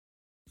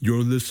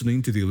You're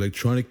listening to the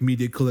Electronic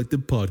Media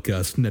Collective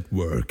Podcast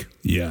Network.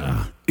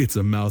 Yeah, it's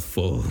a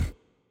mouthful.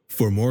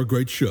 For more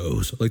great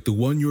shows like the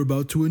one you're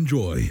about to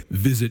enjoy,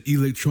 visit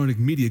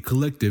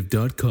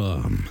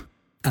electronicmediacollective.com.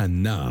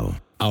 And now,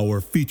 our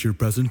feature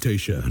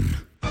presentation.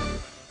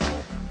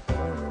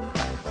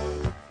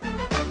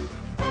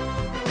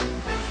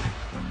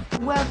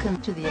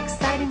 Welcome to the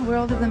exciting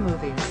world of the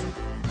movies.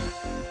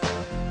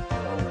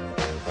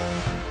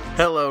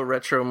 Hello,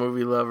 retro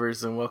movie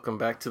lovers, and welcome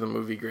back to the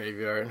Movie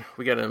Graveyard.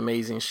 We got an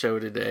amazing show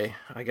today.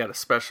 I got a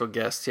special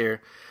guest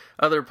here.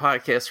 Other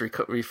podcasts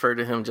refer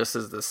to him just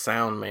as the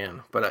sound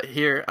man, but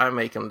here I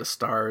make him the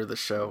star of the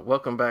show.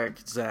 Welcome back,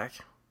 Zach.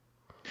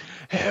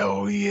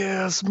 Hell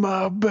yes,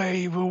 my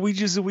baby. We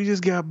just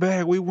got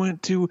back. We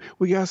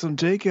got some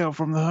takeout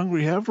from the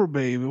Hungry Heifer,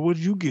 baby.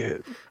 What'd you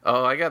get?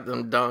 Oh, I got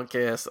them donk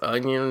ass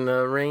onion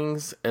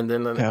rings, and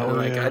then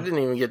I didn't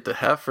even get the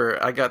heifer.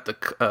 I got the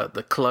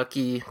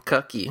clucky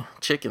cucky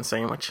chicken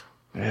sandwich.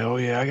 Hell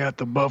yeah, I got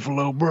the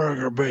buffalo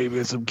burger, baby,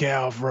 and some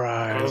cow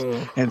fries,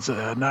 and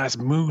a nice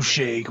moose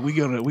shake. We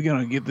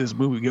gonna get this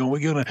movie going.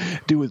 We're gonna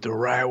do it the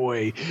right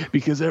way,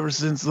 because ever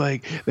since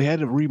they had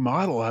to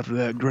remodel after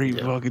that great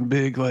fucking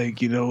big they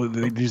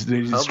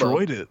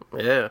destroyed it.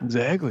 Yeah,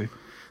 exactly.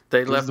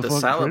 They left the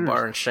salad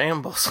bar in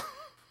shambles.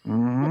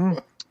 Mm-hmm.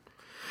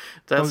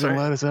 That's right.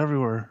 Lettuce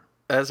everywhere.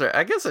 That's right.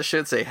 I guess I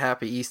should say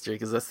Happy Easter,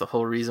 because that's the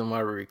whole reason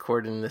why we're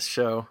recording this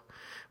show.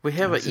 We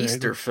have an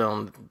Easter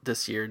film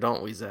this year,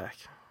 don't we, Zach?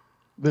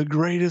 The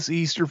greatest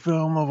Easter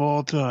film of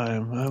all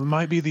time.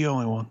 Might be the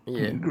only one.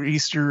 Yeah.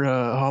 Easter,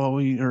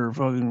 Halloween, or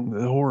fucking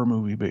horror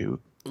movie, baby.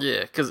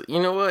 Yeah, because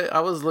you know what?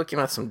 I was looking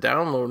at some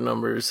download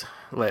numbers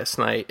last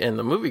night, and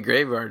the Movie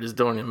Graveyard is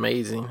doing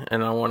amazing.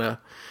 And I want to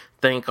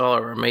thank all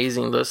our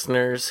amazing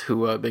listeners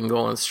who have been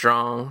going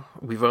strong.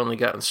 We've only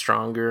gotten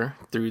stronger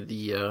through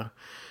the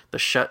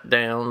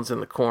shutdowns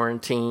and the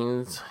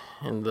quarantines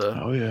and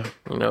the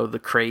the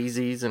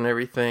crazies and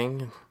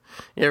everything.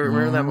 Yeah,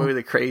 remember that movie,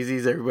 The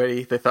Crazies?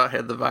 Everybody they thought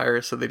had the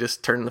virus, so they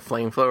just turned the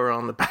flamethrower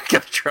on the back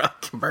of the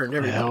truck and burned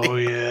everybody. Oh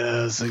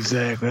yes,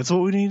 exactly. That's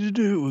what we need to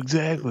do.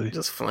 Exactly.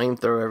 Just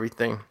flamethrow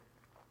everything.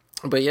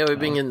 But yeah, we've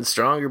been getting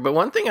stronger. But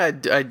one thing I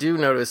do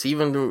notice,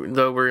 even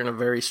though we're in a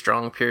very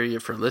strong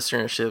period for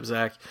listenership,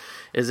 Zach,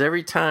 is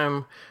every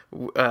time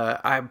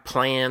I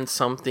plan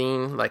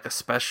something like a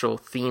special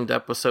themed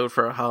episode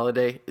for a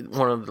holiday,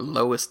 one of the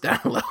lowest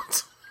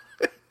downloads.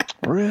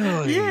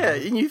 Really? Yeah,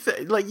 and you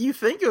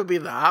think it would be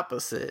the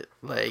opposite.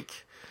 That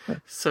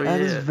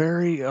is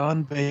very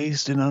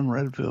unbased and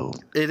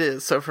unred-pilled. It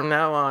is. So from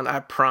now on,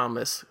 I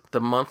promise,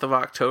 the month of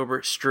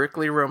October,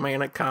 strictly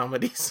romantic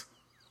comedies.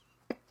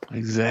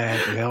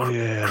 Exactly. Hell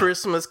yeah.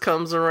 Christmas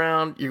comes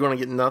around, you're going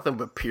to get nothing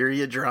but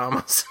period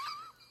dramas.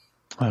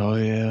 Oh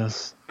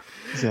yes.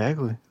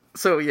 Exactly.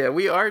 So yeah,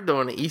 we are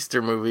doing an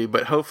Easter movie,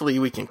 but hopefully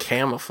we can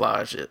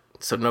camouflage it.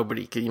 So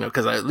nobody could,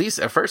 because at least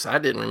at first I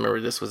didn't remember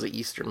this was an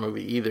Easter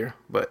movie either,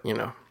 but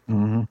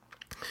Mm-hmm.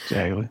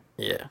 Exactly.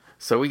 Yeah.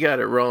 So we got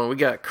it rolling. We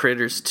got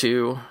Critters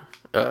 2.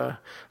 I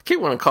keep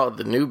wanting to call it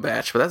the new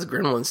batch, but that's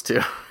Gremlins 2.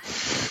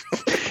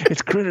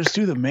 It's Critters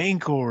 2, the main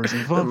course.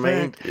 And fun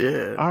fact,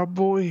 our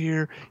boy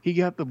here, he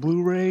got the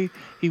Blu-ray.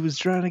 He was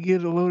trying to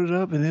get it loaded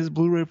up, and his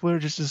Blu-ray player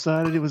just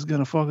decided it was going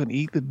to fucking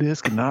eat the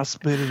disc and not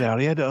spit it out.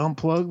 He had to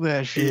unplug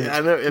that shit. Yeah,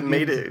 I know. It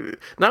made it...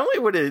 Not only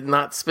would it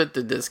not spit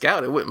the disc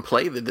out, it wouldn't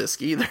play the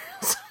disc either.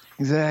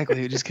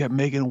 Exactly. It just kept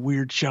making a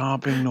weird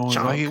chomping noise,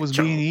 like it was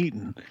being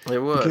eaten. It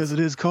was. Because it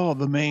is called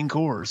the main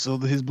course. So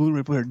his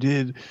Blu-ray player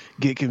did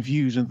get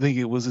confused and think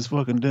it was his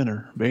fucking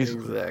dinner,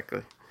 basically.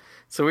 Exactly.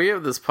 So we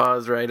have this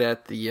pause right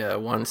at the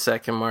 1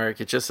 second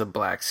mark. It's just a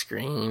black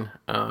screen.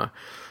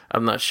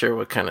 I'm not sure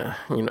what kind of,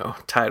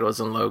 titles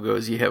and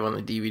logos you have on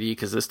the DVD,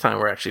 because this time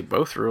we're actually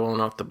both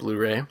rolling off the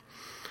Blu-ray.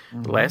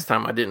 Mm-hmm. Last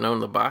time I didn't own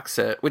the box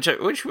set, which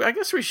I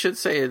guess we should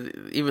say,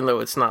 even though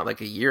it's not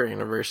like a year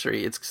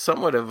anniversary, it's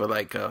somewhat of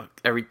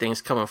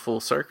everything's coming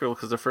full circle,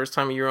 because the first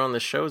time you were on the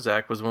show,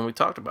 Zach, was when we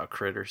talked about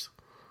Critters.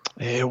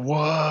 It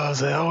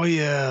was. Oh,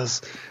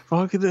 yes.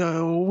 Fucking,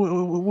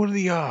 what are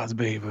the odds,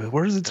 baby?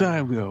 Where does the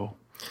time go?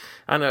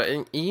 I know,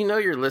 and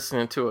you're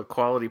listening to a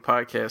quality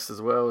podcast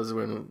as well as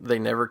when they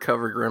never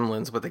cover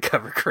Gremlins, but they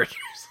cover Critters.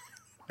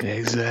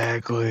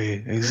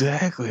 Exactly.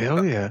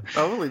 Hell yeah.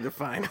 Only the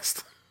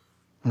finest.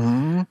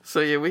 Mm-hmm. So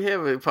yeah, we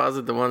have it paused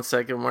at the 1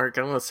 second mark.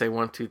 I'm going to say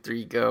 1, 2,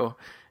 3, go.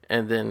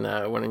 And then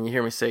when you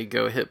hear me say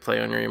go, hit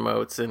play on your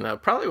remotes.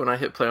 And probably when I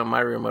hit play on my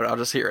remote, I'll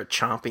just hear a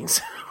chomping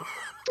sound.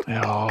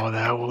 Oh,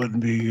 that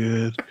wouldn't be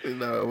good.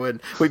 No, it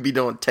wouldn't. We'd be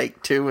doing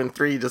take 2 and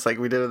 3 just like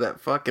we did with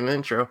that fucking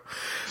intro.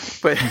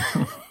 But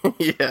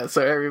yeah,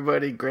 so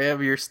everybody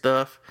grab your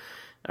stuff.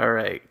 All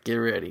right, get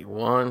ready.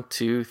 1,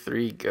 2,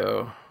 3,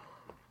 go.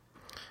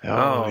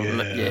 Oh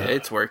yeah,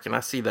 it's working. I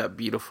see that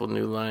beautiful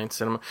New Line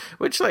cinema,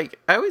 which I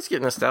always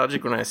get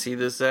nostalgic when I see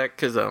this, Zach,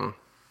 because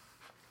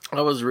I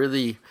was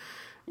really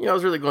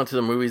going to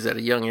the movies at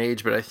a young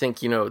age, but I think,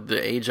 the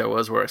age I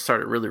was where I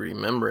started really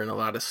remembering a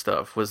lot of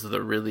stuff was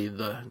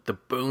the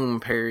boom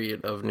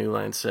period of New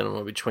Line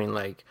cinema between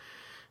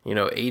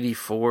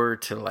 84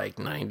 to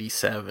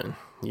 97,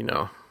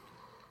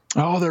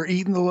 Oh, they're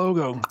eating the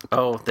logo.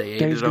 Oh, they ate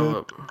Tastes it all good.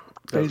 up.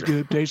 Tastes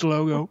good. Tastes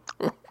logo.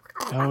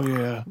 Oh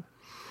yeah.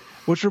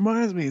 Which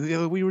reminds me,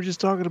 we were just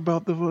talking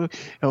about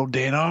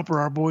Dan Opper,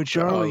 our boy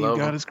Charlie. love You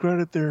got him. his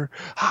credit there.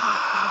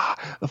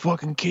 The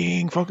fucking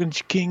King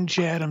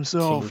Chad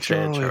himself, King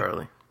Chad Charlie.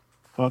 Charlie.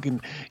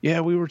 Fucking yeah,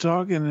 we were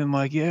talking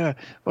and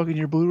fucking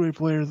your Blu-ray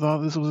player thought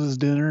this was his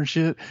dinner and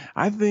shit.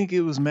 I think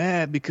it was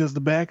mad because the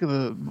back of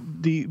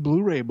the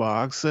Blu-ray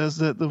box says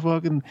that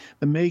the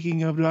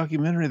making of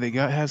documentary they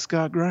got has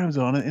Scott Grimes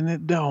on it, and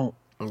it don't.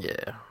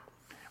 Yeah.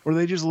 Were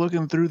they just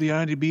looking through the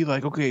IMDb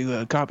like,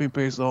 okay, copy and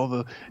paste all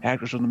the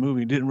actors from the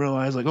movie, didn't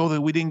realize like,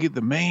 that we didn't get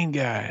the main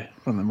guy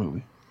from the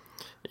movie.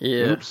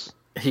 Yeah. Oops.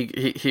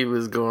 He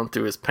was going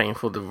through his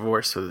painful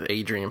divorce with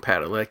Adrian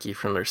Padalecki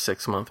from their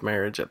 6-month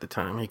marriage at the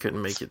time. He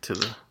couldn't make it to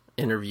the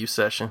interview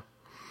session.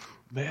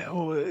 Man,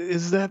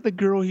 is that the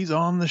girl he's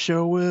on the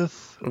show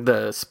with?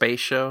 The space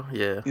show?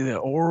 Yeah. Yeah,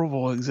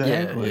 Orville,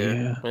 exactly.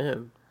 Yeah,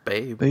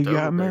 babe. They total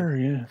got babe.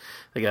 married, yeah.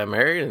 They got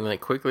married and they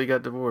quickly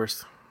got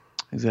divorced.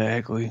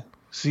 Exactly.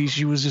 See,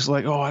 she was just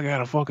like, I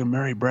gotta fucking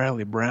marry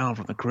Bradley Brown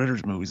from the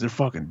Critters movies. They're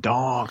fucking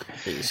donk.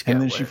 And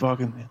then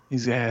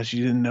she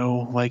didn't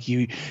know, like,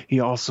 he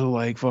also,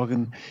 like,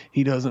 fucking,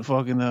 he doesn't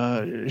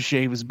fucking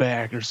shave his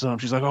back or something.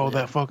 She's like,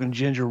 that fucking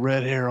ginger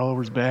red hair all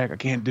over his back. I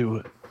can't do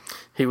it.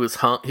 He was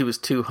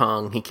too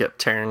hung. He kept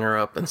tearing her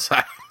up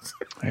inside.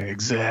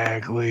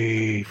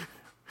 Exactly.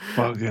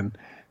 Fucking.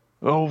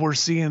 We're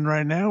seeing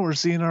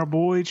our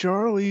boy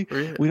Charlie.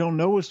 Really? We don't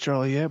know it's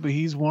Charlie yet, but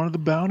he's one of the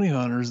bounty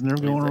hunters, and they're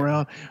going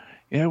around.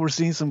 Yeah, we're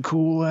seeing some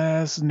cool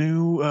ass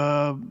new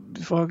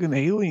fucking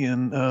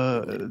alien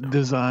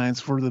designs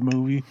for the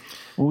movie.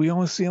 Well, we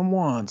only see them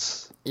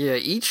once. Yeah,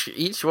 each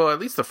at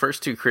least the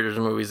first 2 Critters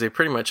movies, they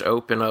pretty much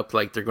open up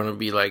like they're going to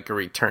be like a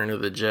Return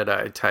of the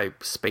Jedi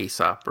type space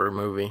opera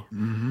movie.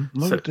 Mm-hmm.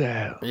 Look at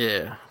that.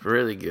 Yeah,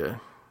 really good.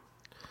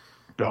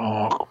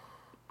 Dog.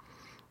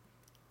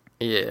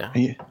 Yeah.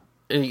 Yeah.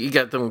 And you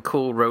got them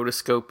cool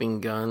rotoscoping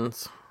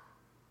guns.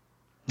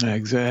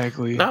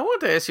 Exactly. Now, I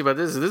wanted to ask you about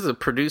this. This is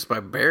produced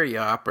by Barry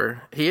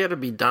Opper. He had to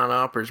be Don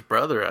Opper's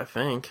brother, I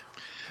think.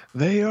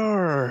 They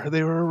were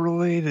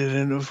related,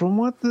 and from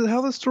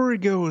how the story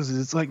goes,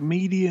 it's like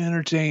Media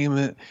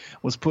Entertainment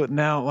was putting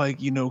out like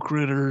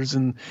Critters,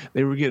 and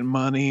they were getting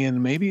money,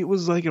 and maybe it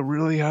was like a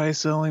really high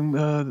selling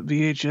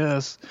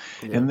VHS,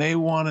 and they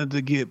wanted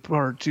to get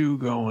part 2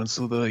 going,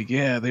 so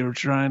they were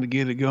trying to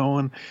get it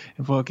going,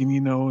 and fucking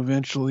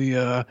eventually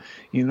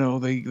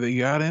they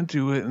got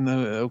into it, and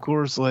of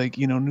course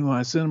New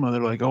Line Cinema,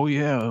 they're like, oh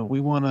yeah,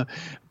 we want to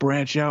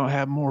branch out,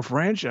 have more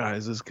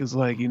franchises, because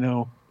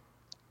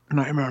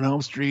Nightmare on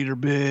Elm Street are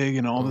big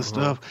and all this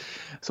stuff.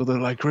 So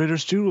they're like,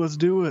 Critters 2, let's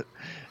do it.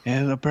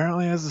 And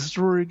apparently, as the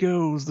story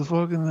goes, the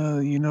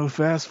fucking,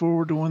 fast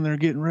forward to when they're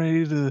getting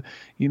ready to,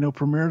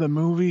 premiere the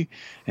movie,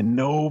 and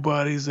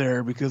nobody's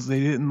there because they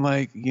didn't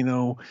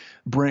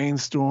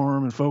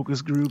brainstorm and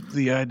focus group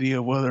the idea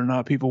of whether or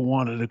not people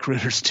wanted a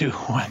Critters 2,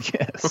 I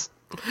guess.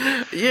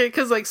 Yeah,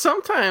 because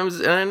sometimes,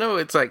 and I know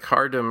it's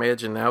hard to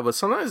imagine now, but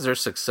sometimes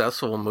there's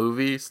successful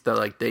movies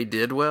that they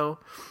did well,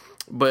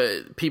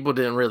 but people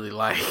didn't really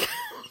like.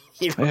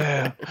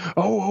 Yeah.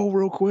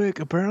 Real quick.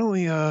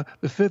 Apparently, the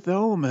Fifth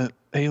Element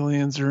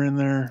aliens are in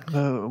there.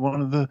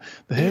 One of the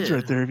heads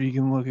right there, if you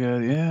can look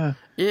at it. Yeah.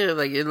 Yeah,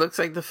 it looks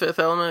like the Fifth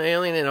Element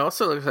alien. It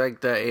also looks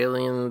like the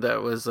alien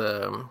that was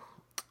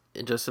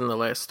just in the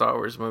last Star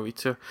Wars movie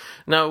too.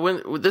 Now,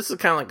 when this is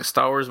kind of like a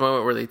Star Wars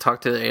moment where they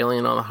talk to the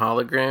alien on the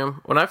hologram.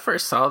 When I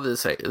first saw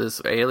this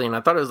alien, I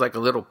thought it was like a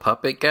little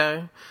puppet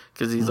guy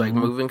because he's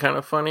moving kind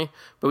of funny.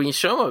 But when you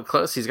show him up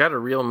close, he's got a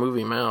real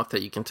movie mouth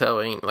that you can tell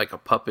ain't like a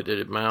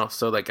puppeted mouth.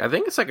 So I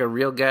think it's like a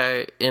real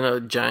guy in a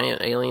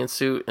giant alien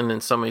suit, and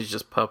then somebody's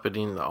just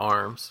puppeting the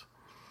arms.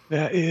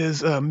 That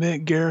is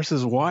Mick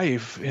Garris's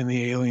wife in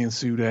the alien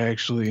suit,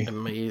 actually.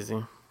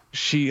 Amazing.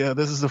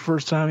 This is the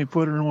first time he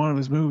put her in one of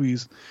his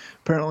movies.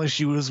 Apparently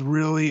she was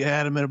really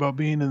adamant about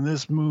being in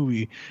this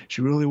movie.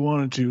 She really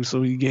wanted to,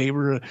 so he gave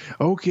her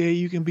okay,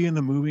 you can be in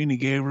the movie, and he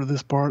gave her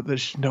this part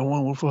that no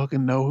one will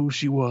fucking know who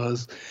she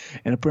was.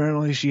 And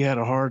apparently she had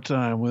a hard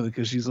time with it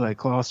because she's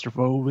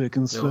claustrophobic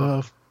and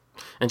stuff.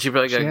 And she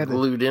probably got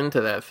glued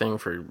into that thing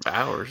for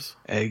hours.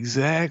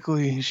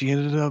 Exactly. She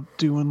ended up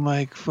doing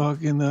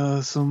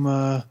some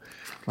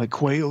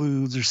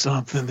Quaaludes or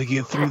something to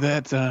get through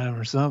that time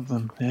or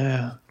something.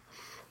 Yeah.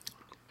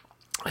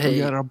 Hey, we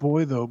got our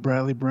boy, though,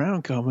 Bradley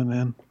Brown, coming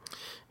in.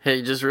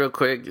 Hey, just real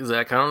quick,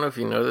 Zach, I don't know if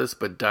you know this,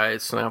 but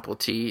Diet Snapple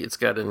Tea, it's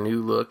got a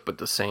new look, but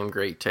the same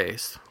great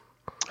taste.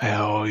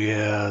 Hell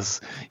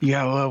yes. You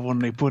gotta love when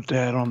they put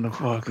that on the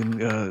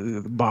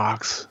fucking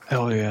box.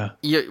 Hell yeah.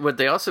 Yeah, what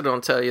they also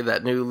don't tell you,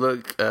 that new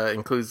look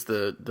includes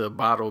the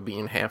bottle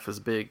being half as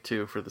big,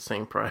 too, for the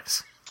same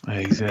price.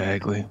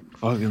 Exactly.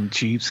 Fucking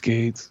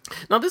cheapskates.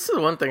 Now, this is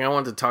the one thing I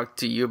wanted to talk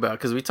to you about,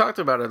 because we talked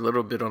about it a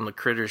little bit on the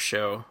Critters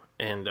show,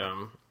 and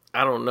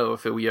I don't know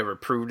if we ever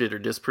proved it or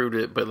disproved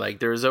it, but like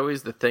there's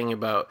always the thing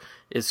about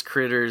is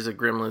Critters a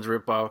Gremlins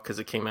ripoff because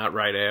it came out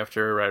right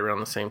after, right around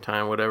the same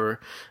time, whatever.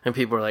 And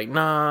people are like,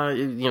 nah,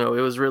 it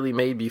was really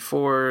made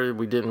before.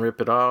 We didn't rip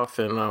it off,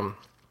 and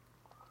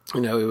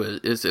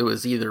it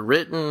was either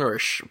written or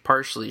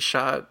partially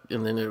shot,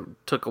 and then it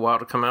took a while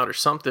to come out or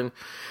something.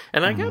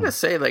 And I gotta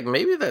say, like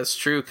maybe that's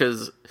true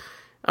because,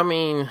 I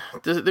mean,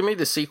 they made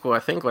the sequel I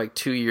think like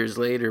 2 years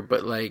later,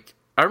 but like.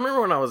 I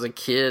remember when I was a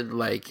kid,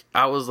 like,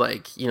 I was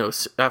like,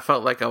 I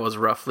felt like I was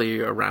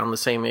roughly around the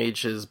same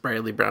age as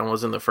Bradley Brown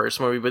was in the first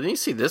movie. But then you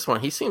see this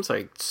one, he seems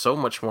like so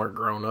much more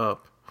grown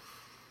up.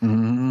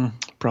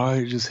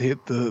 Probably just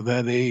hit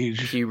that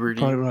age. Puberty.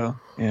 Probably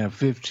about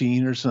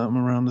 15 or something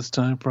around this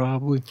time,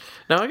 probably.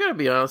 Now, I gotta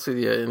be honest with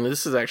you, and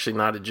this is actually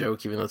not a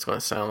joke, even though it's going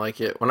to sound like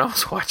it. When I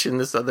was watching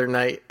this other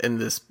night, and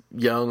this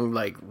young,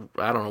 like,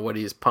 I don't know what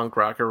he is, punk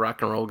rocker,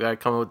 rock and roll guy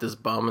coming with this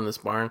bum in this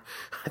barn,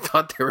 I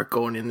thought they were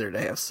going in there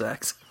to have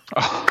sex.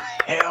 Oh,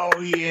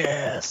 hell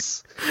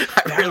yes.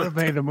 That would have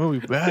made the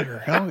movie better.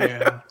 Hell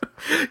yeah.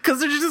 Because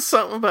there's just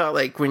something about,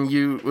 like, when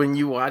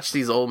you watch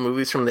these old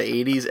movies from the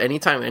 80s,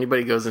 anytime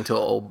anybody goes into an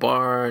old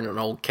barn, an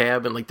old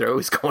cabin, like, they're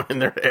always going in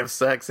there to have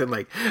sex, and,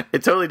 like,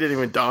 it totally didn't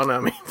even dawn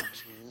on me.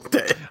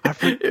 I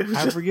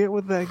forget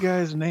what that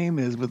guy's name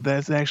is, but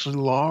that's actually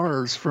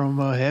Lars from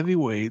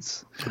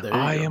Heavyweights.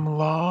 I am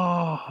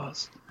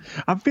Lars.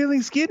 I'm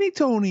feeling skinny,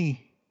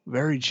 Tony.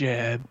 Very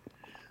Chad.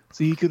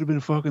 See, he could have been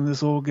fucking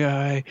this old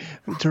guy,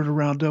 turned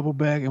around, double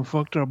back, and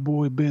fucked our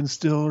boy Ben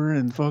Stiller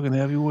and fucking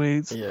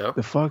Heavyweights. Yep.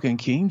 The fucking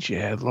King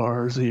Chad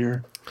Lars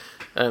here.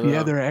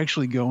 Yeah, they're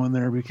actually going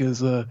there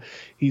because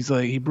he's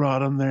like, he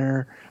brought him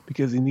there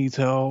because he needs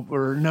help,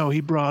 or no,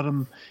 he brought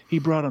him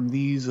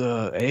these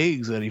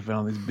eggs that he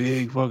found, these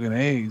big fucking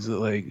eggs that,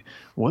 like,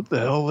 what the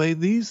hell laid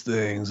these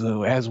things?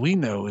 As we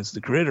know, it's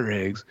the critter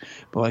eggs,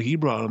 but like he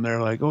brought them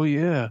there, like, oh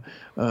yeah,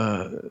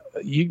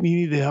 you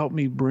need to help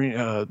me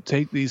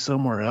take these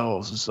somewhere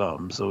else or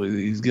something. So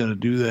he's gonna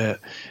do that,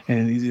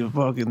 and he's gonna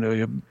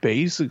fucking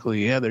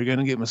basically, yeah, they're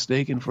gonna get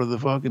mistaken for the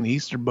fucking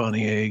Easter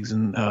bunny eggs,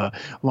 and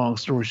long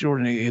story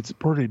short, it's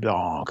pretty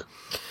donk.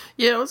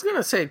 Yeah, I was going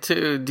to say,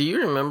 too, do you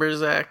remember,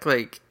 Zach,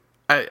 like,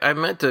 I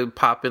meant to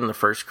pop in the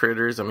first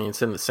Critters. I mean,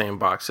 it's in the same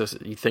box, so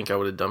you think I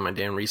would have done my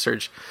damn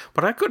research.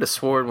 But I could have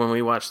sworn when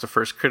we watched the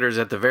first Critters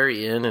at the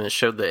very end and it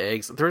showed the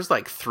eggs, there was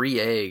like 3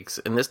 eggs,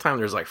 and this time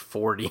there's like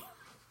 40.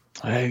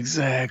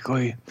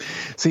 Exactly.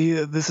 See,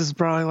 this is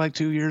probably like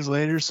 2 years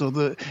later,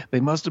 so they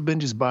must have been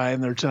just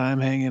buying their time,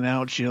 hanging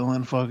out,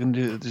 chilling, fucking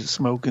just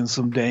smoking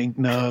some dank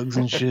nugs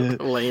and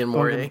shit. Laying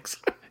more eggs.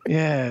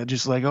 Yeah,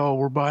 just like, oh,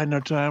 we're biding our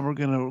time. We're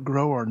going to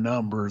grow our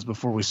numbers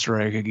before we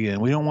strike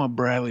again. We don't want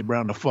Bradley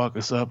Brown to fuck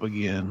us up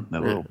again,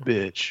 that little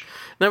bitch.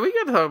 Now, we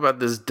got to talk about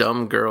this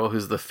dumb girl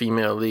who's the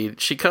female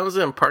lead. She comes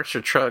in and parks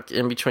her truck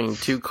in between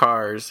 2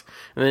 cars,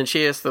 and then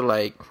she has to,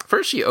 like,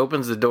 first she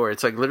opens the door.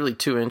 It's, like, literally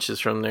 2 inches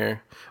from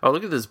there. Oh,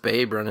 look at this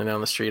babe running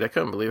down the street. I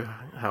couldn't believe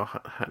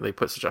how they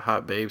put such a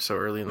hot babe so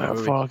early in the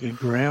movie. That fucking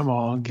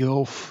grandma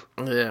Gilf.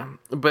 Yeah.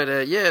 But,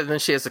 and then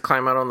she has to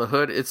climb out on the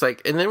hood. It's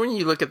like, and then when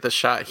you look at the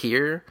shot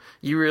here,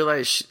 you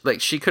realize,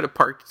 she could have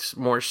parked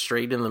more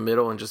straight in the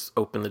middle and just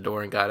opened the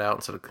door and got out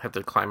instead of have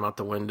to climb out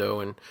the window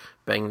and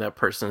bang that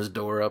person's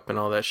door up and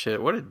all that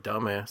shit. What a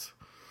dumbass.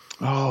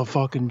 Oh,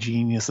 fucking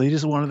genius. They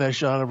just wanted that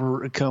shot of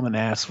her coming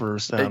ass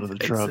first out of the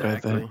truck,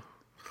 exactly. I think.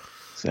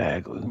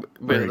 Exactly.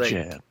 But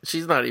like,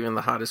 she's not even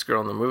the hottest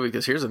girl in the movie,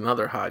 because here's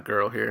another hot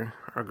girl here.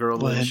 Our girl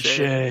Lynn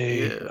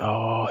Shay. Yeah.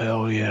 Oh,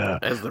 hell yeah.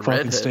 As the fucking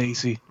redhead.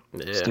 Stacy.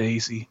 Yeah.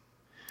 Stacy.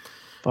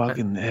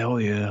 Fucking hell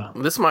yeah.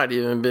 This might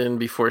even been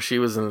before she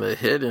was in The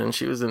Hidden.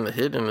 She was in The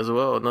Hidden as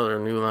well, another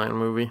New Line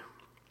movie.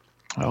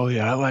 Oh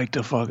yeah, I like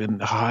to fucking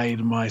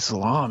hide my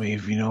salami,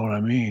 if you know what I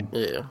mean.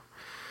 Yeah.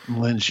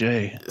 Lynn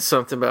Shay.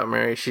 Something about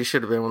Mary. She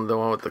should have been the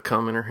one with the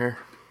cum in her hair.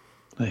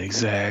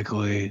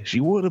 Exactly.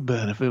 She would have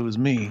been if it was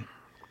me.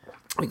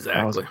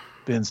 Exactly.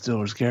 Ben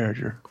Stiller's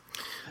character.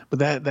 But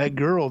that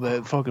girl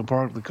that fucking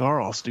parked the car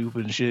all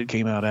stupid and shit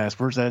came out ass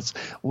first. That's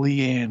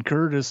Leanne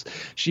Curtis.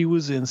 She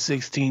was in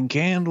 16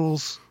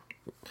 Candles.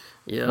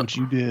 Yeah. Which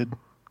you did.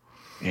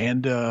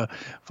 And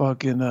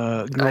fucking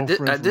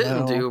Girlfriend I didn't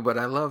Hell. do, but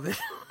I love it.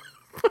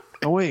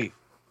 Oh, wait.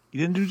 You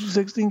didn't do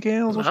 16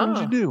 Candles? Which one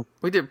did you do?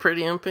 We did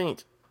Pretty in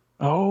Pink.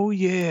 Oh,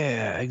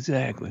 yeah.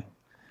 Exactly.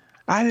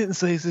 I didn't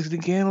say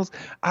 16 Candles.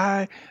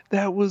 That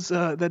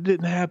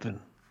didn't happen.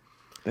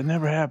 That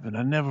never happened.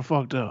 I never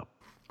fucked up.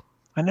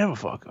 I never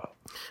fuck up.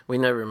 We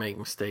never make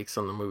mistakes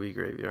on the movie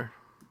Graveyard.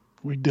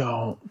 We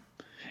don't.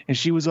 And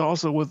she was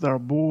also with our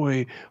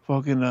boy,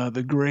 fucking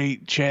the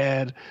great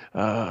Chad.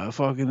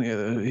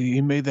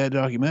 He made that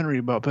documentary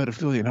about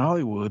pedophilia in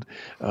Hollywood.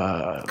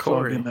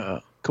 Corey.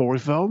 Corey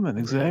Feldman,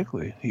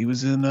 exactly. He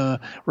was in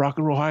Rock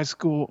and Roll High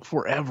School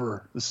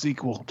Forever, the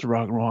sequel to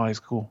Rock and Roll High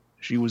School.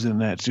 She was in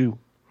that too.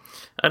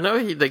 I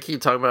know they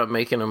keep talking about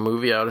making a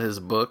movie out of his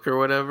book or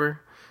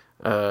whatever.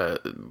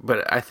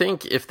 But I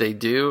think if they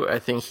do, I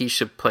think he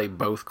should play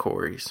both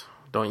Coreys.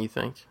 Don't you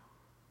think?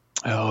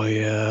 Oh,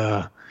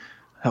 yeah.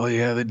 Hell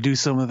yeah, they do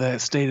some of that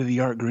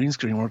state-of-the-art green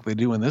screen work they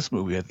do in this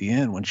movie at the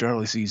end when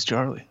Charlie sees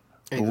Charlie.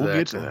 But we'll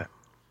get to that.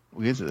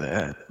 We'll get to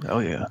that.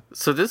 Hell yeah.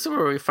 So this is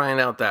where we find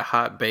out that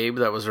hot babe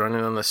that was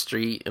running on the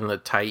street in the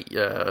tight,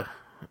 I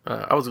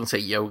was going to say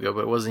yoga,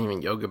 but it wasn't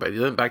even yoga.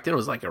 But back then it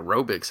was like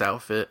aerobics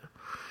outfit.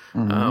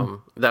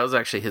 That was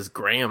actually his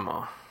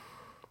grandma.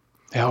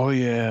 Hell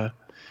yeah.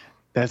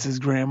 That's his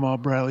grandma,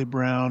 Bradley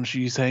Brown.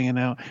 She's hanging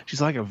out.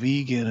 She's like a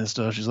vegan and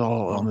stuff. She's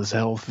all on this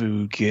health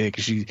food kick.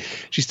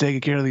 She's taking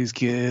care of these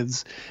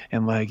kids,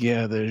 and like,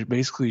 yeah,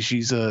 basically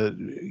she's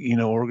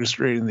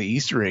orchestrating the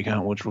Easter egg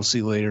hunt, which we'll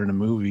see later in the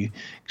movie.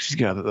 She's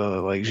got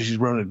she's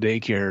running a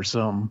daycare or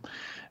something.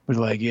 But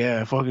like,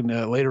 yeah, fucking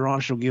later on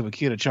she'll give a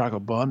kid a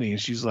chocolate bunny,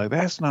 and she's like,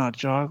 that's not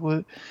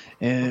chocolate,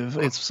 and if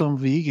it's some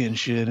vegan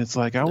shit. It's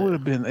like, I would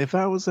have been, if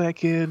I was that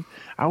kid,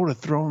 I would have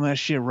thrown that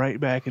shit right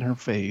back in her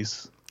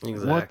face.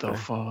 Exactly. What the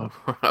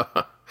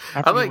fuck?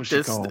 I like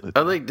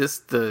this.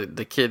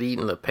 The kid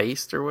eating the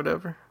paste or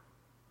whatever.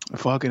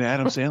 Fucking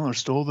Adam Sandler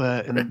stole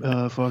that,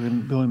 and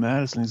fucking Billy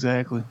Madison,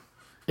 exactly.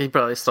 He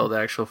probably stole the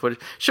actual footage.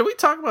 Should we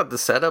talk about the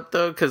setup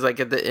though? Because like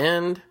at the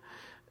end,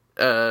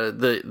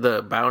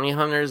 the bounty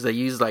hunters, they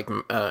use like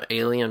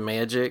alien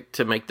magic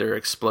to make their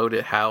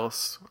exploded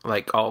house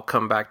like all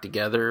come back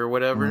together or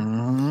whatever.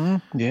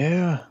 Mm-hmm.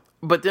 Yeah.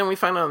 But then we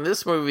find out in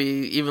this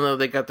movie, even though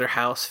they got their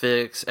house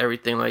fixed,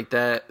 everything like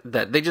that,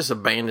 that they just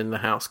abandoned the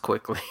house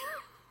quickly.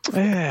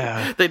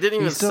 Yeah. They didn't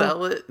even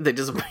sell it. They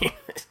just abandoned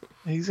it.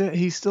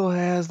 He still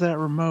has that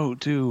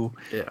remote too.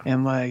 Yeah.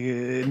 And like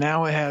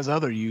now it has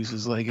other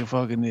uses, like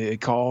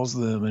it calls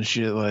them and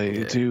shit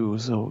like too.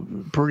 So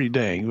pretty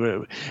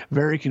dang,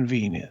 very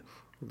convenient.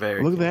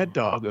 Look at that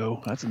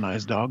doggo. That's a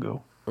nice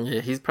doggo.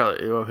 Yeah, he's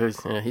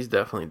he's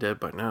definitely dead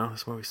by now.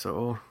 This movie's so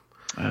old.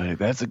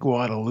 That's a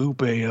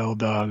Guadalupe El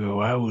Doggo.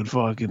 I would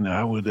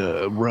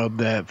rub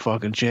that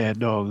fucking Chad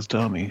dog's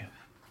tummy.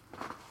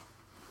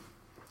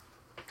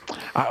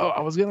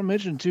 I was gonna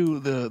mention too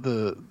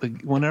the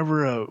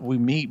whenever we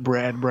meet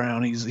Brad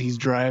Brown, he's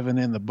driving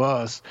in the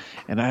bus,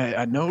 and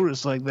I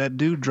noticed like that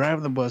dude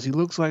driving the bus, he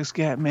looks like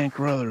Scatman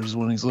Crothers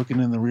when he's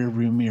looking in the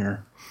rearview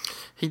mirror.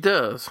 He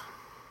does.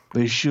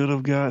 They should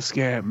have got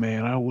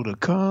Scatman. I would have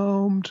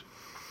cummed.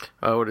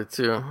 I would have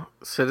too.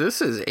 So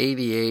this is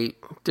 88.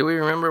 Do we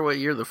remember what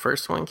year the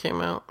first one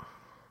came out?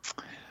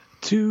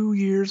 2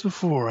 years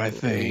before, I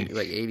think.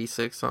 Like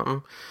 86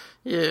 something.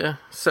 Yeah.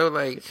 So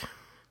like,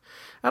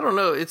 I don't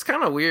know. It's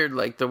kind of weird.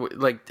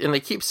 And they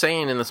keep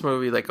saying in this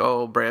movie like,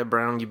 "Oh, Brad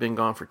Brown, you've been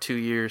gone for 2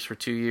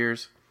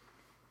 years.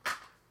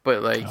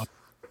 But like,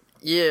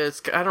 yeah,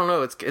 I don't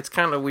know. It's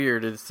kind of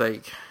weird. It's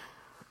like,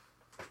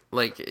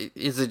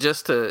 is it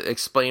just to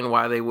explain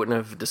why they wouldn't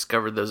have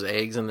discovered those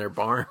eggs in their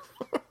barn?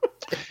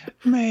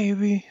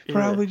 Maybe.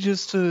 Probably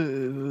just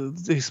to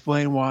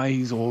explain why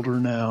he's older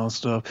now and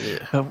stuff.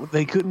 Yeah.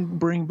 They couldn't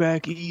bring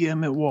back E.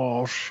 Emmett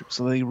Walsh,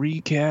 so they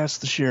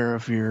recast the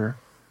sheriff here.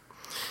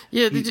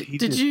 Yeah,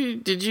 did you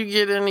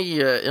get any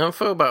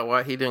info about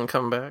why he didn't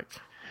come back?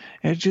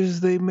 It's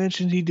just they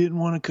mentioned he didn't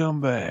want to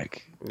come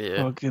back.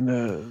 Yeah.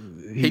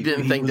 Fucking, he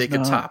didn't think they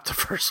could top the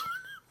first one.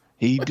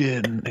 He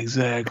didn't,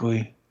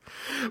 exactly.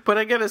 But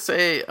I gotta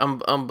say, I'm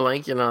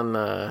blanking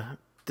on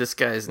this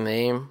guy's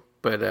name,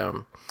 but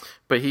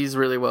he's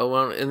really well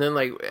known. And then,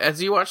 like,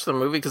 as you watch the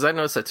movie, because I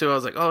noticed that too, I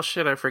was like, oh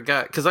shit, I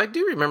forgot. Because I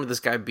do remember this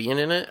guy being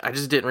in it. I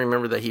just didn't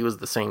remember that he was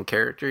the same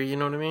character, you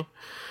know what I mean?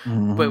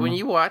 Mm-hmm. But when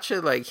you watch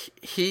it, like,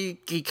 he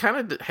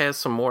kind of has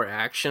some more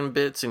action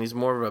bits, and he's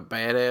more of a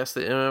badass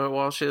than Emmett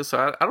Walsh is.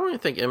 So I don't even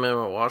think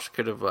Emmett Walsh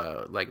could have,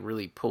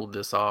 really pulled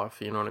this off,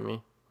 you know what I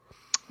mean?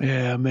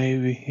 Yeah,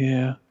 maybe,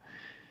 yeah.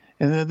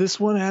 And then this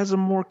one has a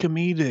more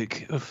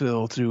comedic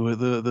feel to it.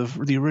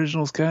 The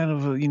original's kind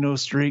of a,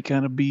 straight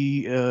kind of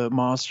B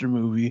monster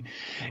movie.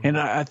 And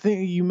I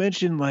think you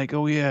mentioned like,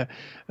 oh yeah,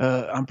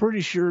 I'm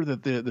pretty sure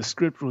that the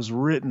script was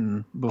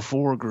written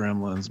before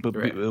Gremlins, but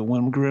right.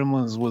 When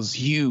Gremlins was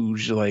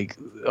huge, like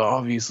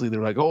obviously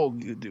they're like, oh,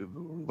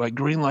 like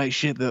green light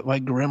shit that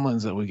like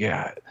Gremlins that we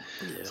got.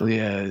 Yeah. So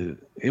yeah,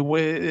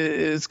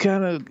 it's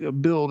kind of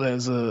billed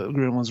as a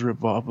Gremlins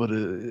ripoff, but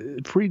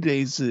it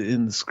predates it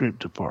in the script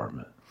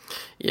department.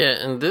 Yeah,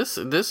 and this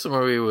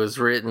movie was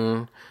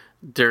written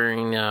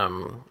during,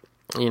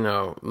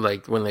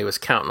 like when they was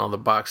counting all the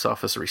box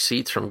office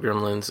receipts from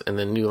Gremlins, and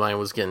then New Line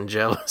was getting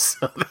jealous.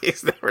 So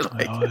they were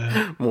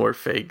like, more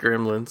fake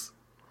Gremlins.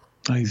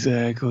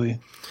 Exactly.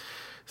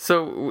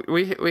 So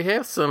we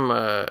have some.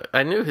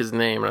 I knew his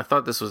name, and I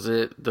thought this was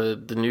it.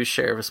 The new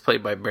sheriff is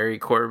played by Barry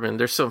Corbin.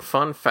 There's some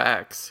fun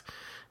facts.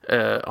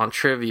 On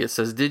trivia, it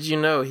says, did you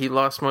know he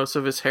lost most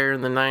of his hair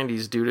in the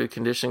 90s due to a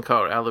condition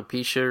called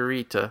alopecia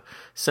areata?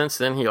 Since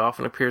then, he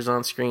often appears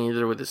on screen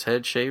either with his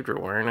head shaved or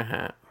wearing a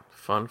hat.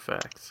 Fun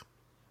facts.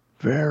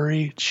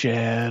 Very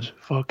Chad.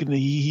 Fucking,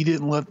 he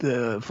didn't let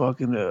the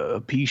fucking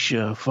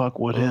alopecia fuck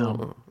with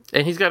him.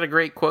 And he's got a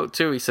great quote,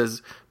 too. He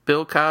says,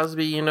 Bill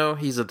Cosby,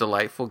 he's a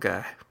delightful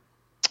guy.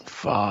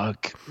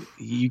 Fuck.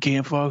 You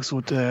can't fucks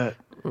with that.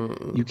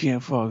 You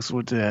can't fucks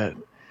with that.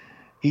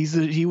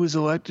 He was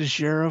elected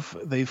sheriff.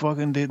 They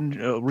fucking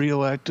didn't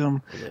reelect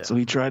him, so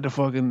he tried to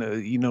fucking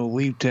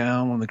leave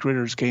town when the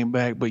critters came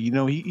back. But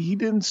he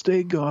didn't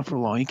stay gone for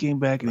long. He came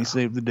back and he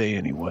saved the day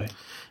anyway.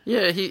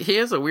 Yeah, he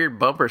has a weird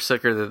bumper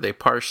sticker that they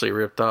partially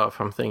ripped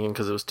off. I'm thinking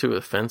because it was too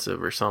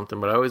offensive or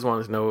something. But I always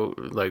wanted to know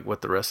like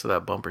what the rest of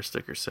that bumper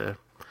sticker said.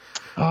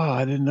 Oh,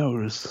 I didn't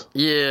notice.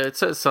 Yeah, it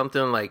says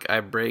something like I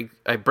break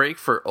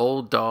for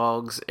old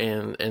dogs,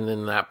 and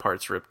then that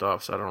part's ripped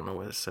off, so I don't know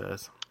what it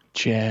says.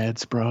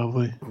 Chad's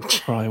probably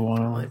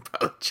one of them.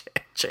 Probably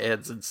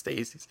Chad's and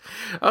Stacy's.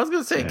 I was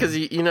gonna say because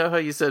you know how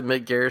you said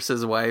Mick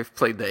Garris's wife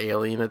played the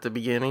alien at the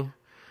beginning.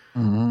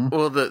 Mm-hmm.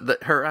 Well,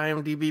 her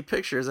IMDb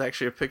picture is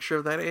actually a picture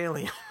of that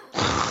alien.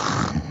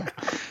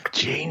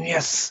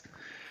 Genius.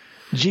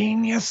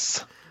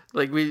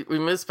 Like we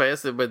missed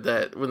past it,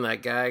 but when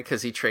that guy,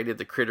 because he traded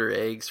the critter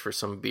eggs for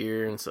some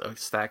beer and a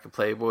stack of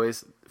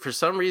Playboys, for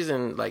some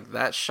reason, like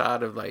that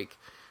shot of like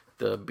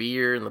the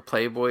beer and the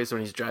Playboys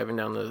when he's driving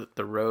down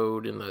the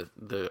road in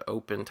the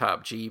open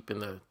top Jeep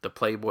and the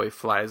Playboy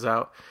flies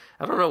out.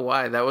 I don't know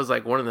why. That was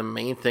like one of the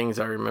main things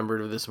I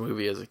remembered of this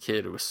movie as a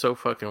kid. It was so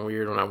fucking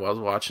weird when I was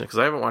watching it because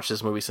I haven't watched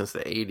this movie since the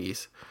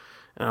 80s.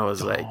 And I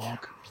was like,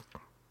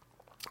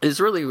 it's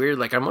really weird.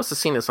 Like I must have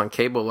seen this on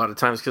cable a lot of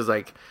times because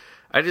like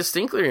I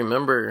distinctly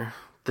remember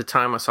the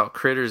time I saw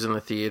Critters in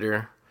the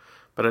theater,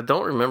 but I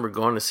don't remember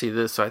going to see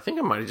this. So I think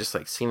I might have just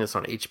like seen this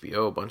on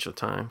HBO a bunch of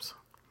times.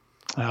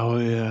 Oh,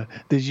 yeah.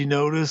 Did you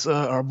notice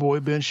our boy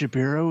Ben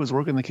Shapiro was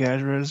working the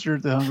cash register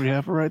at the Hungry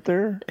Heifer right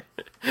there?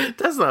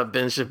 That's not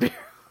Ben Shapiro.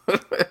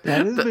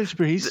 That is Ben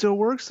Shapiro. He still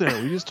works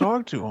there. We just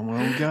talked to him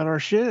when we got our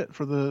shit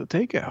for the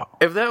takeout.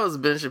 If that was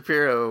Ben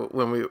Shapiro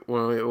when we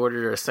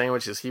ordered our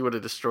sandwiches, he would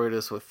have destroyed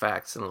us with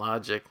facts and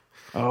logic.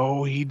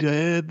 Oh, he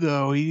did,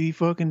 though. He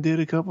fucking did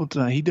a couple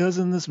times. He does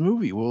in this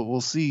movie. We'll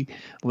see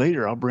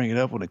later. I'll bring it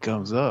up when it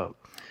comes up.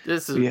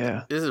 This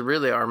is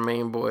really our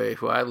main boy,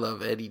 who I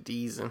love, Eddie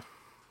Deason.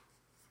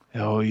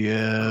 Oh, yes.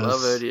 I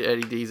love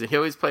Eddie Deason. He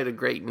always played a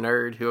great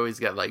nerd who always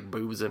got like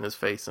boobs in his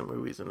face in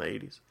movies in the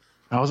 80s.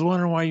 I was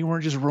wondering why you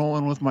weren't just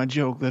rolling with my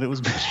joke that it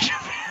was Ben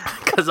Shapiro.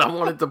 Because I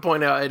wanted to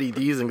point out Eddie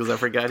Deason because I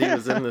forgot he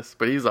was in this,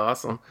 but he's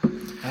awesome.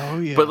 Oh,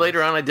 yeah. But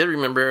later on, I did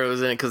remember it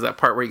was in it because that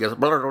part where he goes...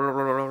 Blah, blah,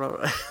 blah, blah,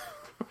 blah.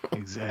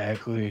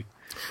 Exactly.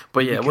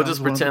 But yeah, we'll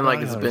just pretend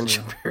like it's Ben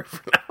Shapiro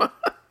for now.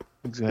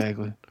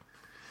 Exactly.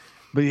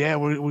 But yeah,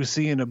 we're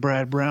seeing a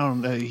Brad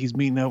Brown. He's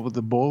meeting up with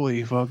the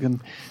bully.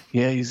 Fucking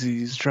yeah,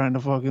 he's trying to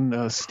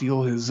fucking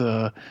steal his.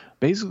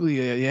 Basically,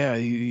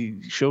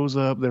 he shows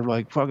up. They're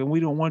like, fucking, we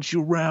don't want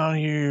you around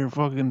here,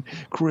 fucking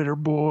critter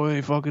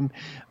boy, fucking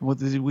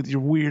with your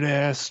weird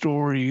ass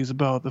stories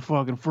about the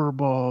fucking fur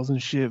balls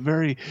and shit.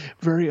 Very,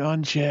 very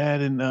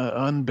unchad and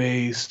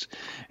unbased.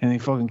 And they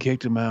fucking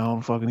kicked him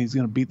out. Fucking, he's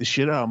gonna beat the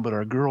shit out of him. But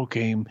our girl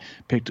came,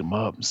 picked him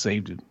up, and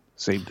saved him,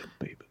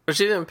 baby. But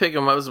she didn't pick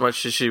him up as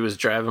much as she was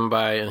driving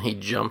by and he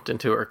jumped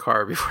into her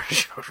car before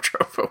she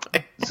drove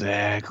away.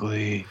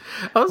 Exactly.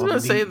 I was going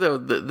to say, though,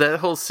 that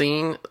whole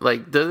scene,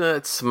 like, doesn't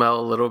that smell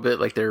a little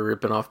bit like they're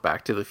ripping off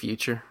Back to the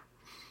Future?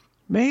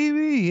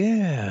 Maybe,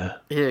 yeah.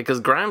 Yeah, because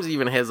Grimes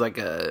even has, like,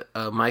 a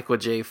Michael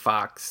J.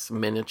 Fox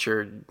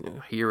miniature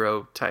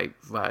hero type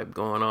vibe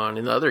going on.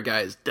 And the other guy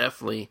is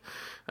definitely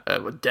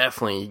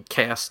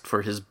cast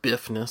for his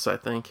biffness, I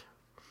think.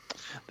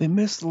 They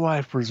missed the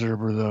life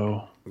preserver,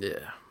 though.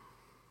 Yeah.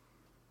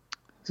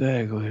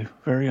 Exactly.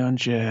 Very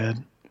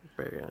unchad.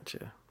 Very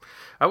unchad.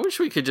 I wish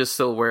we could just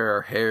still wear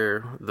our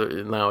hair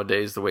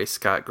nowadays the way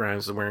Scott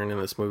Grimes is wearing in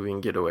this movie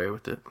and get away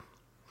with it.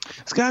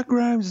 Scott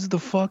Grimes is the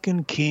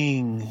fucking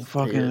king.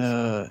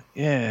 Fucking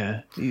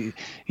yeah.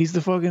 He's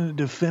the fucking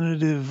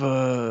definitive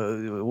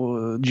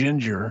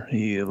ginger.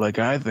 Like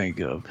I think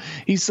of.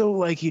 He's so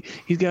like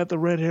he's got the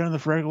red hair and the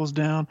freckles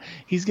down.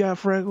 He's got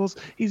freckles.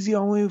 He's the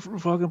only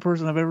fucking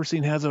person I've ever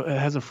seen has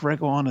a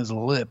freckle on his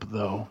lip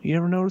though. You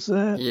ever notice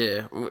that?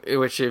 Yeah.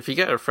 Which if he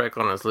got a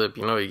freckle on his lip,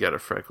 you know he got a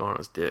freckle on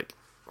his dick.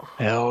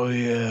 Hell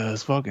yeah,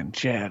 it's fucking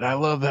Chad. I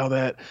love how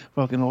that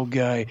fucking old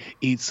guy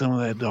eats some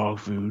of that dog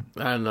food.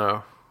 I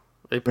know.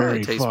 They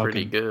probably taste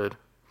pretty good.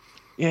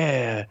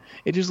 Yeah,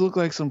 it just looked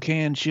like some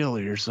canned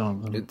chili or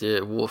something. It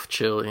did. Wolf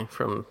chili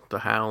from The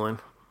Howling.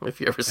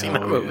 If you ever seen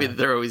that movie,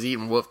 they're always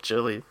eating wolf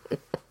chili.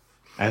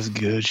 That's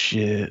good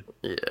shit.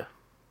 Yeah.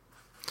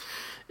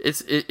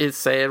 It's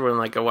sad when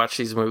like I watch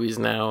these movies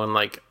now and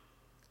like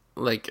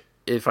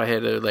if I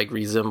had to like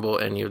resemble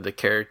any of the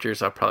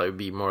characters, I'd probably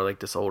be more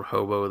like this old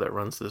hobo that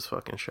runs this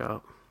fucking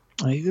shop.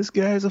 Hey, this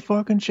guy's a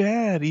fucking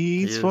Chad. He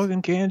eats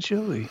fucking canned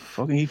chili.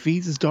 Fucking, he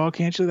feeds his dog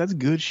canned chili. That's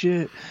good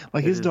shit.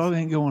 Like his dog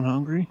ain't going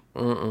hungry.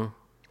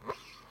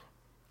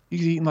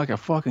 He's eating like a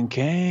fucking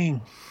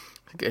king.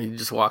 He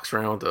just walks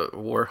around with a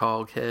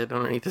warhog head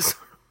underneath his.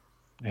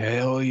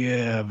 Hell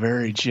yeah,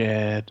 very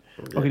Chad.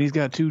 Yeah. Fucking, he's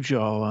got two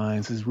jaw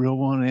lines, his real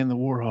one and the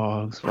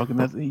warhogs.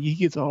 Fucking, he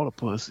gets all the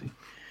pussy.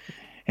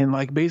 And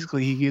like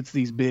basically, he gets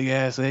these big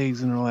ass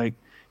eggs, and they're like,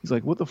 He's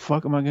like, what the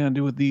fuck am I gonna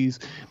do with these?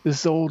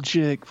 This old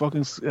chick,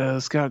 fucking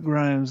Scott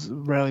Grimes,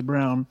 Riley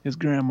Brown, his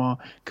grandma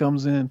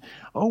comes in.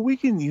 Oh, we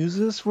can use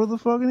this for the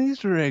fucking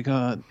Easter egg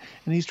hunt,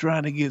 and he's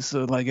trying to get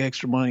some like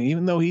extra money,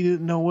 even though he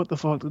didn't know what the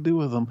fuck to do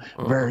with them.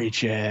 Very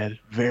Chad.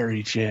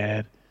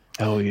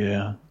 Hell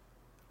yeah.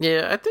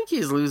 Yeah, I think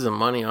he's losing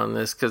money on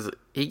this because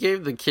he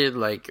gave the kid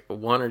like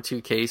 1 or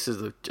 2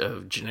 cases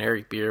of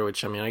generic beer,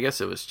 which, I mean, I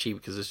guess it was cheap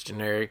because it's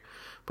generic.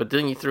 But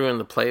then he threw in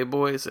the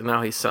Playboys, and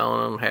now he's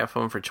selling them, half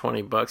of them for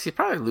 $20. He's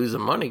probably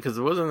losing money because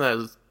it wasn't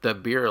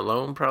that beer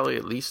alone probably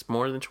at least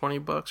more than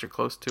 $20 or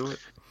close to it.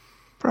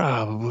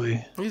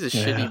 Probably. He's a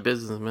shitty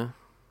businessman.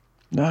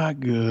 Not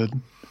good.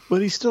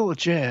 But he's still a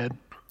Chad.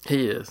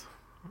 He is.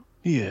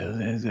 He is,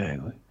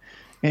 exactly.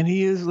 And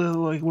he is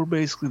like, we're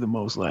basically the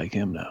most like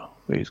him now,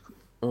 basically.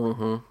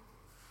 And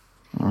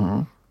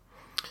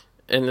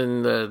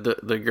then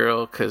the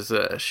girl, because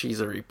she's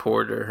a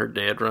reporter, her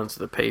dad runs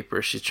the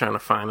paper. She's trying to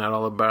find out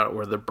all about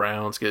where the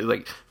Browns get.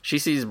 Like, she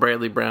sees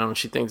Bradley Brown and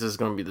she thinks it's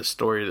going to be the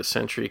story of the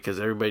century because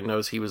everybody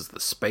knows he was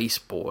the space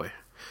boy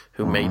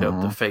who made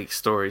up the fake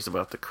stories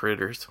about the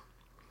critters.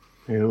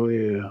 Hell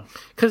yeah.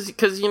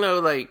 Because you know,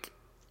 like,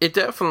 it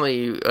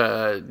definitely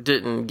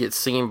didn't get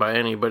seen by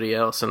anybody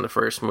else in the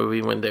first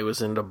movie when they was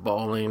in the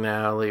bowling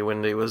alley,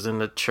 when they was in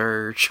the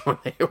church, when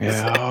they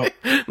was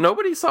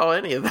nobody saw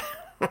any of that.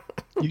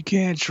 You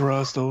can't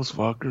trust those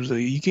fuckers.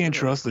 You can't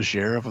trust the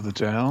sheriff of the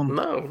town.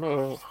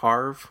 No,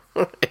 Harv.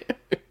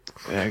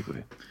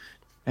 Exactly.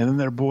 And then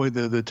their boy,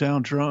 the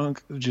town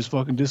drunk, just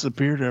fucking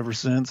disappeared ever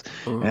since.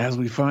 And as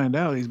we find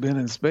out, he's been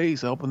in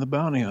space helping the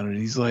bounty hunter.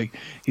 He's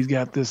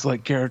got this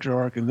like character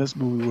arc in this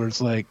movie where it's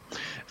like,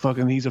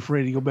 fucking, he's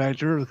afraid to go back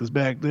to Earth because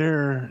back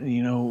there,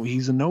 you know,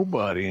 he's a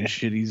nobody and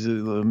shit.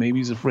 Maybe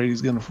he's afraid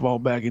he's gonna fall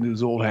back into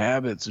his old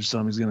habits or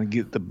something. He's gonna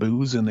get the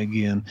boozing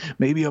again.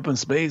 Maybe up in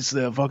space,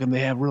 they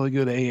have really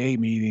good AA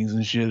meetings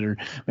and shit, or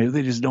maybe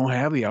they just don't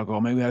have the alcohol.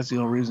 Maybe that's the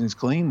only reason he's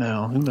clean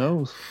now. Who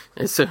knows?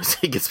 As soon as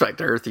he gets back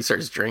to Earth, he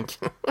starts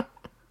drinking.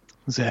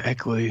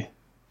 Exactly.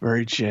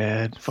 Very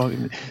Chad.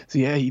 Fucking. So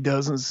yeah, he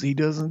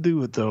doesn't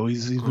do it though.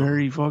 He's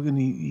very fucking.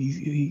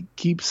 He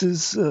keeps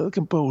his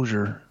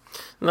composure.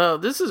 No,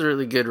 this is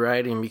really good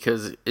writing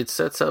because it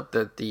sets up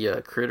that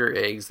the critter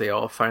eggs, they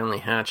all finally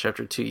hatch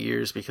after 2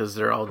 years because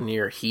they're all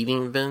near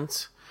heating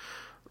vents.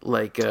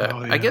 Like,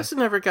 I guess it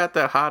never got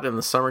that hot in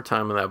the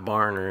summertime in that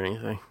barn or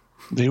anything.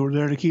 They were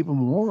there to keep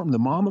them warm. The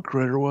mama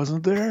critter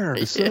wasn't there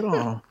to sit on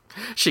them.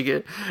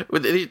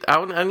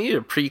 I need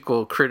a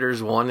prequel,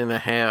 Critters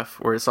 1.5,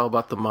 where it's all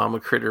about the mama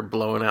critter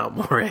blowing out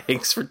more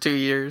eggs for 2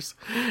 years,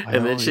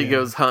 and then she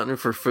goes hunting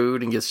for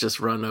food and gets just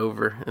run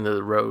over into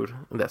the road,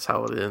 and that's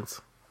how it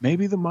ends.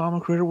 Maybe the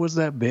mama critter was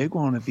that big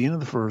one at the end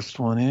of the first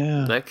one.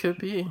 Yeah, that could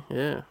be.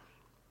 Yeah,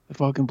 they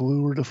fucking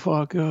blew her the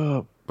fuck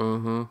up.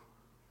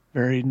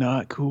 Very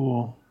not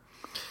cool.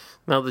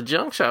 Now the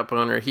junk shop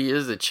owner, he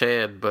is a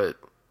Chad, but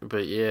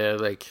yeah,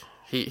 like.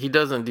 He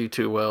doesn't do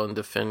too well in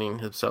defending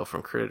himself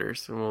from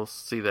critters, and we'll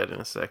see that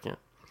in a second.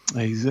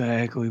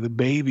 Exactly. The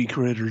baby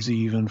critters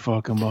even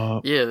fuck him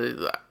up.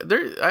 Yeah,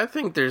 I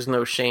think there's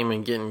no shame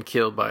in getting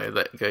killed by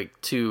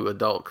like 2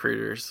 adult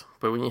critters,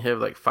 but when you have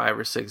like 5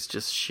 or 6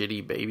 just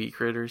shitty baby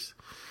critters,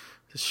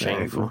 it's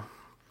shameful.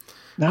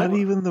 Not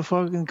even the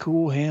fucking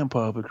cool hand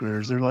puppet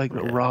critters. They're like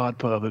rod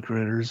puppet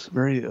critters.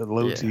 Very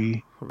low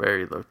T.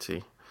 Very low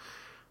T.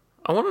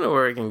 I want to know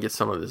where I can get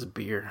some of this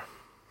beer.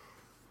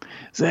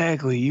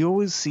 Exactly. You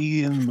always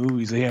see in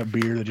movies they have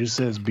beer that just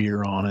says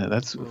beer on it.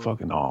 That's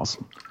fucking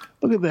awesome.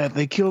 Look at that.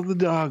 They killed the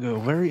doggo.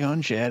 Very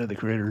unchatted, the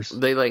critters.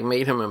 They like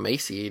made him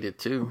emaciated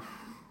too.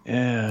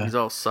 Yeah. He's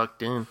all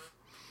sucked in.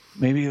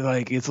 Maybe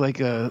like it's like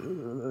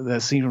that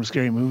scene from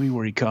Scary Movie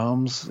where he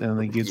comes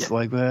and he gets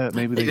like that.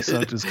 Maybe they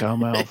sucked his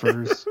cum out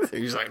first.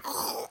 He's like.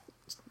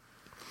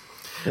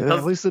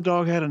 At least the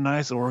dog had a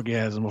nice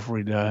orgasm before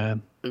he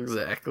died.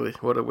 Exactly.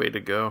 What a way to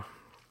go.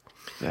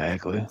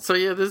 Exactly. So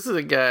yeah, this is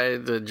a guy,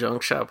 the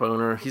junk shop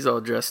owner. He's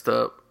all dressed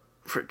up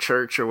for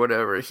church or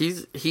whatever.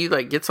 He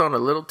like gets on a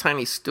little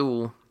tiny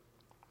stool.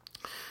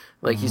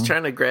 Like he's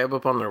trying to grab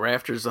up on the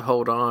rafters to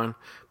hold on.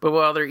 But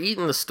while they're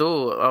eating the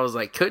stool, I was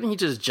like, couldn't he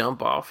just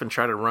jump off and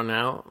try to run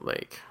out?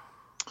 Like,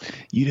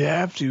 you'd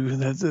have to.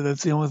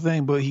 That's the only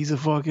thing. But he's a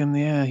fucking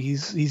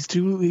he's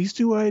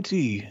too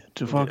IT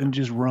to fucking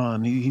just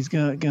run. He's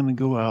gonna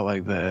go out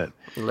like that.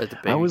 Let the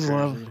baby I always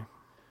love.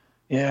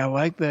 Yeah, I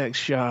like that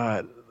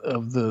shot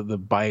of the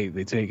bite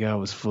they take out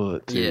of his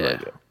foot too. Yeah,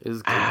 like, it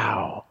was good.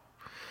 Ow.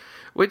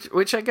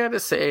 Which I gotta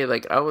say,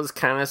 like, I was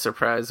kind of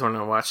surprised when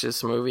I watched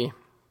this movie.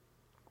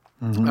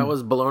 I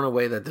was blown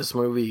away that this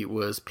movie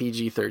was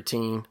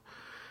PG-13,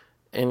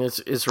 and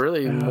it's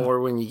really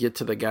more when you get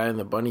to the guy in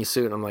the bunny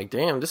suit. I'm like,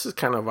 damn, this is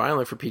kind of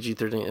violent for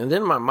PG-13. And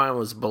then my mind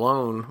was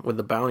blown when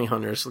the bounty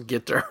hunters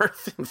get to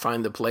Earth and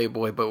find the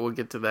Playboy, but we'll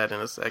get to that in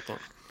a second.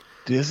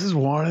 This is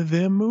one of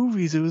them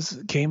movies.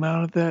 It came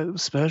out at that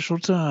special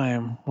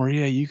time where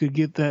you could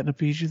get that in a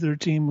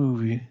PG-13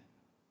 movie.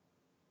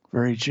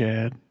 Very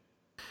Chad.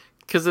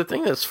 Because the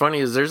thing that's funny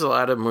is there's a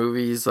lot of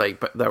movies like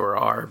that were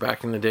R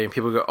back in the day, and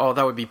people go, "Oh,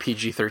 that would be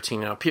PG-13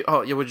 now."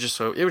 It would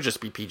just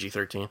be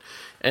PG-13,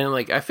 and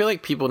like I feel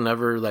like people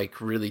never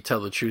like really tell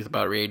the truth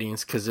about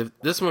ratings. Because if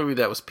this movie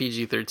that was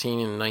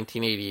PG-13 in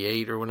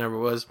 1988 or whenever it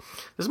was,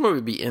 this movie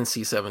would be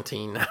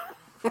NC-17 now.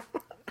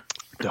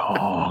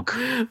 Dog.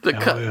 The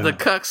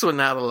cucks would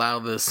not allow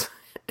this,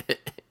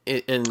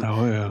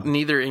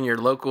 neither in your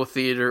local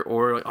theater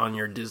or on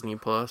your Disney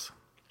Plus.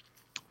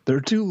 They're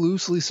too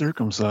loosely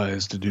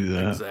circumcised to do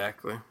that.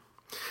 Exactly.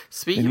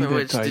 Speaking of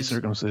which,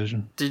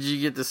 circumcision. Did you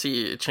get to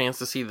see a chance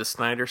to see the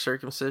Snyder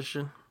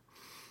circumcision?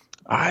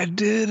 I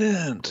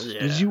didn't.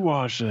 Yeah. Did you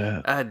watch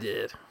that? I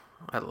did.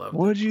 I loved it.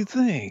 What'd you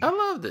think? I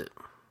loved it.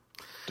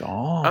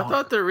 Dog. I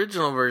thought the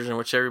original version,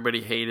 which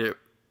everybody hated,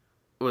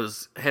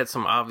 had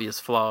some obvious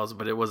flaws,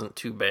 but it wasn't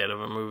too bad of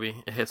a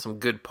movie. It had some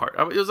good parts.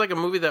 It was like a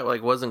movie that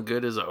like wasn't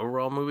good as an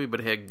overall movie, but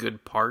it had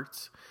good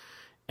parts.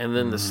 And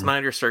then the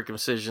Snyder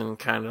circumcision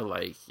kind of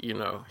like,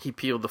 he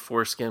peeled the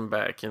foreskin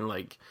back and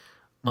like,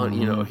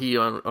 he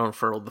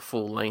unfurled the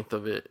full length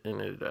of it, and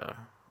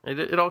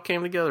it all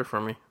came together for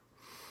me.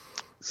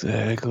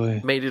 Exactly.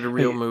 Made it a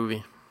real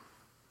movie.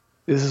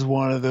 This is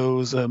one of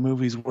those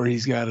movies where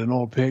he's got an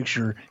old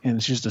picture and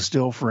it's just a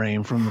still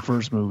frame from the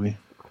first movie.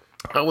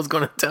 I was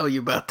going to tell you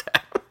about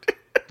that.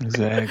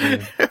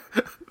 Exactly.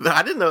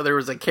 I didn't know there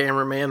was a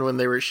cameraman when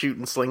they were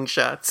shooting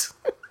slingshots.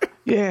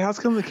 Yeah, how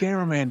come the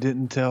cameraman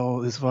didn't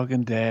tell his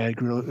fucking dad,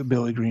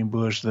 Billy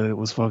Greenbush, that it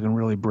was fucking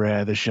really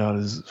Brad that shot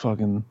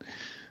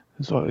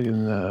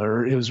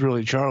or it was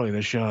really Charlie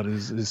that shot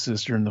his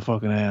sister in the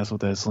fucking ass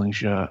with that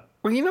slingshot?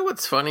 Well, you know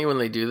what's funny when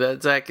they do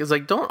that, Zach, is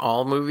like, don't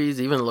all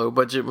movies, even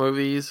low-budget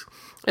movies,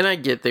 and I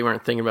get they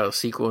weren't thinking about a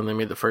sequel when they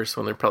made the first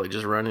one, they're probably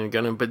just running and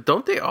gunning, but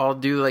don't they all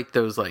do like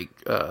those, like,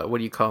 what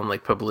do you call them,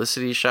 like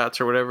publicity shots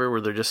or whatever, where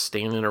they're just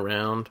standing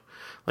around,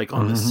 like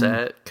on the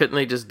set? Couldn't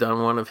they just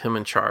done one of him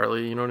and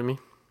Charlie, you know what I mean?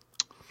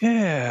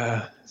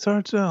 Yeah, it's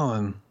hard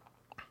telling.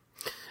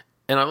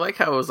 And I like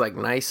how it was like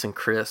nice and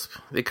crisp.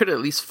 They could have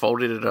at least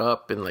folded it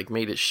up and like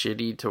made it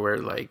shitty to where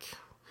like,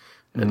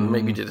 and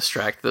maybe to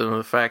distract them from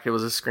the fact it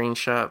was a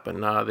screenshot, but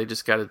nah, they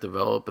just got it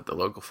developed at the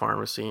local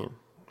pharmacy and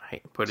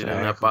put it in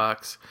that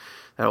box.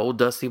 That old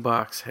dusty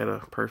box had a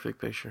perfect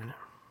picture in it.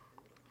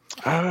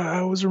 I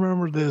always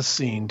remember this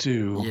scene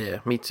too.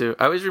 Yeah, me too.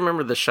 I always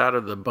remember the shot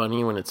of the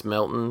bunny when it's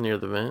melting near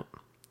the vent.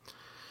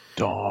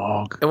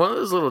 Dog. And one of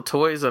those little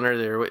toys under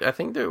there, I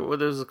think what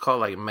those are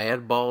called, like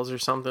Mad Balls or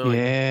something. Like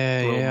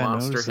little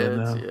monster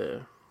heads. Yeah.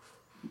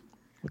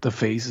 With the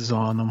faces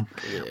on them.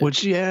 Yeah.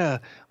 Which,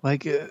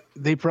 like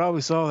they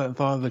probably saw that and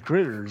thought of the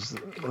critters.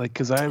 Like,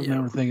 because I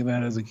remember thinking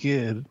that as a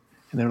kid.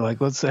 And they were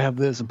like, let's have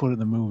this and put it in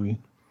the movie.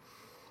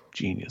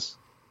 Genius.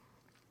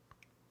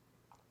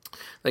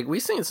 Like, we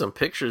seen some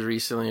pictures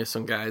recently of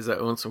some guys that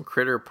own some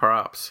critter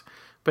props.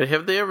 But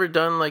have they ever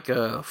done like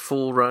a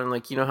full run?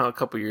 Like, you know how a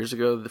couple years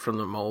ago from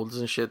the molds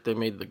and shit, they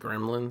made the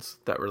gremlins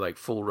that were like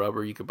full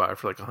rubber you could buy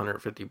for like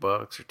 $150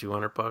 or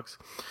 $200.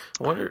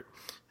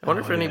 I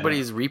wonder if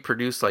anybody's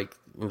reproduced like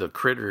the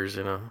critters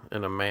in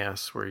a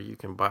mass where you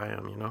can buy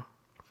them, you know?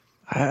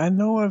 I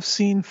know I've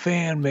seen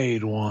fan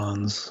made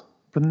ones,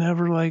 but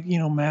never like,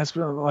 mass,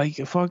 like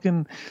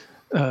fucking,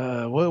 what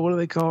are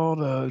they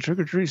called? Trick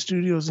or Treat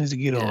Studios needs to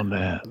get on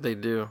that. They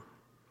do.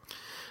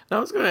 I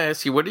was going to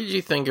ask you, what did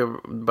you think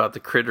about the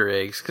critter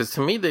eggs? Because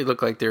to me, they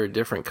look like they were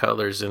different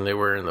colors than they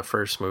were in the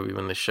first movie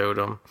when they showed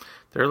them.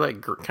 They're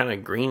like kind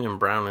of green and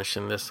brownish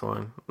in this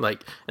one.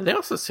 Like, and they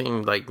also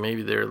seemed like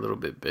maybe they're a little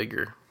bit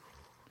bigger.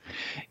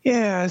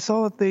 Yeah, I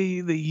saw that they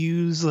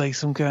use like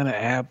some kind of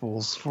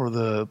apples for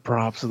the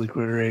props of the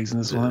critter eggs in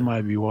this one. That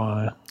might be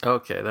why.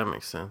 Okay, that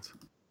makes sense.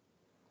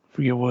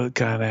 Forget what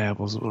kind of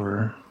apples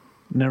were.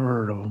 Never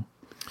heard of them.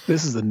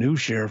 This is the new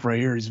sheriff right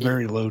here. He's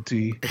very low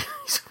T.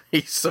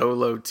 He's so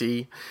low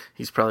T.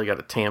 He's probably got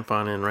a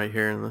tampon in right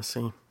here in the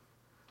scene.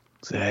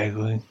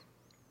 Exactly.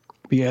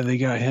 But yeah, they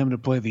got him to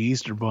play the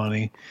Easter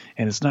Bunny,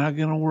 and it's not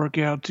going to work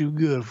out too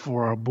good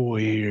for our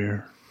boy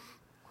here,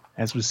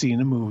 as we see in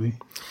the movie.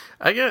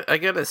 I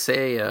gotta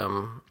say,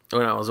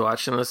 when I was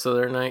watching this the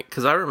other night,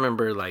 because I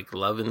remember like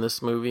loving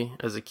this movie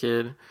as a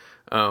kid.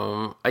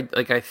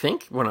 I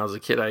think when I was a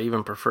kid, I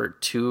even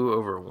preferred 2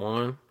 over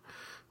 1.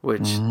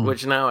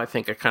 Which now I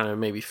think I kind of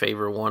maybe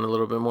favor 1 a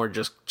little bit more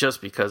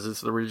just because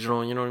it's the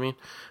original, you know what I mean?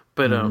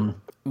 But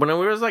when I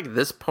was like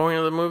this point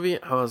of the movie,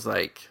 I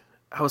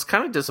was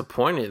kind of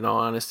disappointed in all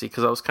honesty,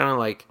 because I was kind of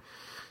like,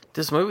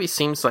 this movie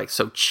seems like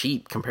so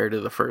cheap compared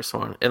to the first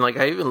one. And like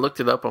I even looked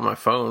it up on my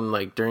phone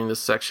like during this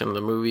section of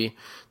the movie.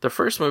 The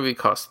first movie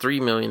cost $3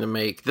 million to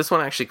make. This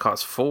one actually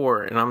cost $4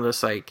 million, and I'm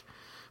just like,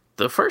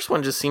 the first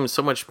one just seemed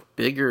so much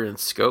bigger in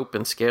scope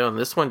and scale, and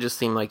this one just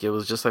seemed like it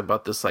was just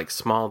about this like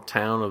small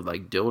town of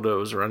like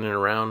dildos running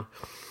around.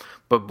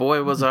 But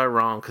boy, was I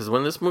wrong, because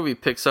when this movie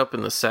picks up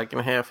in the second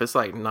half, it's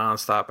like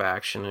nonstop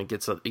action. And it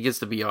gets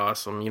to be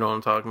awesome. You know what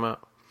I'm talking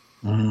about?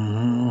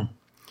 Mm-hmm.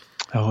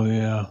 Oh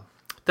yeah.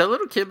 That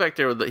little kid back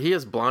there, he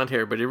has blonde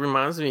hair, but it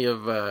reminds me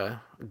of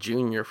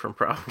Junior from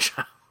Problem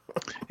Child.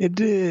 It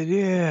did,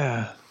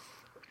 yeah.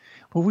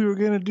 Well, we were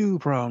gonna do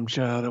Problem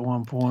Child at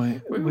one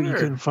point, but you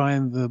couldn't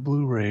find the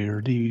Blu-ray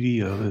or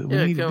DVD of it.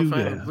 We need to do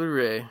find that. the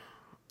Blu-ray,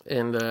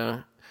 and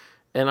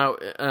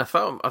I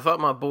thought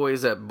my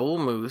boys at Bull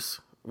Moose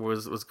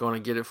was going to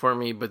get it for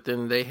me, but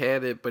then they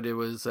had it, but it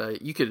was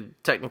you could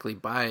technically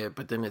buy it,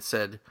 but then it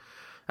said,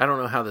 I don't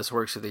know how this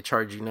works, if they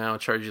charge you now,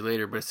 charge you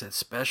later, but it said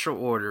special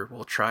order.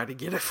 We'll try to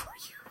get it for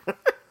you.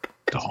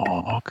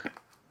 Dog.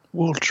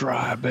 We'll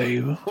try,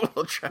 baby.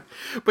 We'll try.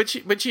 But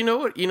you know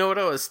what? You know what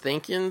I was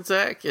thinking,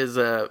 Zach, is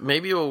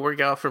maybe it will work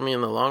out for me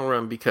in the long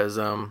run, because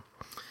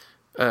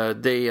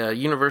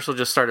Universal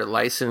just started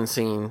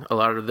licensing a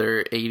lot of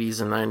their 80s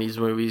and 90s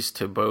movies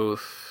to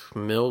both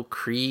Mill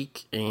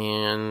Creek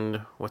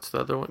and what's the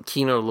other one?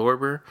 Kino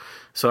Lorber.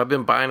 So I've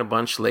been buying a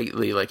bunch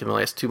lately, like in the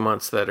last 2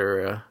 months, that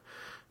are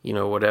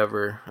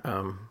whatever,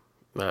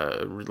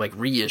 like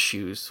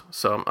reissues.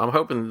 So I'm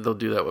hoping they'll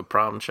do that with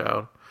Problem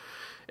Child.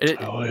 And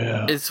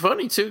it's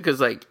funny too, because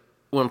like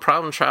when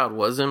Problem Child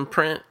was in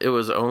print, it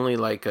was only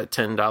like a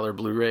 $10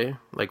 Blu-ray,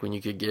 like when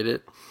you could get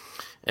it.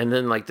 And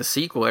then like the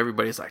sequel,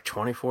 everybody's like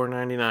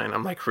 $24.99.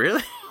 I'm like,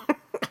 really?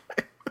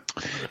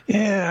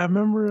 Yeah, I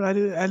remember. I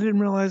didn't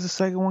realize the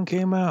second one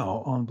came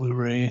out on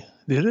Blu-ray.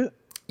 Did it?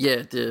 Yeah,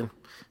 it did.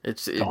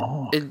 It's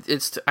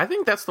I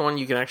think that's the one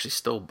you can actually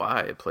still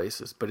buy at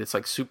places, but it's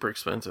like super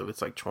expensive.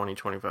 It's like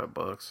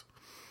 $20-$25.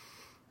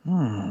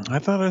 I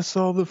thought I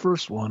saw the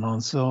first one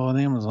on sale on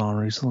Amazon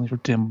recently for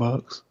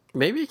 $10.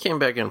 Maybe it came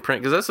back in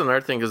print, because that's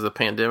another thing, because the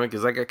pandemic,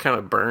 is I got kind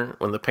of burnt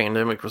when the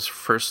pandemic was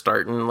first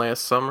starting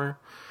last summer.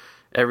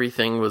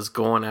 Everything was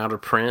going out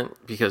of print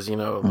because,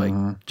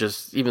 like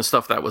just even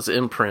stuff that was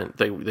in print,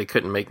 they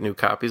couldn't make new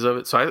copies of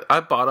it. So I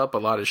bought up a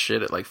lot of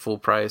shit at like full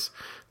price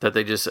that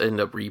they just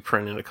end up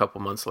reprinting a couple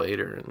months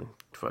later and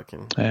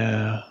fucking.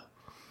 Yeah.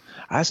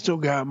 I still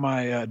got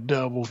my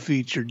double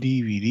feature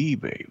DVD,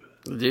 baby.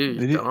 Dude,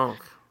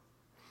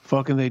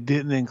 they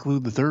didn't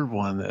include the third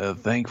one,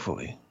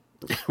 thankfully.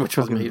 Which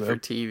was made for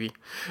TV.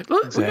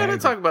 Look, exactly. We gotta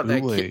talk about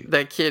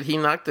that kid. He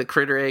knocked the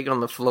critter egg on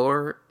the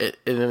floor, and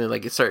then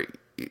it started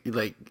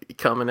like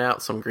coming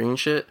out some green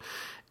shit.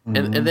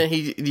 And then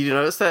did you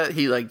notice that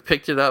he like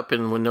picked it up,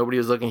 and when nobody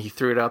was looking, he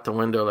threw it out the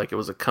window like it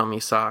was a cummy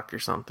sock or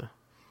something.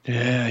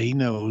 Yeah, he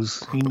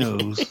knows.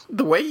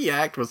 The way he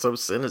acted was so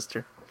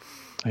sinister.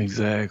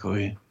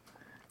 Exactly.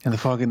 And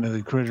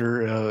the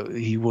critter,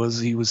 he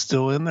was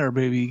still in there,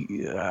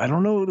 baby. I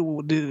don't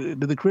know.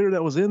 Did the critter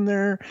that was in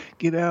there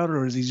get out, or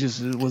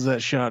was that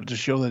shot to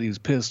show that he was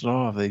pissed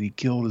off that he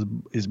killed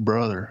his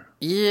brother?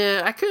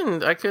 Yeah, I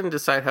couldn't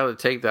decide how to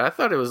take that. I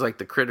thought it was like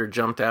the critter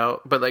jumped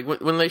out, but like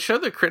when they show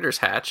the critters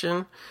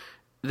hatching,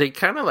 they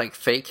kind of like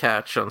fake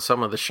hatch on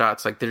some of the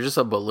shots. Like they're just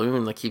a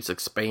balloon that keeps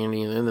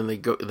expanding, and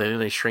then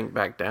they shrink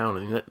back down.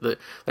 And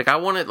like I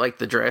wanted like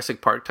the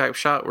Jurassic Park type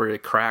shot where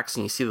it cracks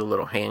and you see the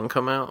little hand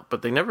come out,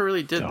 but they never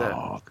really did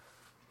that.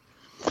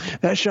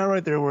 That shot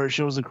right there where it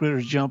shows the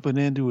critters jumping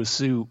into a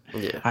suit.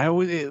 Yeah,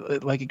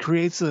 it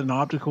creates an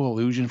optical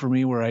illusion for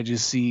me where I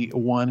just see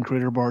one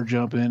critter bar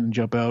jump in,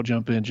 jump out,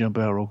 jump in, jump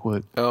out real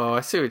quick. Oh,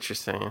 I see what you're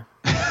saying.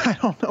 I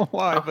don't know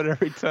why, but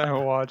every time I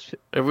watch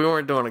it. If we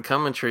weren't doing a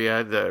commentary,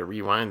 I'd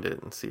rewind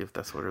it and see if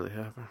that's what really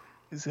happened.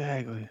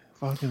 Exactly.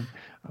 Fucking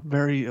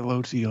very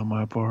low T on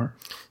my part.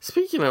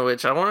 Speaking of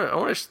which, I want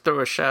to throw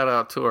a shout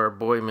out to our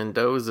boy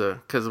Mendoza,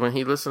 because when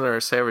he listened to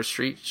our Savage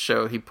Street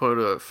show, he put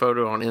a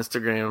photo on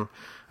Instagram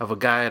of a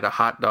guy at a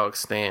hot dog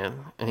stand,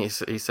 and he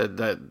said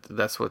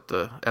that's what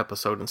the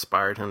episode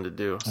inspired him to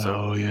do.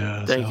 So,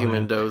 thank you,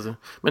 Mendoza.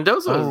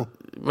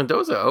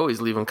 Mendoza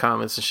always leaving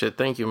comments and shit.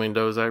 Thank you,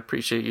 Mendoza. I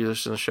appreciate you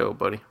listening to the show,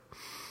 buddy.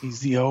 He's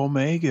the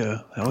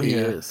Omega. He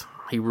is.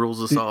 He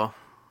rules us all.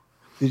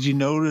 Did you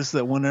notice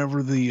that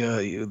whenever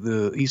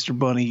the Easter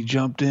Bunny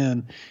jumped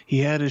in, he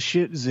had his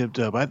shit zipped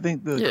up? I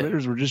think the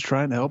critters were just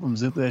trying to help him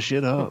zip that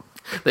shit up.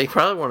 They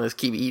probably want to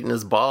keep eating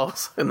his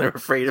balls, and they're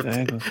afraid if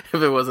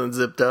it wasn't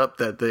zipped up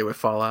that they would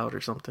fall out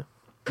or something.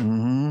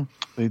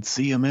 They'd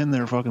see him in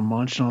there fucking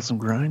munching on some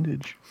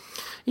grindage.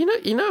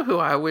 You know who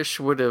I wish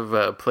would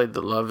have played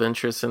the love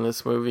interest in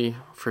this movie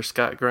for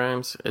Scott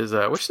Grimes is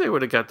I wish they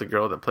would have got the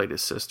girl that played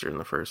his sister in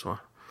the first one.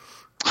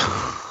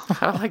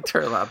 I liked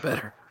her a lot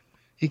better.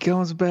 He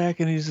comes back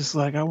and he's just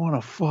like, I want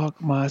to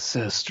fuck my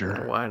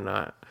sister. Why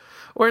not?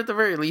 Or at the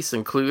very least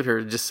include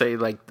her. Just say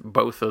like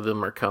both of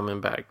them are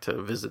coming back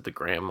to visit the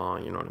grandma.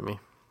 You know what I mean?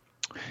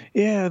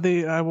 Yeah,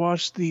 I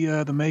watched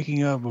the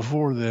making of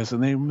before this,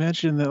 and they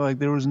mentioned that like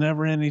there was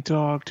never any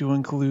talk to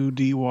include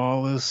Dee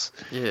Wallace,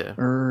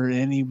 or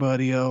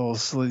anybody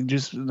else. Like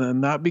just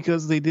not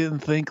because they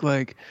didn't think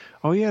like,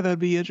 oh yeah, that'd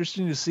be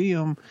interesting to see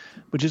him,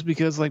 but just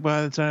because like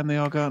by the time they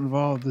all got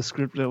involved, the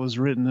script that was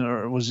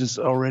written was just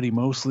already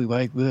mostly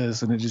like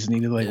this, and it just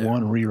needed like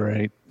one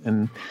rewrite.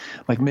 And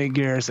like Meg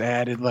Garris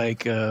added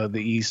like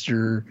the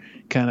Easter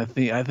kind of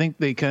thing. I think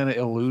they kind of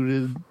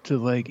alluded to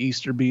like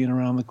Easter being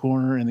around the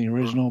corner in the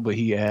original, but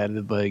he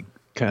added like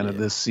kind of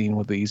this scene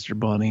with the Easter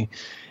Bunny,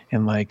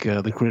 and like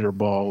the critter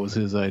ball was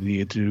his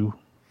idea too.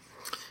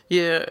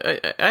 Yeah,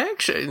 I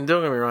actually,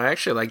 don't get me wrong, I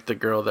actually like the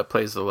girl that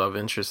plays the love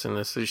interest in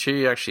this.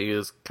 She actually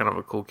is kind of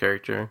a cool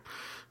character.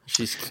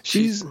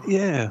 She's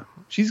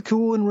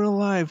cool in real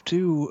life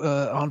too.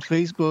 On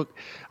Facebook,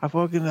 I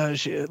fucking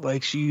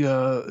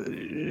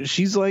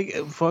she's like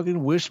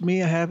fucking wished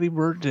me a happy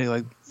birthday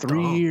like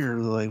 3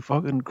 years, like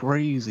fucking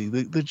crazy.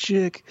 The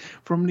chick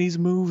from these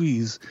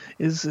movies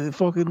is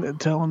fucking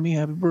telling me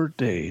happy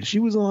birthday. She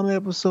was on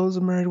episodes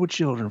of Married with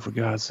Children, for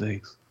God's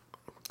sakes.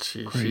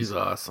 She's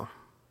awesome.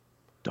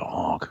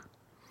 Dog.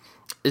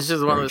 It's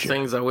just one of those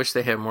things. I wish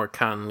they had more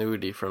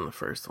continuity from the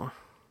first one.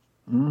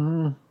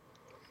 Mm-hmm.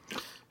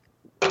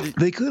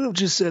 They could have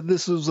just said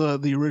this was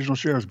the original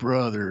sheriff's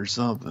brother or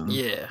something.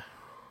 Yeah.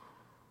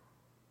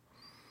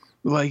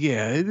 Like,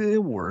 yeah,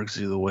 it works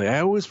either way.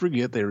 I always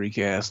forget they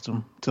recast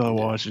him until I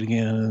watch it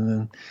again, and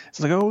then it's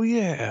like, oh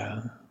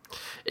yeah.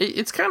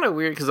 It's kind of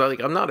weird because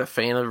I'm not a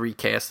fan of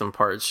recasting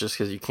parts just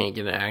because you can't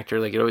get an actor.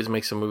 Like, it always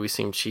makes a movie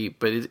seem cheap.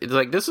 But it's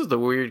like, this is the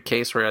weird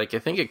case where like I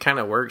think it kind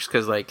of works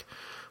because like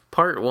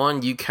part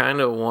one, you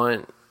kind of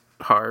want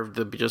Harv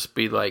to just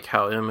be like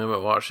how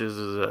Emmett Watches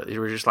is.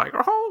 You were just like,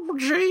 oh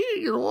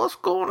gee, what's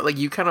going on? Like,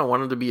 you kind of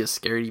want him to be a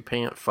scaredy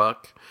pant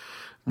fuck.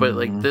 But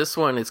like this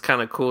one, it's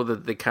kind of cool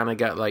that they kind of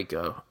got like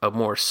a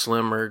more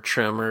slimmer,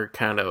 trimmer,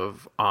 kind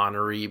of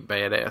honorary,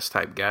 badass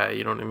type guy.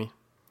 You know what I mean?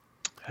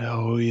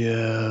 Oh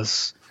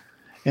yes.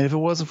 And if it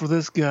wasn't for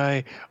this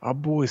guy, our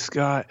boy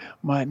Scott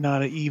might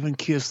not have even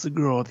kissed the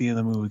girl at the end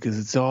of the movie because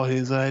it's all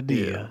his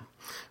idea. Yeah.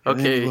 And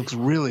Okay. he looks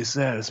really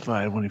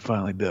satisfied when he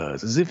finally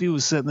does, as if he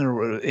was sitting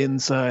there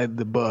inside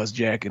the bus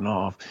jacking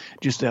off,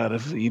 just out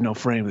of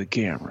frame of the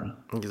camera.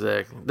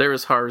 Exactly. There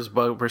was Harv's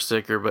bumper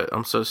sticker, but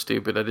I'm so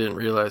stupid I didn't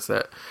realize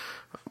that.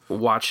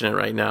 Watching it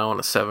right now on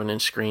a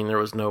 7-inch screen, there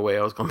was no way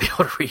I was going to be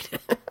able to read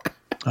it.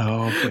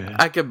 Oh, okay.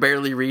 I could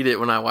barely read it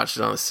when I watched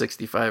it on a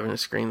 65-inch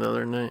screen the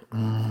other night.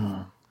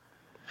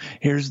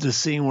 Here's the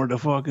scene where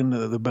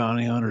the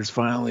bounty hunters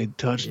finally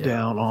touch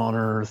down on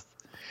Earth.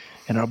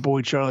 And our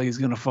boy Charlie is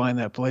going to find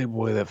that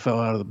Playboy that fell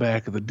out of the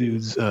back of the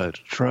dude's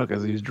truck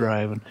as he was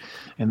driving.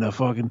 And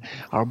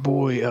our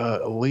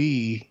boy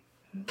Lee,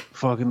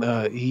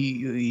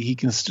 he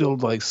can still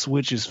like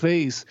switch his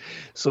face.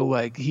 So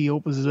like he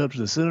opens it up to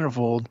the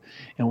centerfold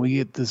and we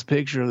get this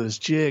picture of this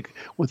chick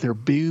with her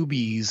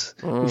boobies.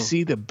 We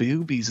see the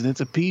boobies and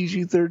it's a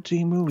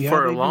PG-13 movie.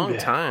 For a long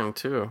time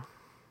too.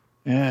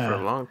 Yeah. For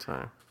a long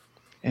time.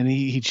 And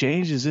he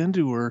changes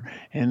into her,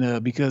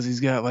 and because he's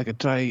got like a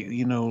tight,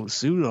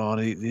 suit on,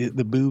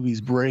 the boobies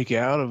break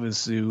out of his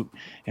suit,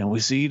 and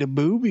we see the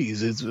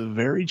boobies. It's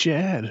very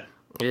Chad.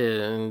 Yeah,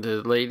 and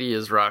the lady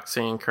is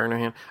Roxanne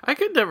Kernahan. I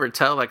could never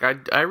tell. Like,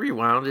 I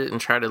rewound it and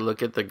tried to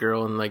look at the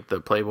girl in like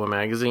the Playboy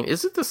magazine.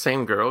 Is it the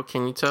same girl?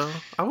 Can you tell?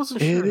 I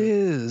wasn't sure. It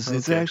is. Okay.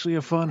 It's actually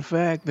a fun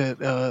fact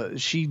that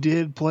she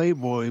did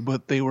Playboy,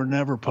 but they were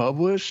never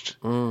published.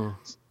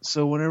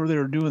 So whenever they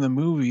were doing the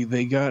movie,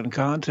 they got in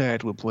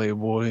contact with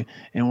Playboy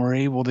and were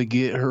able to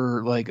get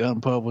her like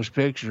unpublished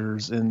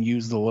pictures and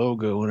use the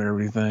logo and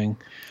everything.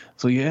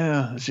 So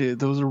yeah,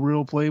 those are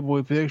real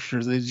Playboy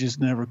pictures. They just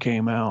never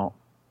came out.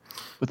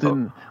 But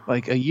then,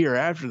 like a year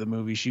after the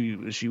movie,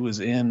 she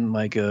was in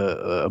like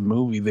a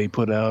movie they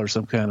put out or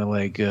some kind of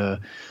Playboy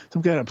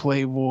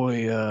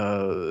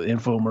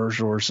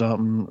infomercial or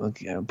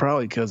something.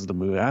 Probably because of the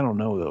movie. I don't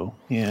know though.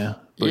 Yeah.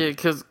 Yeah,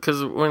 because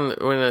when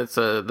it's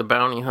the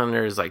bounty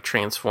hunter is like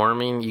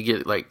transforming, you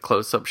get like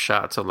close up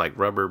shots of like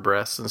rubber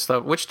breasts and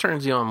stuff. Which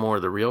turns you on more,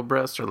 the real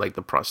breasts or like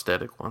the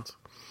prosthetic ones?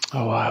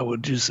 Oh, I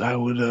would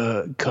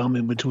come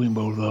in between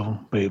both of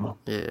them, baby.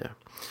 Yeah.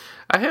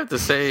 I have to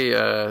say,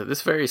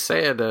 this very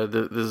sad.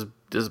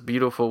 This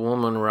beautiful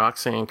woman,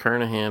 Roxanne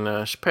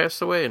Kernahan, she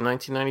passed away in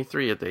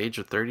 1993 at the age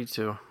of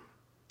 32.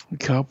 A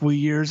couple of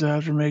years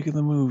after making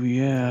the movie,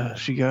 yeah,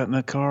 she got in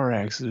a car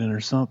accident or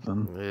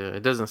something. Yeah,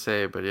 it doesn't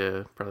say, but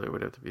yeah, probably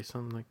would have to be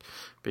something like.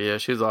 But yeah,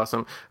 she was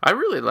awesome. I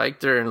really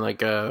liked her, and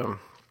like, I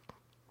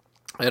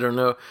don't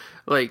know,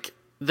 like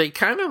they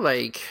kind of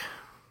like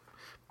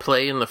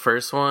play in the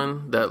first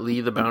one that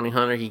Lee the bounty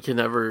hunter, he can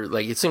never,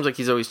 like, it seems like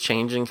he's always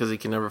changing because he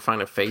can never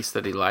find a face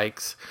that he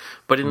likes.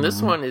 But in this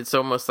one, it's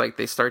almost like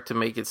they start to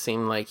make it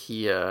seem like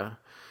he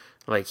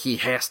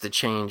has to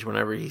change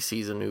whenever he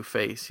sees a new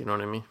face. You know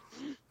what I mean?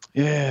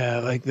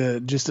 Yeah, like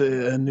just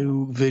a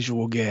new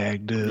visual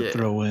gag to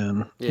throw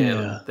in.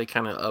 Yeah. They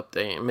kind of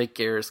update. Mick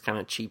Garris kind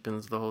of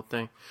cheapens the whole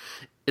thing.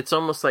 It's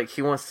almost like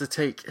he wants to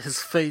take his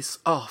face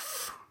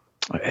off.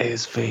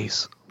 His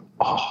face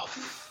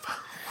off.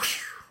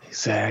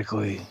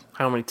 Exactly.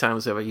 How many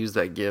times have I used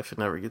that GIF? It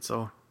never gets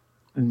old.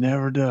 It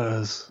never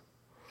does.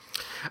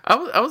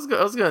 I was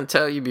going to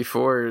tell you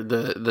before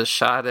the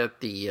shot at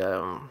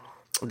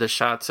the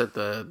shots at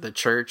the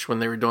church when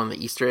they were doing the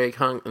Easter egg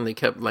hunt and they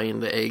kept laying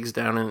the eggs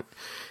down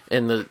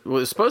and it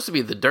was supposed to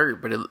be the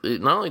dirt, but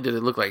it not only did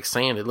it look like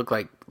sand, it looked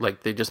like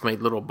they just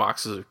made little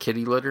boxes of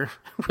kitty litter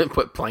and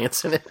put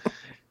plants in it.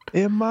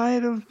 It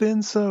might have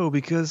been so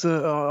because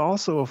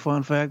also a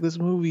fun fact: this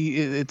movie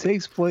it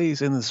takes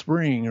place in the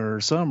spring or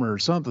summer or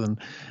something,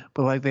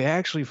 but like they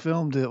actually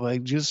filmed it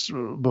like just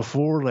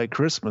before like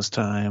Christmas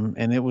time,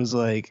 and it was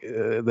like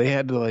they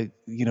had to like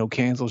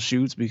cancel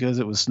shoots because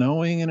it was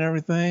snowing and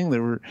everything.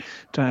 There were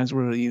times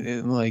where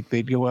like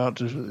they'd go out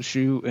to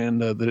shoot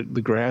and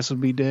the grass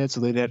would be dead, so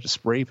they'd have to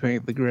spray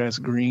paint the grass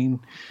green.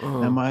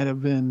 That might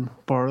have been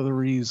part of the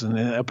reason.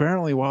 And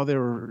apparently, while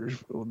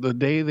the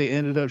day they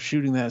ended up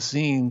shooting that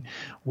scene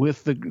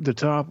with the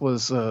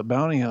topless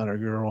bounty hunter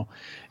girl,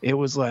 it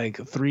was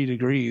like 3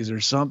 degrees or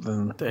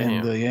something.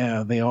 Damn.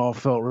 And they all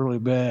felt really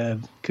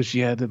bad because she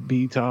had to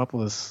be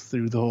topless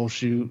through the whole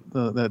shoot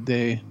that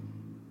day.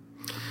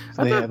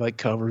 So they had like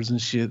covers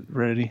and shit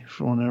ready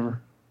for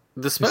whenever.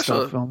 The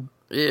special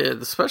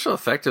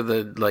effect of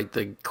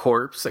the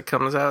corpse that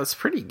comes out is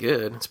pretty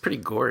good. It's pretty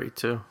gory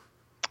too.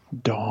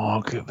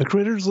 Dog. The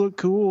critters look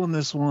cool in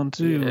this one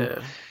too.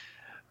 Yeah.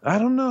 I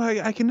don't know.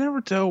 I can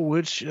never tell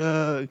which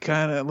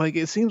kind of like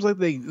it seems like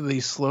they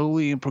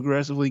slowly and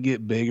progressively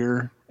get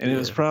bigger, and it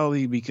was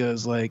probably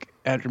because like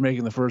after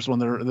making the first one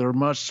they're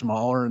much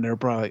smaller, and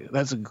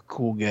that's a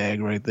cool gag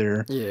right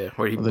there. Yeah,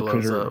 where he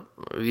blows up.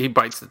 He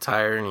bites the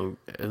tire and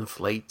he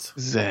inflates.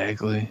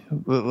 Exactly.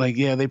 But like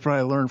they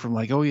probably learned from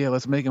like, oh yeah,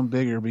 let's make them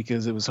bigger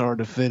because it was hard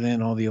to fit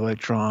in all the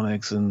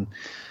electronics and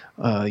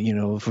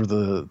for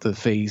the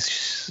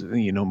face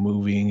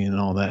moving and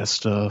all that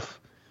stuff.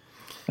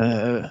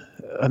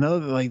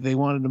 Another like they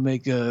wanted to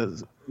make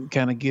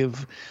kind of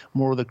give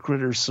more of the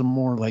critters some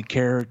more like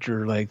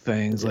character like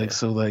things like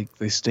so like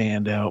they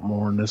stand out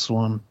more in this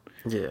one.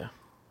 Yeah.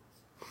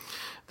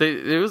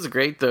 It was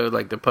great though,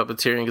 like the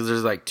puppeteering, because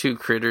there's like 2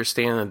 critters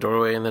standing in the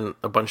doorway, and then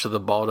a bunch of the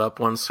balled up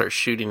ones start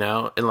shooting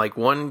out, and like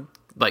one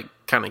like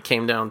kind of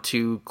came down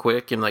too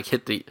quick and like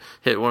hit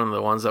one of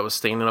the ones that was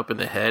standing up in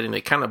the head, and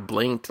it kind of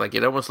blinked, like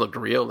it almost looked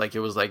real, like it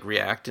was like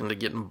reacting to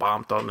getting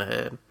bomped on the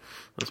head.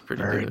 That's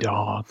pretty very good.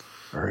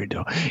 Very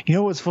dog. You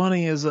know what's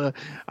funny is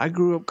I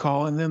grew up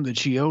calling them the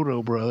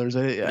Chiodo brothers.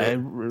 I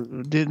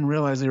didn't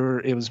realize it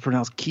was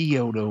pronounced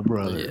Kyoto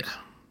brothers. Yeah.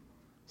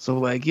 So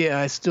like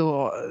I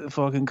still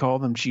fucking call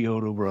them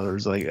Chiodo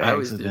brothers. Like I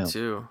always did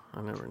too.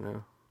 I never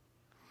knew.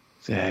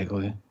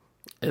 Exactly.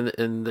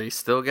 And they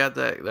still got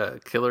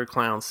that Killer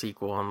Clown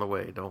sequel on the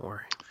way. Don't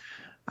worry.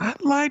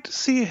 I'd like to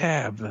see it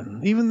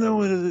happen, even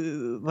though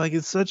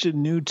it's such a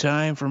new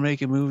time for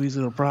making movies.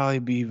 It'll probably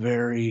be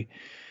very,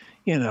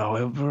 because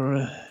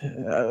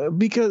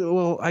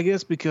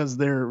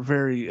they're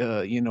very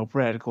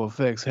practical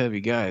effects heavy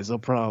guys. They'll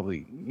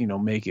probably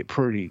make it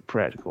pretty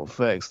practical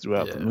effects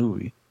throughout the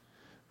movie.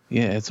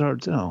 Yeah, it's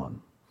hard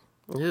telling.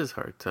 It is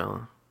hard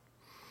telling.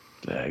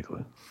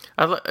 Exactly.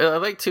 I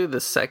like too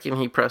the second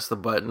he pressed the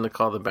button to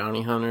call the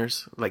bounty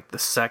hunters. Like the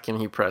second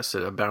he pressed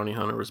it, a bounty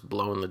hunter was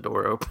blowing the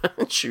door open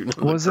and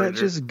shooting. Was that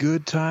just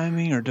good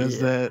timing, or does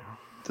that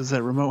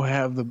remote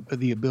have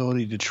the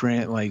ability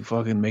to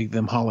fucking make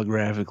them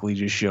holographically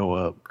just show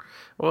up?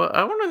 Well,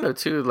 I want to know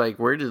too, like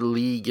where did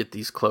Lee get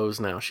these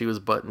clothes now? She was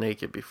butt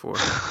naked before.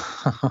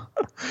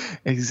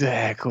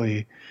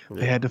 Exactly. Yeah.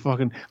 They had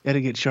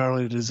to get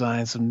Charlie to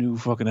design some new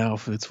fucking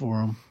outfits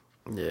for him.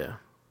 Yeah.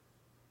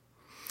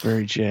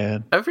 Very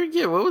Chad. I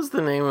forget what was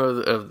the name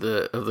of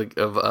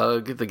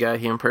Ugg, the guy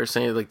he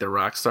impersonated, like the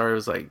rock star. It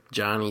was like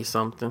Johnny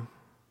something.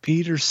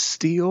 Peter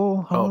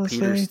Steele.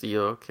 Peter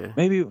Steele. Okay.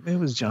 Maybe it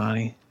was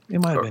Johnny. It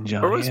might have been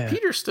Johnny. Or was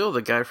Peter Steele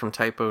the guy from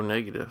Typo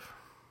Negative?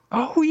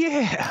 Oh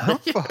yeah, I'm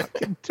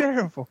fucking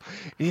terrible.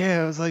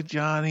 Yeah, it was like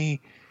Johnny.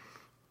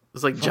 It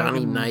was like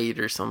Johnny Knight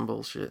or some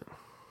bullshit.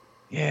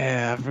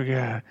 Yeah, I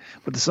forgot.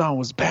 But the song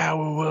was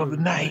 "Power of the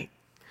Night."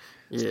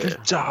 Yeah.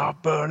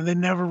 And they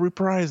never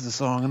reprised the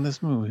song in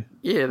this movie.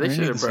 Yeah, they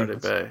should have brought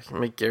it back.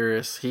 Mick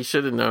Garris, he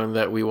should have known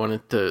that we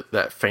wanted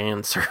that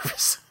fan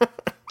service.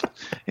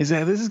 This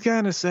is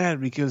kind of sad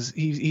because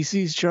he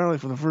sees Charlie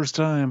for the first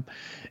time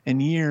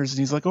in years, and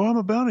he's like, "Oh, I'm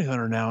a bounty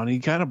hunter now," and he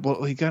kind of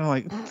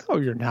like, "Oh,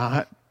 you're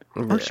not.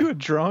 Aren't you a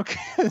drunk?"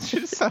 It's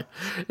just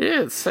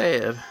yeah, it's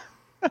sad.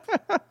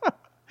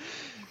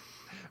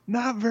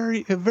 Not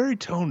very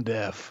tone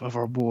deaf of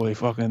our boy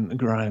fucking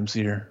Grimes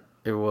here.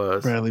 It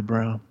was Bradley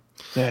Brown.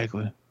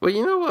 Exactly. Well,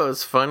 you know what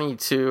was funny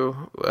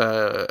too?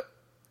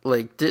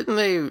 Didn't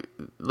they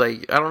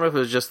I don't know if it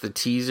was just the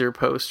teaser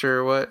poster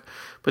or what,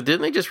 but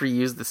didn't they just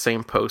reuse the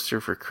same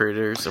poster for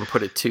Critters and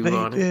put a 2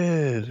 on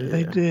it?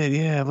 They did.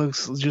 Yeah, it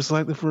looks just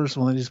like the first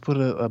one. They just put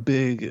a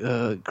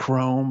big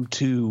chrome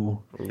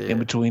 2 in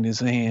between his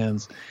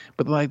hands.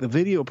 But like the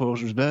video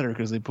poster's better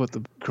because they put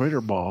the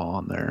critter ball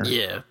on there.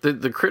 Yeah,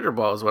 the critter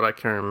ball is what I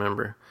can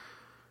remember.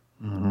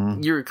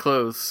 Mm-hmm. You were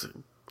close.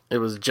 It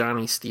was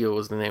Johnny Steele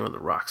was the name of the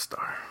rock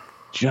star.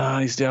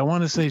 Johnny Steele. I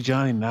want to say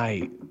Johnny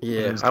Knight.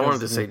 Yeah, I wanted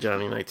to say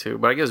Johnny Knight too,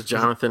 but I guess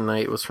Jonathan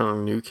Knight was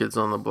from New Kids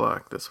on the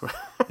Block. That's why.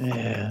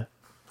 Yeah.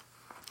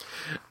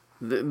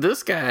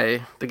 This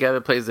guy, the guy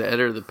that plays the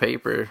editor of the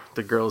paper,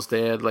 the girl's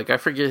dad, I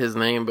forget his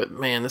name, but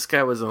man, this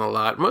guy was in a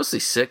lot, mostly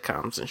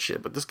sitcoms and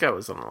shit, but this guy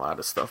was in a lot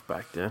of stuff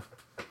back then.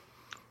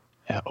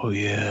 Yeah, oh,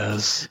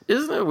 yes.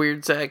 Isn't it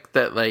weird, Zach,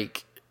 that,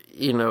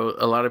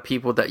 a lot of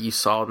people that you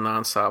saw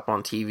nonstop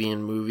on TV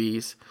and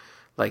movies,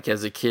 like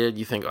as a kid,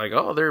 you think like,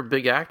 oh, they're a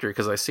big actor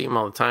because I see them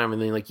all the time,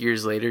 and then like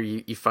years later,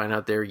 you find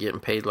out they were getting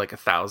paid like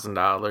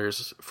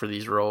 $1,000 for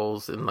these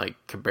roles, and like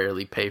could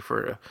barely pay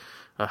for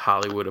a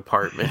Hollywood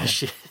apartment.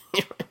 Shit.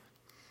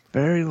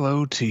 Very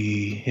low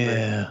T,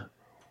 yeah. Right.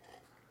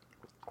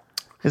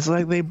 It's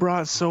like they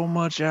brought so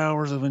much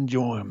hours of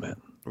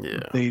enjoyment.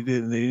 Yeah, they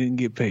didn't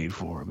get paid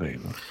for it,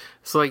 baby.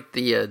 It's like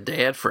the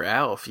dad for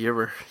Alf. You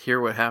ever hear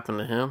what happened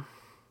to him?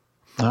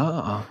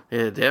 Yeah,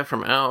 dad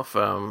from Alf.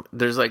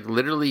 There's like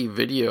literally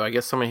video. I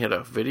guess somebody had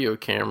a video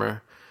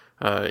camera.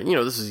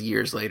 This is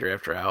years later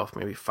after Alf,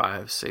 maybe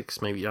 5,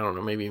 6, maybe, I don't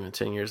know, maybe even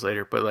 10 years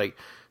later. But like,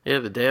 yeah,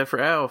 the dad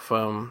for Alf,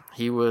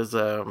 he was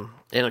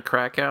in a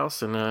crack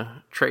house and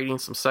trading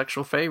some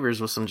sexual favors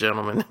with some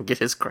gentlemen to get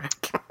his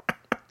crack.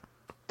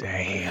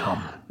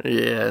 Damn.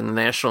 Yeah, and the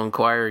National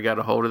Enquirer got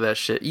a hold of that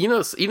shit. You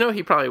know,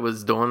 he probably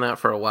was doing that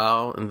for a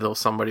while until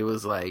somebody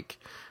was like,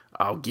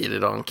 I'll get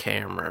it on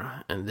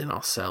camera and then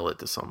I'll sell it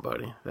to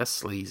somebody. That's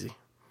sleazy.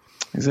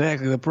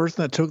 Exactly. The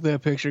person that took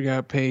that picture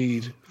got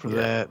paid for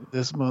that.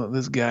 This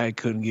guy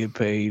couldn't get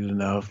paid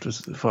enough to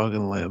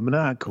fucking live. But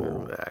not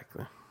cool.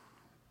 Exactly.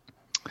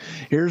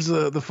 Here's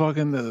the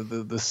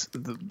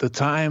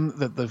time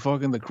that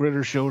the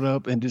critter showed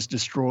up and just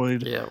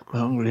destroyed the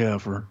Hungry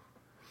Heifer.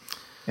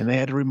 And they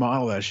had to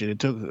remodel that shit. It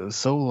took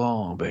so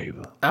long, baby.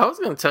 I was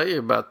going to tell you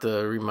about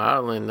the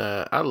remodeling.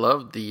 I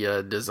love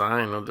the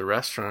design of the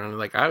restaurant.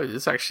 Like,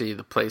 it's actually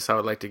the place I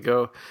would like to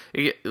go.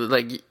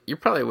 You're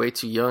probably way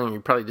too young.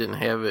 You probably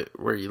didn't have it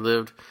where you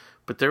lived.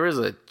 But there was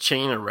a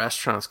chain of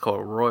restaurants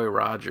called Roy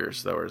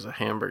Rogers that was a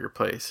hamburger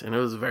place. And it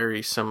was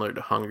very similar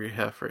to Hungry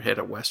Heifer. It had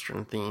a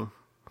Western theme.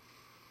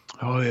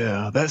 Oh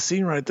yeah, that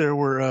scene right there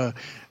where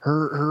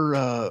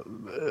her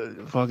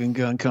fucking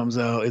gun comes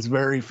out, it's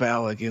very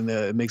phallic, and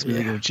it makes me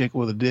think of a chick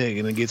with a dick,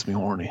 and it gets me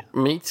horny.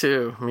 Me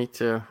too. It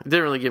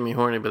didn't really get me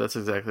horny, but that's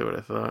exactly what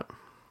I thought.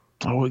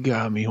 Oh, it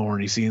got me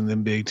horny seeing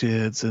them big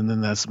tits, and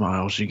then that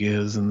smile she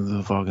gives, and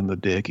the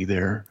dicky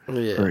there.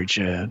 Yeah, very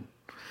Chad.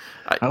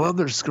 I love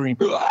their scream.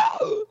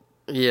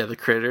 Yeah, the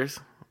critters.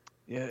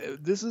 Yeah,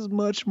 this is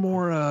much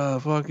more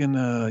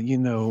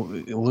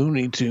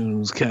Looney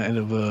Tunes kind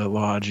of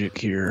logic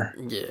here.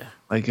 Yeah.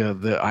 Like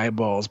the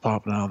eyeballs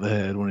popping out of the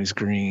head when he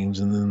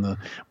screams, and then the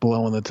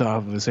blowing the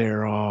top of his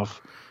hair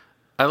off.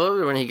 I love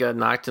it when he got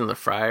knocked in the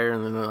fryer,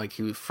 and then like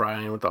he was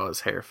frying with all his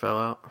hair fell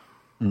out.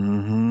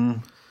 Mm-hmm.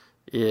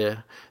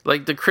 Yeah.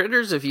 Like the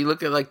critters, if you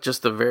look at like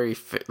just the very,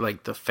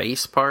 like the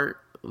face part,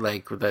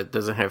 like that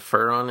doesn't have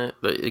fur on it,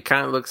 it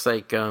kind of looks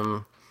like...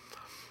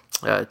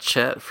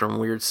 Chet from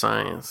Weird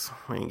Science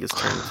when he gets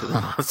turned into the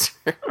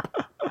monster.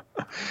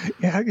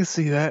 Yeah, I can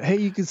see that. Hey,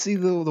 you can see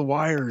the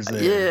wires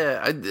there.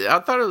 Yeah, I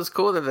thought it was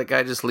cool that the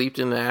guy just leaped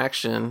into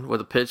action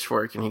with a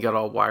pitchfork and he got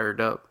all wired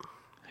up.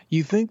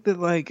 You think that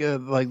like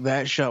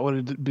that shot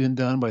would have been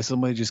done by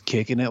somebody just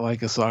kicking it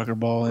like a soccer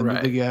ball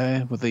into the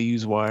guy, but they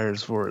use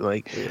wires for it.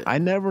 Like I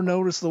never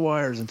noticed the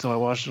wires until I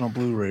watched it on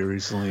Blu-ray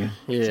recently.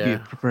 Yeah, to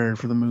get prepared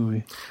for the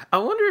movie. I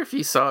wonder if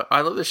you saw.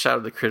 I love the shot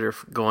of the critter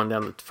going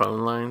down the phone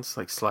lines,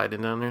 like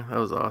sliding down there. That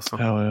was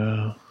awesome. Oh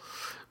yeah.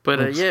 But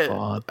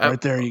right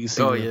there you can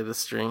see. Oh yeah, the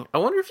string. I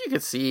wonder if you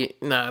could see.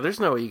 Nah,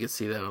 there's no way you could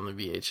see that on the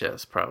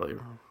VHS. Probably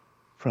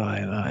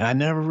not. I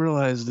never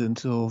realized it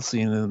until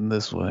seeing it in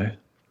this way.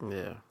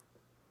 Yeah.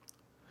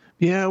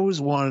 Yeah, I always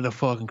wanted a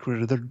fucking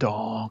critter. They're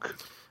dog.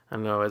 I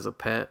know, as a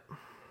pet.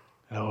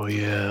 Oh,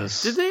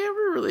 yes. Did they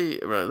ever really,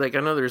 like,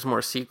 I know there's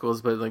more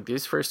sequels, but, like,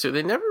 these first two,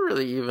 they never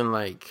really even,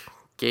 like,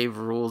 gave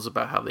rules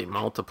about how they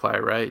multiply,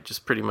 right?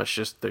 Just pretty much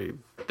just, they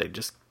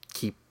just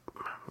keep,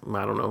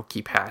 I don't know,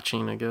 keep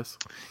hatching, I guess.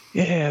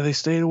 Yeah, they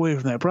stayed away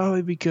from that,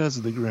 probably because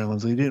of the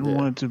gremlins. They didn't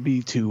want it to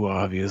be too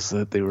obvious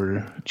that they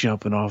were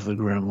jumping off the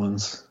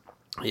gremlins.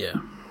 Yeah.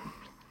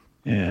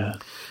 Yeah.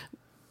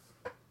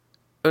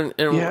 And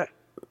yeah.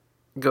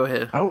 Go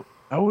ahead. I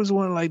always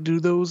want to, like,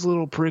 do those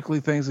little prickly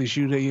things they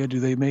shoot at you,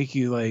 do they make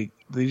you, like,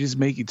 they just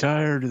make you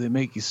tired? Do they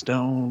make you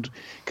stoned?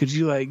 Could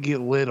you, like,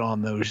 get lit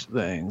on those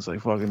things?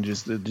 Like, fucking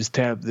just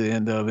tap the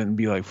end of it and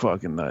be, like,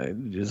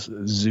 fucking, just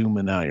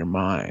zooming out your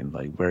mind,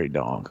 like, very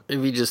dog.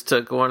 If you just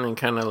took one and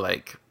kind of,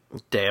 like,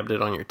 dabbed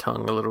it on your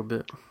tongue a little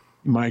bit.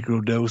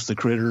 Microdose the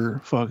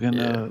critter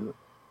fucking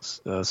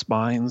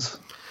spines.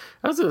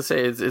 I was going to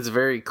say, it's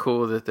very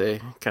cool that they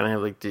kind of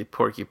have, like, the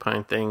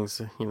porcupine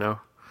things, you know,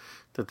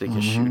 that they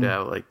can shoot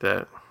out like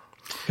that.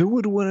 Who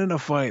would win in a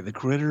fight, the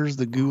critters,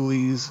 the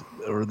ghoulies,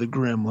 or the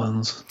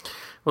gremlins?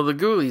 Well, the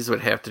ghoulies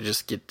would have to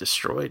just get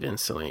destroyed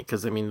instantly,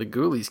 because, I mean, the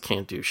ghoulies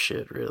can't do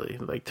shit, really.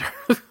 Like,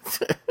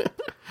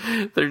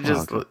 they're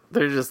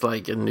just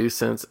like a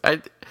nuisance. I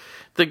think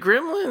the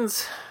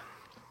gremlins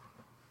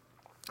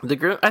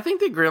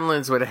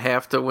would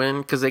have to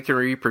win, because they can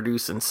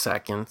reproduce in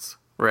seconds.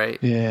 Right.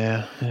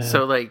 Yeah.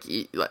 So like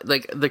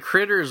the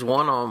critters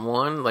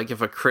 1-on-1. Like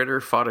if a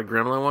critter fought a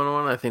gremlin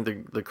 1-on-1, I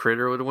think the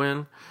critter would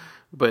win.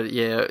 But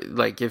yeah,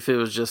 like if it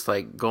was just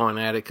like going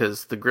at it,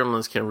 because the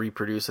gremlins can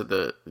reproduce at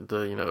the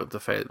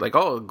like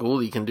all a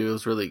ghoulie can do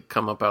is really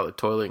come up out of the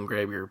toilet and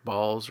grab your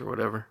balls or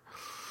whatever.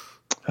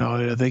 Oh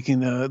yeah, they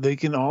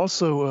can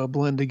also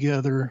blend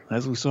together,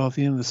 as we saw at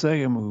the end of the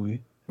second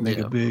movie. Make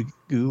a big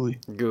ghoulie.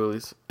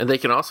 Ghoulies. And they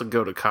can also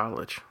go to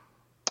college.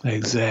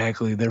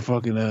 Exactly. They're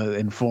fucking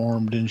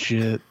informed and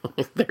shit.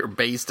 They're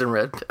based in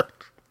Red Pill.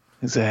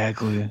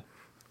 Exactly.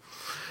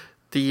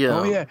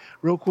 Oh yeah,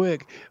 real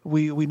quick.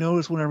 We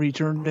noticed whenever he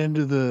turned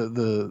into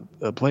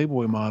the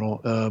Playboy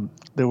model,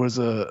 there was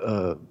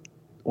a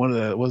one of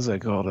the, what's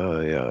that called,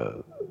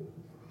 a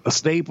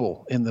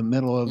staple in the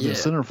middle of the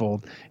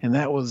centerfold, and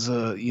that was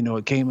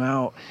it came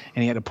out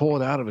and he had to pull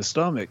it out of his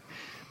stomach.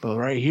 But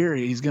right here,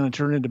 he's going to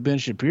turn into Ben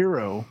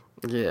Shapiro.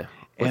 Yeah,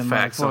 with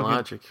facts and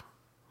logic.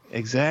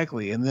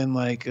 Exactly, and then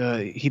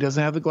he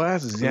doesn't have the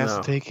glasses. He has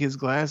to take his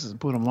glasses and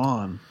put them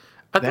on.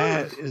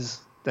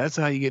 That's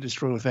how you get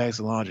destroyed with facts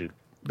and logic,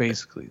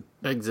 basically.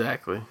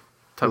 Exactly.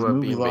 Talk about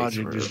movie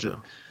logic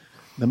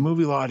the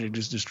movie logic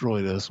just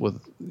destroyed us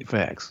with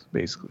facts,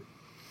 basically.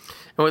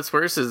 And what's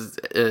worse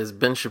is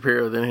Ben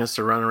Shapiro then has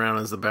to run around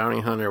as the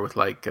bounty hunter with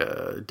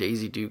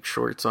Daisy Duke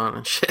shorts on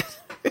and shit.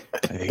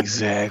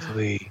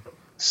 Exactly.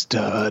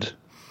 Stud.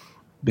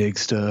 Big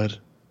stud.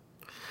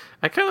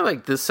 I kind of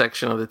like this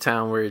section of the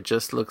town where it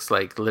just looks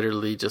like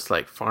literally just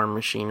like farm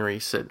machinery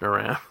sitting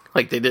around.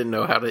 Like they didn't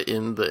know how to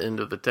end the end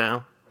of the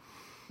town.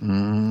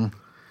 Mm.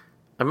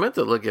 I meant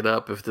to look it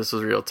up if this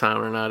was real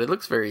town or not. It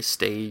looks very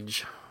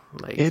stage.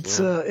 It's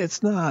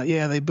not.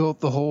 Yeah, they built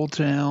the whole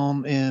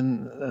town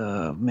in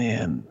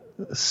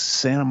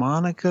Santa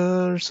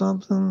Monica or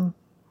something.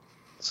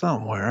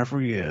 Somewhere, I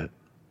forget.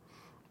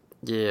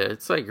 Yeah,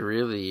 it's like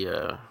really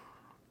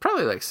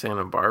probably like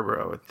Santa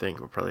Barbara, I would think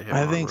would probably have.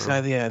 I think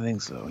so. Yeah, I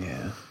think so.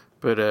 Yeah.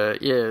 But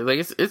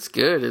it's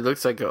good. It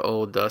looks like an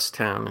old dust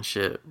town and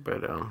shit.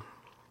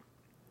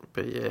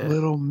 But yeah,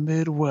 little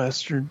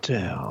Midwestern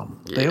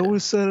town. Yeah. They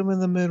always set them in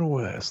the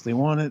Midwest. They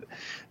want it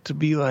to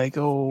be like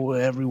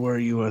everywhere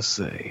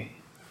USA.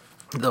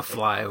 The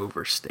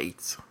flyover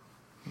states.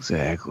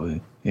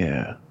 Exactly.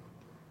 Yeah.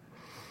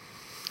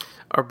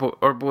 Our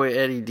boy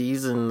Eddie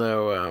Deason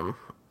though.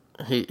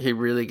 He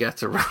really got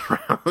to run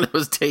around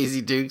those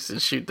Daisy Dukes and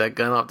shoot that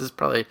gun off. This is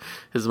probably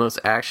his most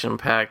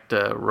action-packed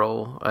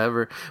role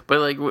ever.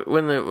 But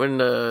when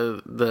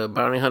the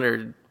bounty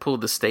hunter pulled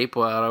the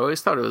staple out, I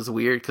always thought it was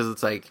weird because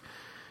it's like,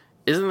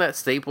 isn't that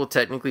staple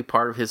technically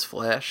part of his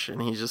flesh,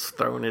 and he's just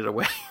throwing it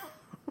away?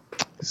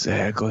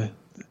 Exactly.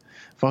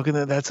 Fucking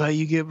that's how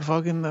you get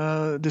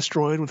fucking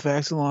destroyed with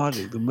facts and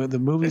logic. The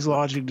movie's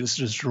logic just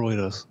destroyed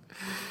us.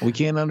 We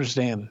can't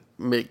understand it.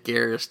 Mick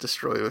Garris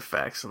destroyed with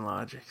facts and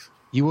logic.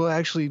 You will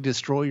actually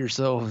destroy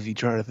yourself if you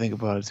try to think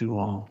about it too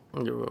long.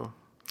 You will.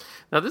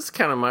 Now, this is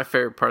kind of my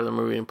favorite part of the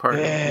movie, and part of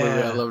the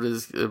movie I loved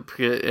is,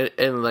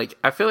 and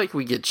I feel like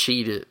we get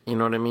cheated. You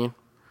know what I mean?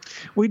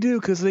 We do,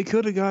 because they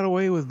could have got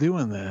away with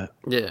doing that.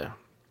 Yeah.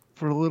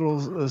 For a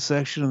little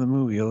section of the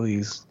movie, at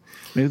least.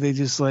 Maybe they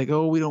just we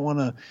don't want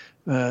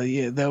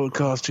to. That would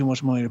cost too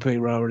much money to pay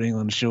Robert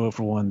Englund to show up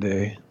for one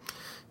day.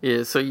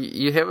 Yeah. So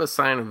you have a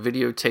sign of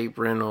videotape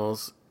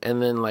rentals,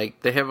 and then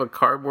they have a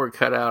cardboard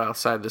cutout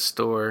outside the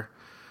store.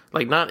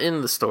 Not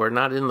in the store,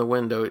 not in the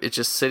window. It's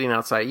just sitting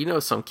outside. You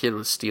know some kid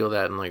would steal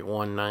that in,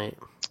 one night.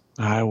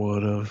 I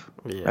would have.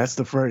 Yeah. That's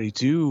the Freddy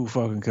 2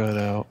 fucking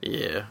cutout.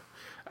 Yeah.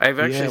 I've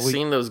actually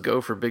seen those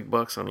go for big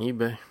bucks on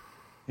eBay.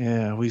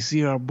 Yeah, we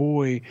see our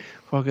boy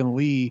fucking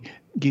Lee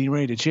getting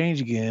ready to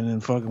change again,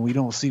 and fucking we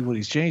don't see what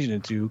he's changing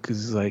it to,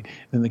 because then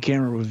the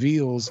camera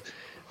reveals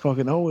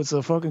it's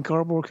a fucking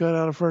cardboard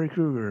cutout of Freddy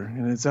Krueger,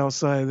 and it's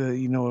outside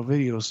a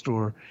video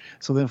store.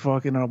 So then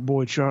fucking our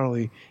boy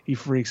Charlie, he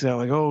freaks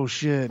out oh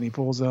shit, and he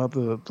pulls out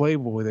the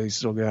Playboy that he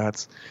still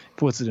got,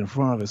 puts it in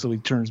front of it, so he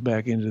turns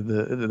back into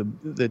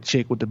the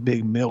chick with the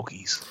big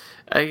milkies.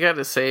 I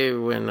gotta say,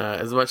 when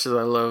as much as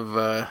I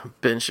love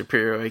Ben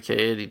Shapiro,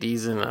 aka Eddie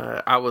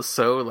Deason, I was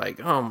so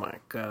oh my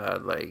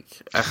god,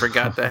 I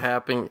forgot that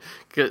happened,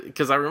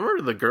 because I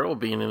remember the girl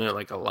being in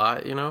it a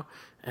lot,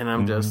 and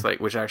I'm just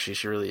which actually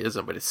she really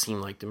isn't, but it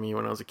seemed like to me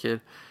when I was a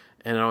kid.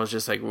 And I was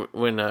just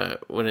when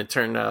it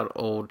turned out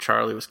old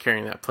Charlie was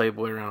carrying that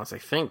Playboy around, I was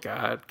like, thank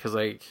God, because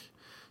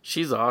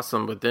she's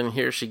awesome. But then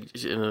here she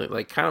in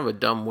a, kind of a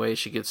dumb way,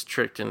 she gets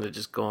tricked into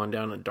just going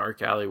down a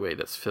dark alleyway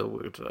that's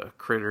filled with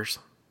critters.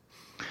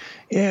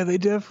 Yeah, they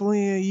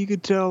definitely, you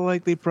could tell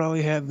they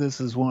probably had this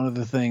as one of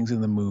the things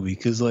in the movie,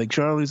 because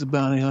Charlie's a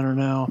bounty hunter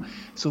now,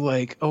 so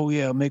make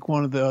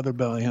one of the other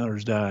bounty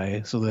hunters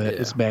die, so that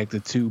it's back to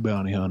 2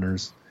 bounty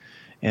hunters.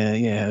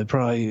 And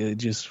probably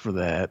just for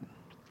that.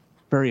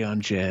 Very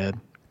un-Chad.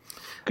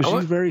 Because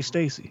she's very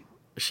Stacy.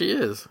 She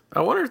is.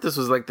 I wonder if this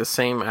was the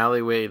same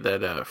alleyway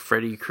that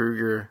Freddy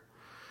Krueger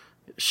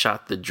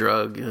shot the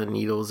drug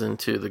needles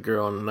into the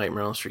girl in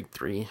Nightmare on Elm Street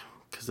 3.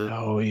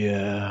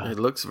 It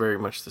looks very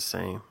much the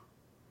same.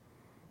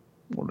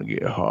 Want to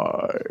get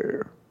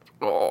high.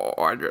 Oh,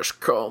 I just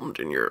cummed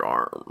in your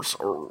arms.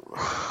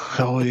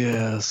 Oh,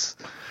 yes.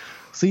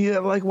 See,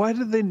 why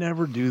did they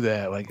never do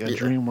that? A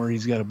dream where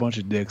he's got a bunch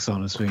of dicks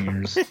on his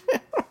fingers.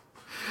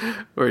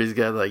 Where he's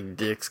got,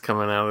 dicks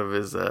coming out of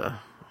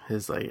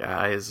his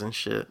eyes and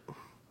shit.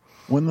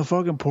 When the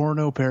fucking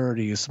porno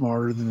parody is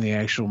smarter than the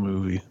actual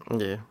movie.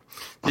 Yeah.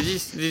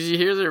 Did you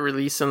hear they're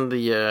releasing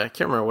the I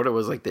can't remember what it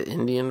was, like the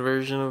Indian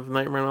version of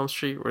Nightmare on Elm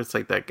Street, where it's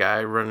like that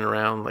guy running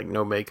around like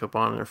no makeup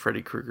on in a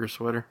Freddy Krueger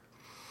sweater.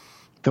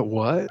 The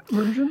what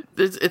version?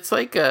 It's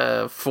like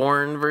a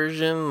foreign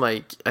version,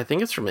 like I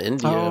think it's from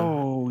India.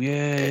 Oh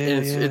yeah,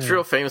 It's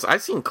real famous.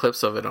 I've seen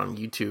clips of it on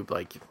YouTube,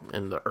 like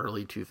in the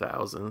early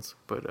 2000s.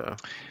 But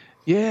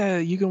yeah,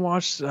 you can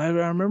watch. I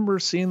remember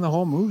seeing the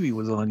whole movie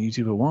was on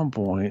YouTube at one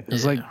point. It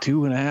was like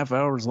 2.5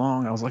 hours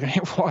long. I was like, I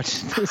ain't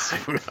watching this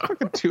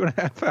fucking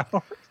 2.5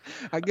 hours.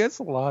 I guess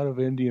a lot of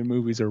Indian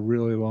movies are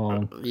really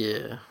long.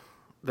 Yeah,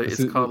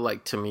 it's called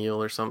like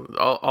Tamil or something.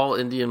 All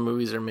Indian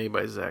movies are made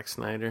by Zack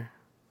Snyder.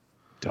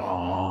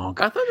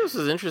 Dog. I thought this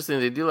was interesting.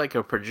 They do like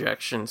a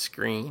projection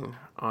screen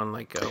on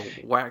like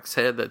a wax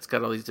head that's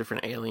got all these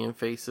different alien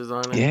faces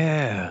on it.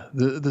 Yeah,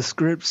 the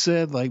script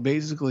said like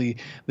basically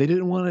they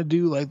didn't want to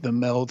do like the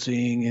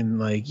melting and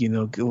like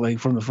like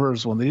from the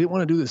first one. They didn't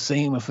want to do the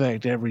same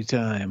effect every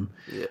time.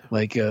 Yeah.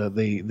 Like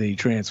they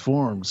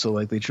transformed, so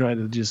like they tried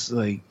to just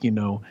like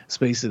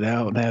space it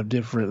out and have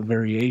different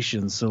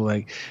variations. So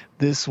like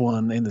this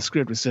one in the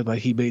script it said like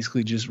he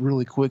basically just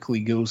really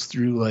quickly goes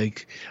through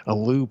like a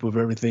loop of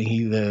everything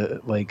he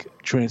like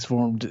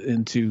transformed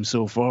into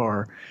so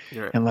far.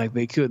 Right. And like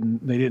they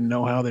didn't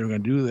know how they were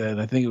going to do that.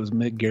 And I think it was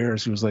Mick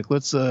Garris who was like,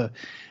 let's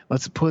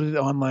put it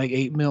on like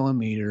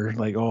 8mm,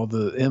 like all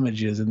the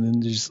images, and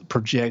then just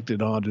project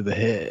it onto the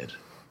head.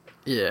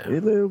 Yeah,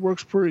 it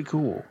works pretty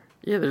cool.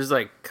 Yeah, there's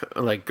like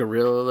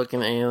gorilla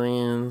looking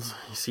aliens.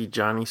 You see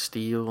Johnny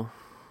Steele.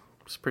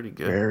 It's pretty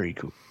good. Very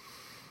cool.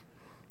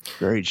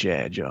 Very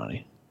Chad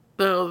Johnny.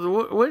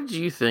 So, what did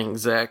you think,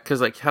 Zach? Because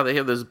like how they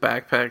have those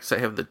backpacks that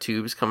have the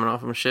tubes coming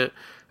off them and shit.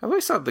 I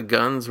always thought the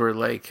guns were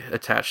like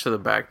attached to the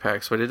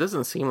backpacks, but it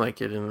doesn't seem like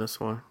it in this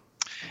one.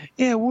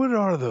 Yeah, what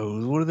are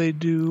those? What do they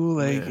do?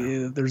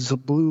 Like, there's a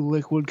blue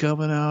liquid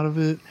coming out of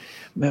it.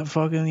 That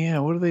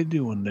fucking what are they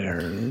doing there?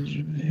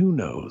 Who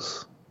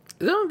knows?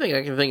 The only thing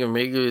I can think of,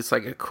 maybe it's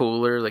like a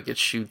cooler, like it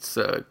shoots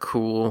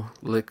cool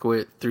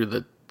liquid through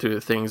the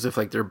things if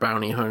like they're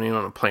bounty hunting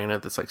on a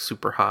planet that's like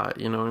super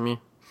hot. You know what I mean?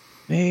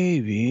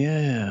 Maybe,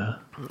 yeah.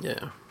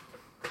 Yeah.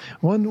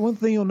 One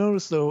thing you'll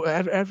notice though,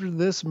 after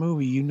this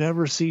movie, you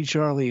never see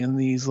Charlie in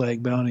these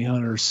like bounty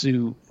hunter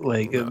suit,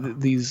 like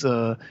these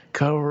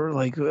cover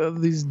like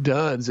these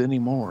duds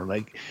anymore.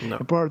 Like in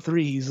part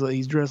 3,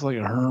 he's dressed like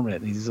a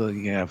hermit. He's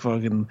like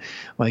fucking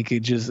like it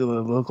just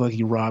looked like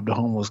he robbed a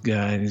homeless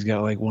guy, and he's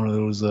got like one of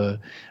those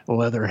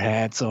leather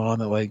hats on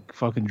that like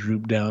fucking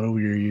droop down over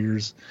your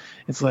ears.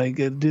 It's like,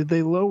 did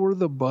they lower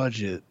the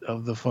budget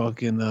of the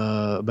fucking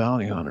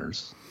bounty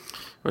hunters?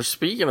 Well,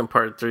 speaking of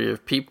part 3,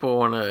 if people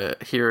want to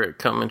hear a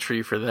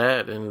commentary for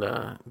that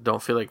and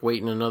don't feel like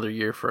waiting another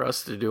year for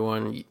us to do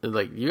one,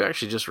 like you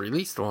actually just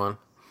released one.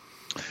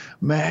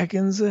 Mac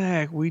and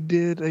Zach, we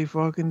did a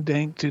fucking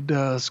Dank to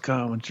Dust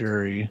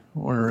commentary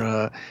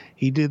where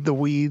he did the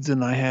weeds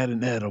and I had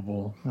an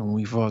edible, and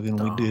we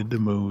did the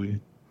movie.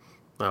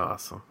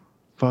 Awesome.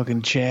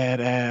 Fucking Chad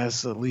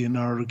ass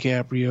Leonardo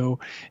DiCaprio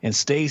and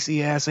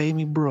Stacy ass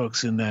Amy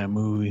Brooks in that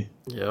movie.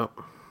 Yep.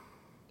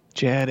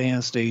 Chad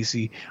and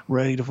Stacy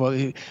ready to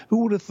fuck.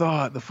 Who would have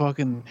thought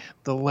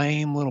the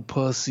lame little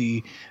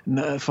pussy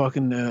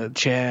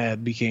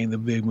Chad became the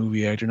big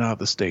movie actor, not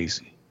the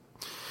Stacy?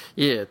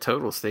 Yeah,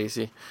 total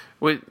Stacy.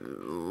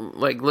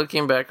 Like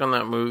looking back on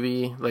that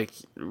movie, like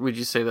would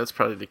you say that's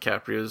probably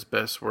DiCaprio's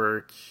best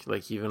work?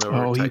 Like even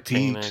over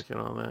Titanic and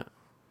all that.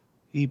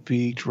 He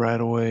peaked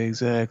right away,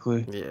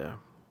 exactly. Yeah.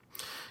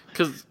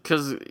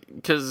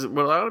 Because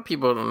what a lot of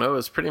people don't know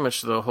is pretty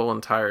much the whole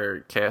entire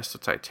cast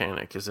of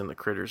Titanic is in the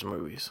Critters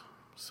movies.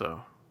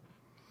 So,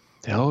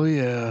 hell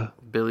yeah.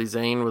 Billy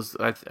Zane was,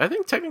 I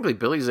think technically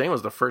Billy Zane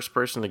was the first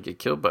person to get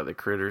killed by the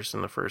Critters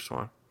in the first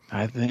one.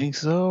 I think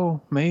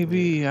so.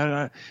 Maybe.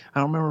 Yeah. I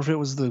don't remember if it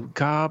was the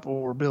cop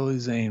or Billy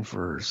Zane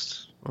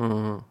first.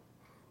 Mm-hmm.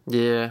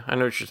 Yeah, I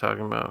know what you're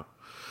talking about.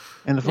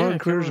 And the fucking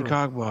Critters are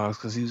cockblocks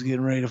because he was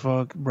getting ready to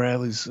fuck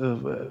Bradley's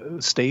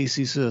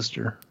Stacy's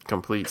sister.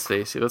 Complete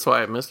Stacy. That's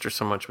why I missed her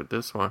so much with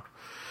this one.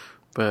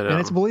 But and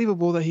it's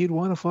believable that he'd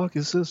want to fuck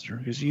his sister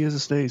because she is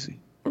a Stacy.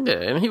 Yeah,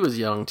 and he was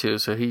young too,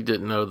 so he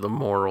didn't know the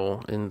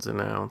moral ins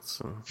and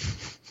outs.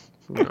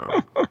 And,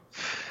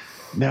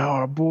 Now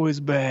our boy's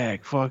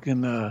back.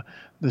 Fucking the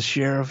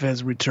sheriff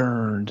has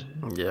returned.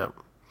 Yep.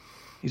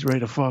 He's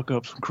ready to fuck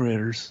up some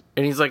critters.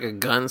 And he's like a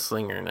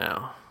gunslinger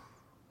now.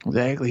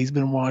 Exactly. He's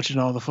been watching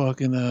all the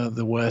fucking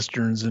the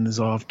westerns in his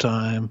off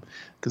time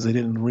because they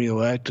didn't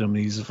reelect him.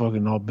 He's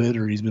fucking all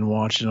bitter. He's been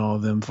watching all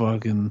of them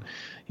fucking,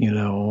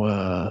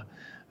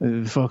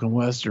 fucking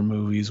western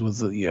movies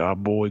with our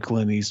boy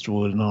Clint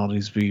Eastwood and all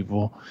these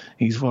people.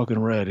 He's fucking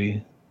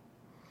ready.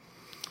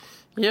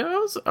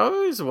 Yeah, I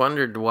always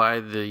wondered why I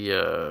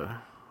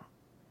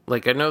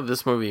know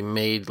this movie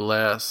made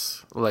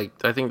less. Like,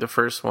 I think the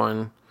first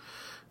one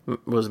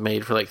was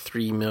made for like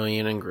 $3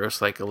 million and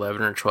grossed like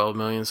 11 or 12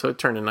 million, so it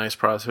turned a nice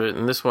profit.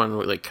 And this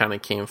one like kind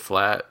of came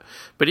flat.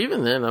 But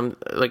even then, I'm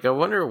like, I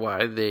wonder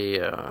why they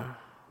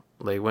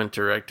they went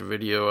direct to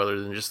video other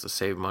than just to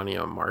save money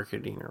on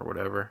marketing or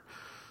whatever.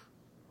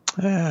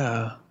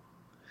 Yeah.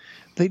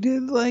 They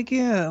did like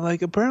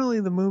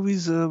apparently the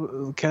movie's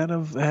kind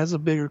of has a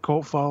bigger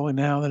cult following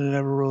now than it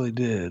ever really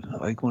did.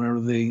 Like whenever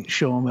they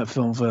show them at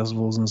film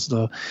festivals and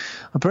stuff.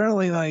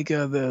 Apparently,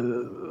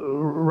 the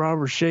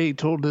Robert Shea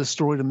told this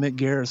story to Mick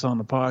Garris on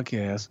the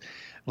podcast.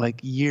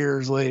 Like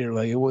years later,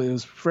 like it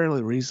was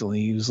fairly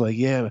recently. He was like,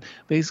 "Yeah,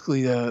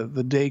 basically,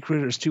 the day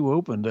Critters 2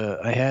 opened,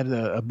 I had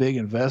a big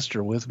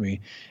investor with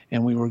me,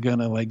 and we were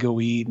gonna like go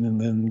eat and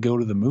then go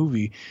to the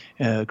movie,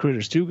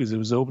 Critters 2, because it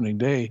was opening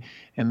day,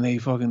 and they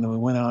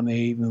fucking went out and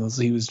ate, and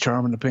he was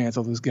charming the pants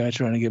off this guy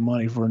trying to get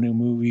money for a new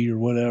movie or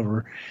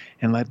whatever,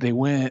 and like they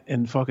went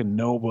and fucking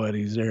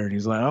nobody's there, and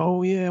he's like,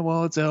 oh yeah,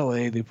 well it's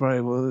L.A. They're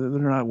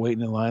not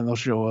waiting in line, they'll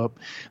show up.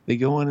 They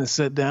go in and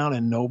sit down,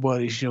 and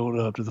nobody showed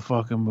up to the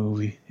fucking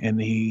movie."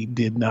 And he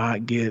did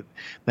not get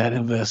that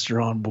investor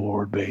on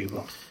board, baby.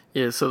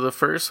 Yeah, so the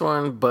first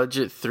one,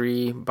 budget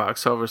 3,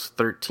 box office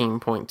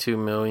 13.2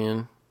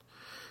 million.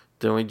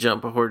 Then we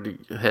jump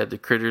ahead to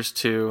Critters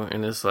 2,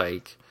 and it's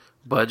like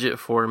budget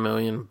 4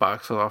 million,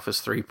 box office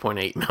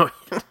 3.8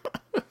 million.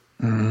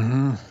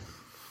 Mm-hmm.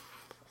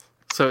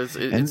 So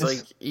it's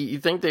like you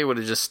think they would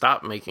have just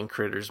stopped making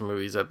Critters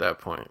movies at that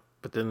point,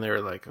 but then they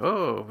were like,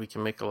 oh, we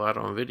can make a lot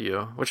on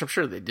video, which I'm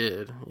sure they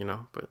did,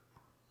 but.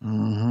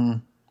 Mm-hmm.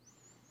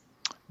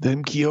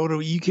 Them Kyoto,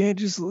 you can't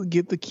just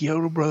get the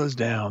Kyoto brothers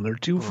down. They're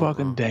too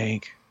fucking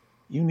dank.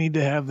 You need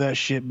to have that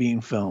shit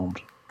being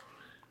filmed.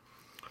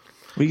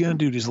 What are you going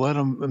to do? Just let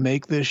them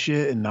make this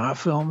shit and not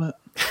film it?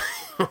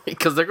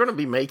 Because they're going to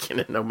be making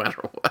it no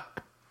matter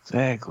what.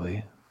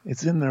 Exactly.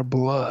 It's in their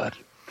blood.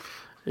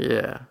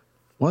 Yeah.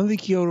 One of the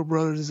Kyoto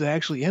brothers is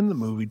actually in the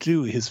movie,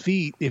 too. His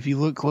feet, if you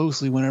look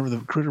closely whenever the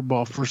critter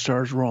ball first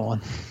starts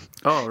rolling.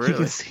 Oh, really? You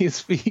can see his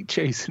feet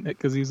chasing it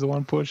because he's the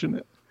one pushing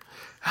it.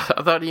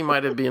 I thought he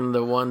might have been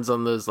the ones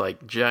on those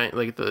like giant,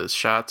 like the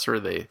shots where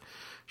they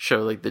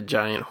show like the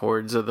giant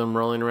hordes of them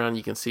rolling around.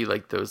 You can see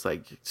like those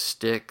like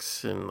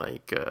sticks and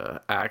like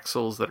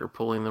axles that are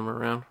pulling them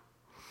around.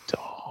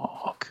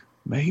 Dog,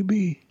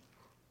 maybe.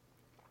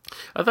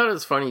 I thought it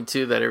was funny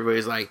too that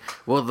everybody's like,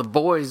 well, the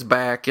boy's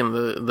back and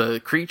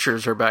the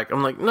creatures are back.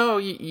 I'm like, no,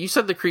 you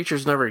said the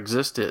creatures never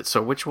existed.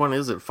 So which one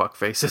is it,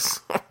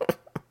 fuckfaces?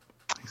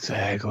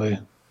 Exactly.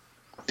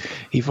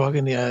 He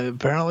fucking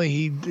apparently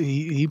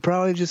he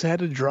probably just had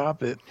to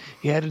drop it.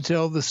 He had to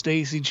tell the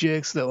Stacy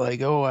chicks that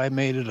like, oh, I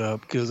made it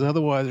up, because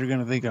otherwise they're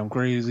gonna think I'm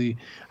crazy.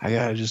 I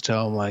gotta just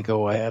tell them like,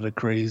 oh, I had a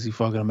crazy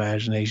fucking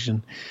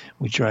imagination.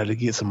 We tried to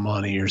get some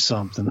money or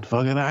something.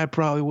 Fucking, I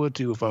probably would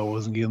too if I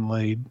wasn't getting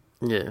laid.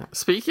 Yeah.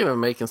 Speaking of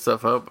making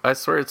stuff up, I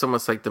swear it's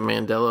almost like the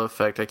Mandela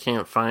effect. I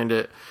can't find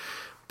it.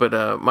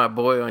 But my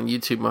boy on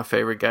YouTube, my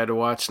favorite guy to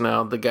watch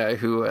now, the guy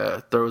who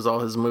throws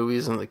all his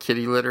movies in the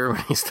kitty litter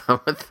when he's done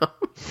with them.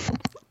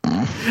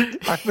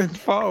 I've been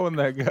following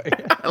that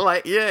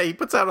guy. Yeah, he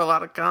puts out a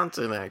lot of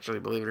content, actually,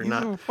 believe it or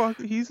not.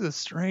 He's a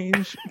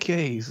strange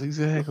case,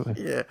 exactly.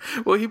 Yeah.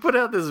 Well, he put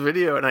out this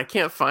video, and I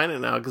can't find it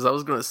now because I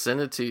was going to send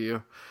it to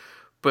you.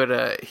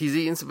 But he's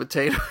eating some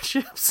potato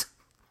chips,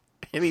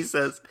 and he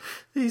says,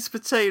 "These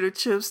potato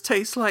chips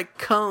taste like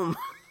cum."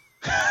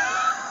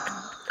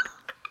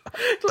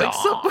 Like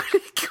somebody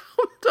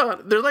cummed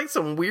on. They're like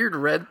some weird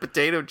red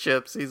potato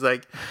chips. He's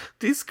like,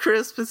 these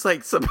crisps, it's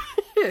like somebody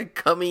had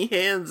cummy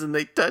hands and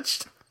they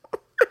touched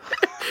them.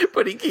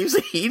 But he keeps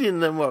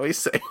eating them while he's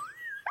saying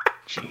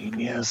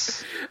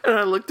genius. And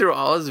I looked through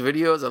all his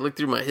videos. I looked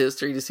through my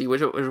history to see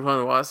which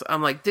one it was.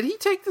 I'm like, did he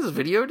take this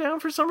video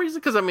down for some reason?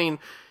 Because, I mean,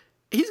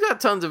 he's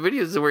got tons of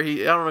videos where I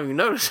don't know if you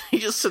noticed, he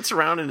just sits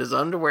around in his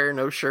underwear,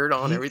 no shirt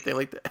on, everything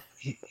like that.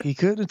 He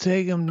couldn't have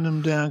taken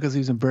them down because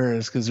he's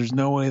embarrassed, because there's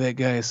no way that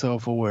guy is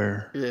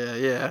self-aware.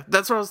 Yeah.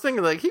 That's what I was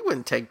thinking. Like, he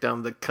wouldn't take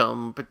down the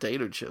cum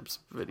potato chips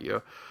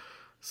video.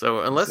 So,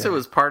 unless it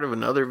was part of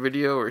another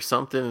video or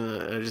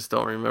something, I just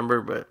don't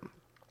remember. But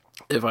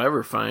if I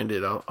ever find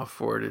it, I'll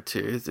forward it to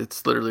you.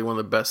 It's literally one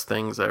of the best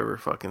things I've ever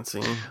fucking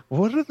seen.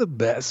 What are the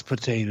best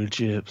potato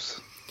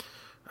chips?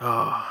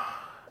 Oh,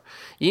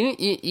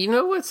 you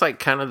know what's like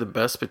kind of the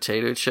best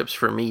potato chips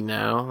for me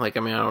now? Like,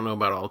 I mean, I don't know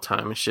about all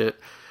time and shit.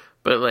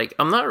 But, like,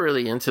 I'm not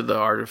really into the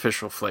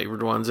artificial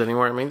flavored ones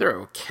anymore. I mean, they're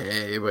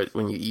okay, but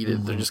when you eat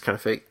it, they're just kind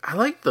of fake. I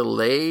like the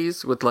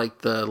Lay's with, like,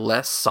 the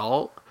less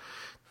salt.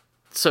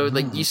 So,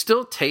 like, you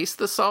still taste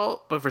the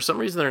salt, but for some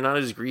reason they're not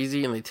as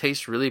greasy, and they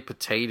taste really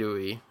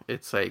potato-y.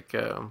 It's like,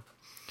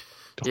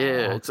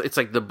 it's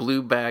like the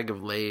blue bag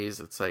of Lay's.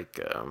 It's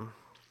like,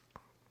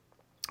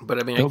 but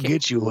I mean, they'll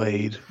get you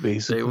laid,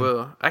 basically. They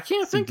will. I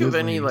can't think of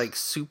any, like,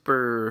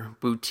 super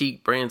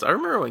boutique brands. I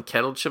remember when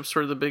kettle chips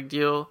were the big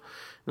deal.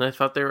 And I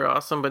thought they were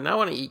awesome, but now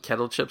when I eat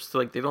kettle chips,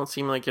 like, they don't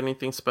seem like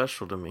anything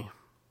special to me.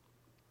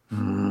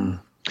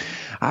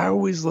 I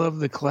always love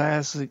the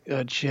classic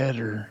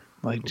cheddar,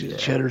 like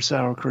cheddar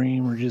sour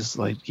cream, or just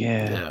like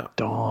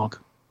dog.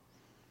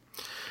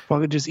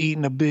 Fucking just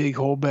eating a big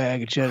whole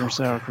bag of cheddar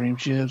sour cream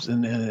chips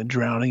and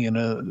drowning in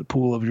a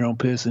pool of your own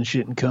piss and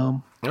shit and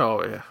cum.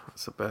 Oh yeah,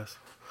 that's the best.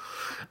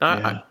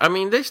 Yeah. I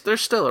mean, they're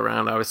still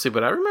around, obviously,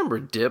 but I remember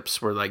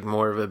dips were like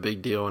more of a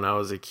big deal when I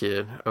was a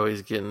kid.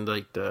 Always getting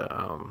like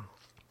the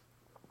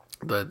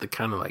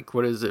kind of like,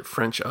 what is it,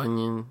 French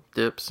onion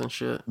dips and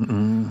shit.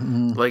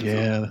 Mm-hmm. Like,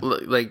 yeah.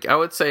 like I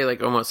would say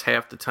like almost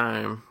half the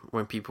time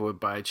when people would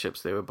buy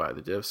chips, they would buy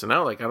the dips. And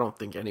now, like, I don't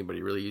think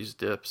anybody really used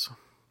dips.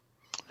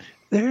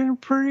 They're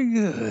pretty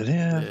good.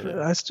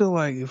 Yeah. I still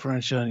like the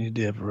French onion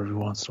dip every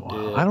once in a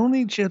while. I don't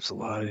eat chips a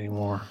lot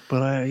anymore,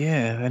 but I need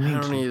I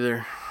don't to.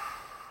 either,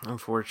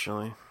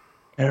 unfortunately.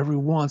 Every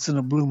once in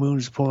a blue moon,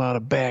 just pull out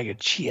a bag of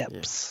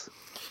chips.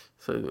 Yeah.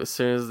 So as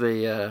soon as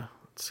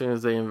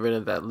they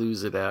invented that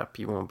Lose It app,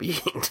 you won't be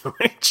eating too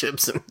many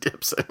chips and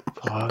dips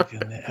anymore.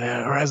 Fucking,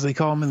 or as they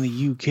call them in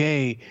the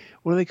UK,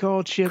 what do they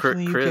call chips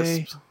in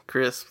the UK?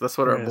 Crisp. That's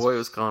what our boy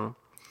was calling them.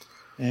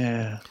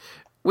 Yeah.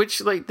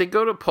 Which, like, they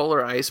go to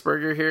Polar Ice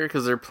Burger here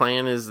because their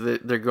plan is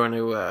that they're going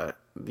to,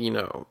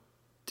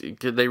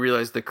 they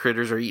realize the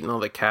critters are eating all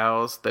the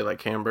cows. They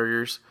like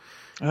hamburgers.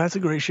 Oh, that's a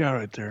great shot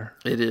right there.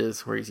 It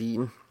is, where he's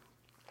eating.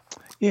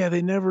 Yeah,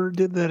 they never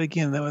did that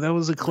again. That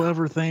was a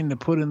clever thing to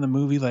put in the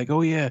movie. Like,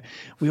 oh yeah,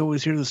 we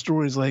always hear the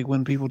stories like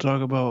when people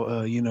talk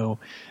about,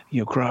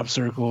 crop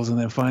circles and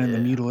then finding the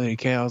mutilated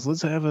cows.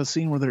 Let's have a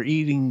scene where they're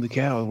eating the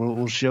cows.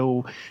 We'll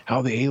show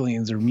how the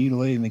aliens are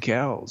mutilating the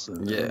cows.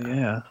 And,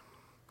 yeah.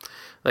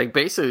 Like,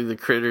 basically, the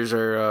critters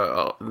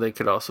are, they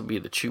could also be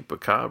the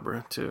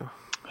chupacabra, too.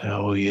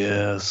 Oh,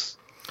 yes.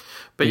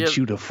 But they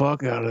chew the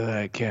fuck out of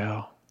that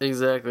cow.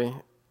 Exactly.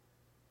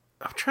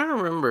 I'm trying to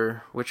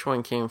remember which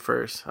one came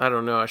first. I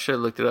don't know. I should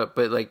have looked it up.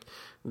 But, like,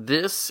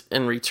 this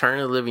and Return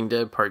of the Living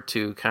Dead Part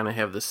 2 kind of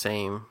have the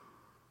same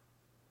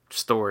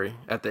story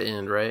at the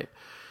end, right?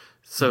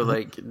 So,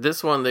 like,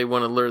 this one, they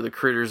want to lure the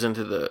critters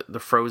into the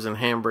frozen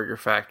hamburger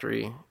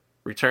factory.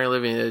 Return of the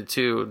Living Dead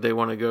 2, they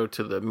want to go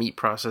to the meat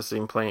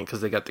processing plant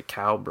because they got the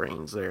cow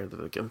brains there that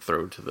they can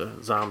throw to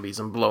the zombies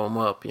and blow them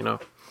up, you know?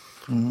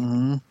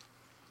 Mm-hmm.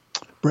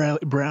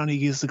 Brownie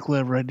gets the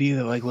clever idea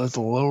that, like, let's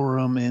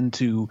lower them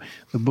into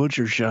the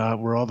butcher shop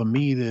where all the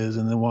meat is,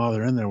 and then while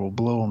they're in there, we'll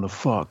blow them the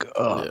fuck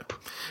up.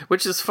 Yeah.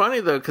 Which is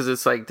funny, though, because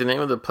it's like the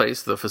name of the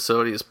place, the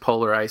facility is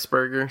Polar Ice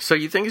Burger. So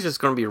you think it's just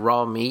going to be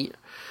raw meat.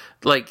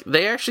 Like,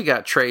 they actually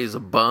got trays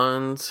of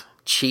buns,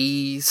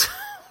 cheese,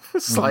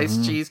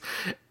 sliced cheese.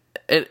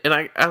 And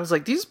I was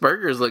like, these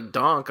burgers look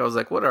donk. I was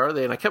like, what are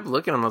they? And I kept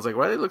looking at them. I was like,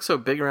 why do they look so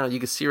big around? You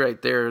can see right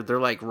there,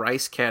 they're like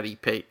rice patty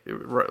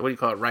what do you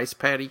call it? Rice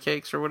patty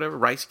cakes or whatever?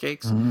 Rice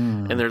cakes.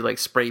 And they're like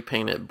spray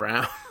painted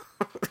brown.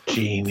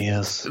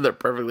 Genius. They're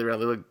perfectly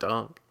round. They look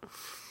donk.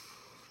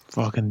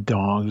 Fucking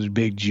donk.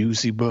 Big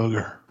juicy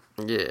booger.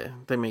 Yeah.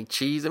 They make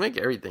cheese. They make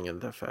everything in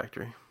that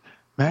factory.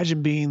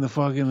 Imagine being the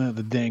fucking,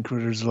 the dang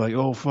critters like,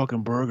 oh,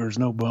 fucking burgers,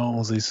 no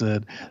bones, they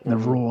said. And they're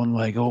rolling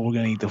like, oh, we're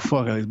going to eat the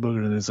fuck out of these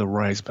burgers, and it's a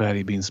rice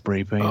patty being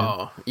spray painted.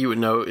 Oh, you would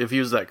know. If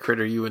you was that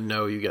critter, you would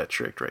know you got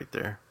tricked right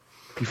there.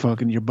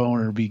 Your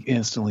boner would be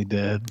instantly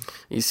dead.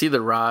 You see the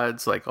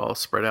rods like all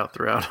spread out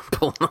throughout and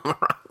pulling them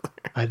around.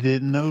 I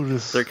didn't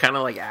notice. They're kind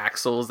of like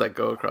axles that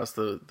go across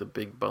the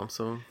big bumps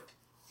of them.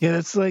 Yeah,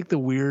 that's like the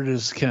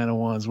weirdest kind of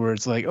ones where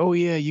it's like, oh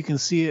yeah, you can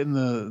see it in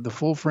the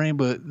full frame,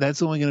 but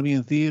that's only going to be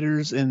in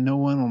theaters and no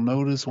one will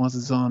notice once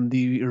it's on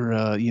DVD or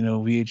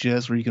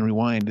VHS where you can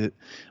rewind it.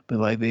 But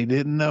like they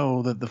didn't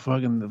know that the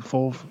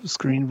full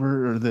screen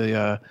or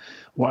the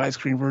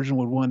widescreen version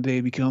would one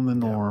day become the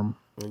norm.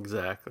 Yeah,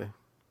 exactly.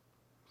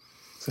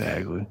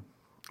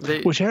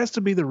 Which has to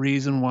be the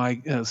reason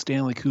why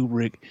Stanley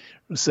Kubrick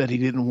said he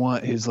didn't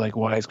want his like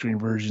widescreen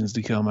versions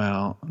to come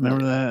out.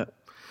 Remember that?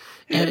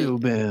 Had to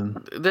have been.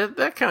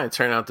 That kind of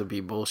turned out to be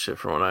bullshit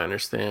from what I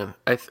understand.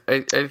 I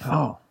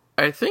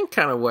think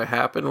kind of what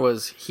happened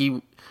was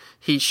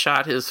he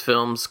shot his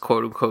films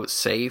quote unquote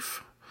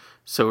safe,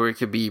 so it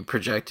could be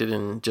projected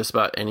in just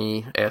about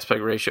any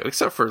aspect ratio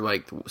except for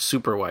like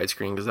super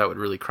widescreen because that would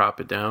really crop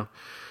it down.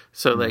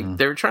 So like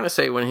they were trying to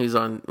say when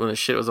the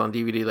shit was on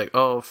DVD, like,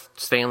 oh,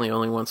 Stanley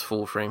only wants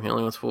full frame. He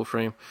only wants full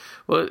frame.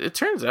 Well, it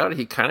turns out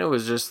he kind of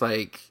was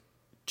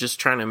just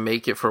trying to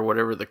make it for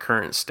whatever the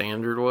current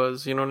standard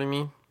was, you know what I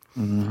mean?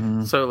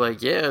 Mm-hmm. So,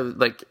 like, yeah,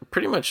 like,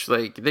 pretty much,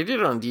 like, they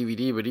did it on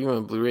DVD, but even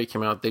when Blu-ray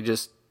came out, they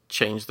just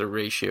changed the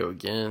ratio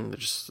again. They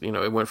just,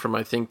 it went from,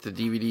 I think, the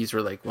DVDs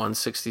were, like,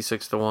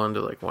 166 to 1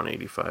 to, like,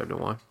 185 to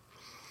 1.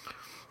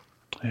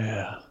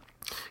 Yeah.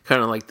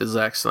 Kind of like the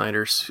Zack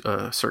Snyder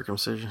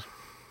circumcision.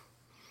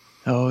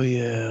 Oh,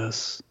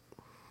 yes.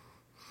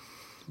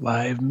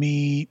 Live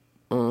meat.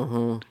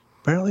 Mm-hmm.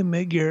 Apparently,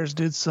 Meg Garris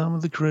did some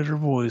of the critter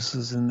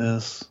voices in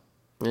this.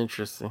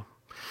 Interesting.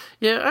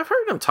 Yeah, I've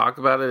heard him talk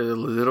about it a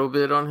little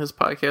bit on his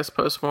podcast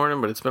Postmortem,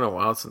 but it's been a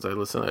while since I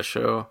listened to that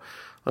show.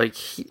 Like,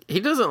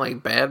 he doesn't,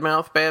 like,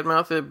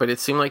 badmouth it, but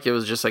it seemed like it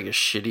was just, like, a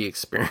shitty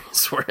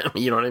experience for him.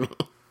 You know what I mean?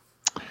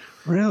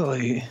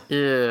 Really?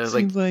 Yeah.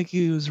 Seems like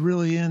he was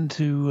really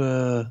into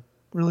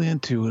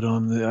it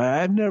on the.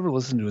 I've never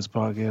listened to his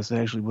podcast,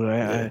 actually,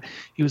 but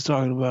he was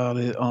talking about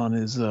it on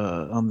his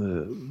on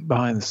the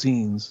behind the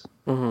scenes.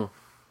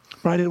 Mm-hmm.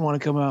 Probably didn't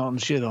want to come out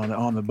and shit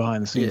on the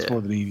behind the scenes for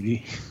the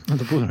DVD,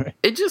 the Blu-ray.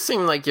 It just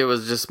seemed like it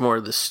was just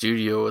more the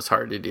studio was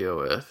hard to deal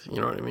with.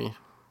 You know what I mean?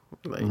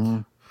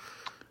 Like,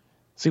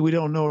 See, we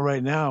don't know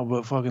right now,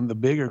 but fucking the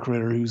bigger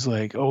critter who's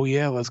like, oh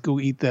yeah, let's go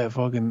eat that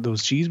fucking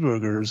those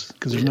cheeseburgers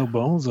because there's no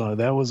bones on it.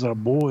 That was our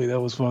boy. That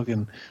was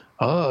fucking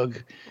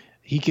Hug.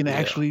 He can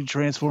actually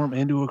transform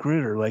into a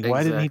critter. Like,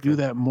 why didn't he do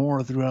that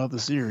more throughout the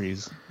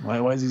series? Why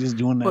is he just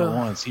doing that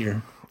once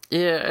here?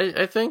 Yeah,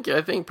 I think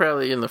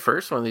probably in the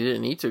first one they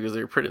didn't need to because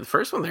they were pretty. The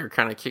first one they were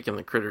kind of kicking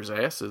the critters'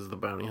 asses. The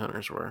bounty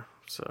hunters were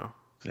so.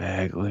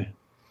 Exactly.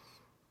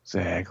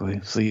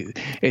 See,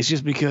 it's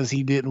just because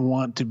he didn't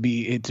want to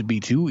be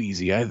too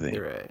easy. I think.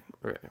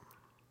 Right.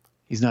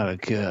 He's not a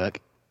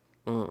cook.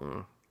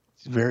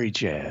 He's very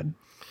Chad.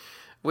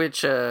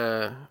 Which,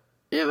 yeah,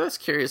 that's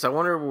curious. I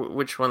wonder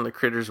which one the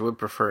critters would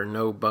prefer: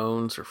 no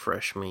bones or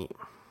fresh meat.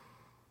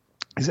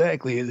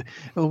 Exactly.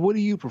 What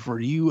do you prefer?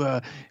 Do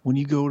you when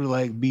you go to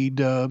like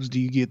B-dubs, do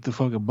you get the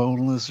fucking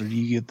boneless or do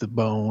you get the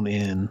bone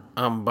in?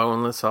 I'm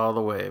boneless all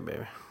the way,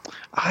 baby.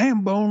 I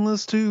am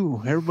boneless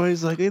too.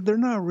 Everybody's like, hey, they're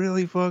not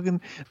really fucking.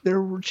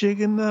 They're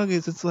chicken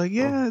nuggets. It's like,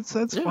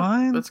 that's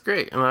fine. That's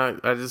great, and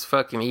I just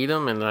fucking eat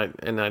them,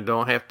 and I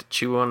don't have to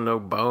chew on no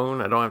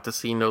bone. I don't have to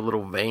see no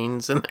little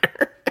veins in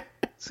there.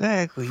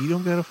 Exactly. You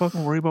don't gotta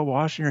fucking worry about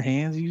washing your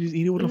hands. You just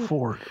eat it with a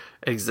fork.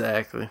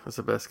 Exactly. That's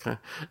the best kind.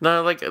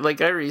 No,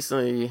 like I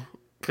recently,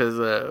 because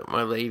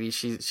my lady,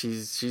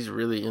 she's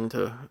really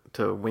into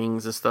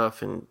wings and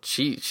stuff, and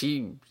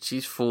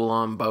she's full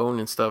on bone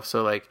and stuff.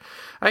 So like,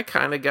 I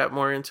kind of got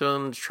more into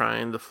them,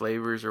 trying the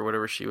flavors or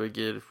whatever she would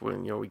get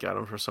when we got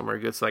them from somewhere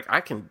good. So like, I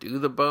can do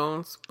the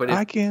bones, but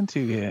I can too.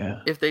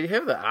 Yeah. If they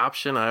have the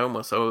option, I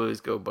almost always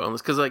go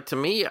boneless because like to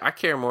me, I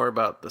care more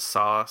about the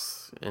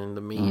sauce and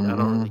the meat. I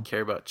don't really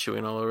care about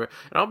chewing all over it.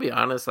 And I'll be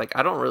honest, like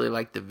I don't really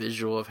like the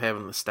visual of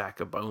having the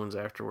stack of bones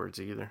afterwards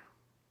either.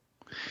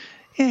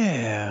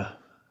 Yeah.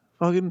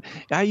 Fucking,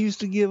 I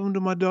used to give them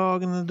to my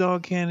dog, and the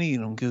dog can't eat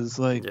them because,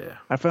 like,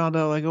 I found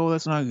out, like, oh,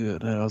 that's not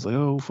good. And I was like,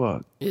 oh,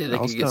 fuck. Yeah, they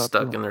could get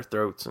stuck in their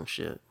throats and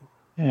shit.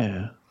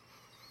 Yeah.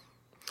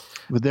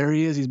 But there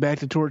he is. He's back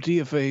to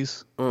tortilla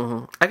face.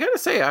 I gotta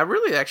say, I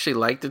really actually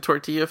like the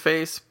tortilla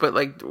face, but,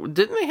 like,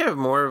 didn't they have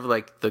more of,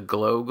 like, the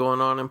glow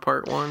going on in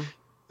part one?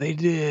 They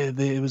did.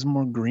 It was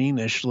more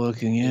greenish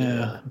looking,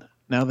 yeah.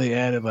 Now they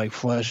added like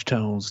flesh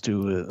tones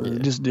to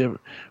it. Just different.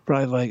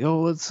 Probably like,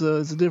 oh, it's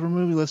a different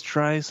movie. Let's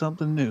try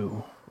something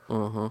new.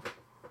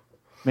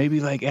 Maybe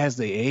like as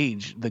they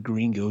age, the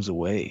green goes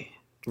away.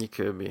 It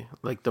could be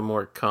like the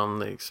more cum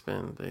they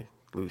expend, they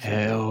lose.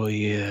 Hell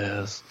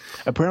yes.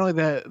 Apparently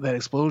that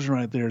explosion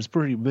right there is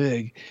pretty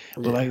big,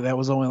 but like that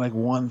was only like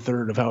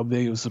 1/3 of how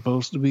big it was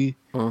supposed to be.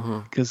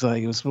 Because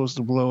like it was supposed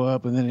to blow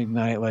up and then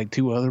ignite like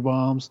 2 other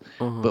bombs,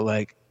 but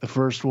like. The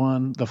first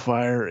one, the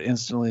fire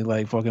instantly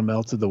like fucking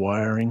melted the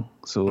wiring,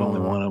 so only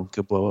one of them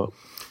could blow up.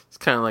 It's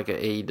kind of like an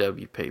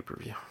AEW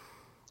pay-per-view.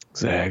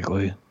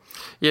 Exactly.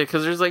 Yeah,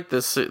 because there's like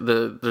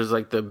there's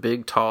like the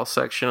big tall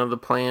section of the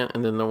plant,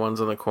 and then the ones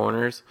on the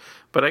corners.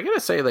 But I gotta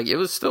say, like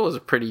it still was a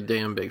pretty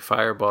damn big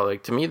fireball.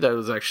 Like to me, that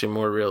was actually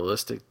more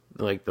realistic.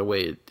 Like the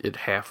way it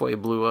halfway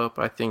blew up.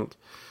 I think,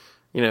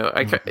 I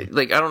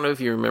don't know if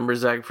you remember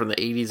Zach from the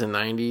 80s and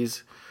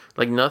 90s.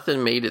 Like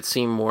nothing made it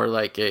seem more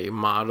like a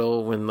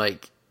model when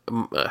like.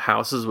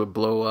 Houses would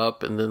blow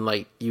up and then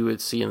like you would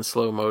see in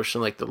slow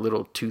motion like the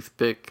little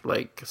toothpick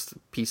like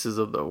pieces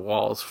of the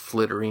walls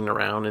flittering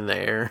around in the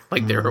air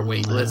like they were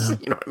weightless.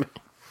 You know what I mean?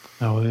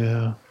 Oh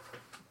yeah.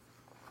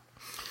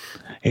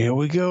 Here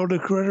we go, the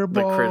critter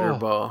ball. The critter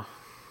ball.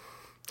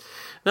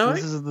 No,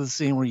 this is the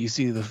scene where you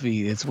see the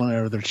feet. It's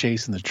whenever they're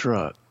chasing the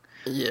truck.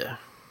 Yeah.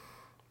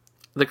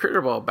 The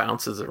critter ball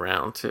bounces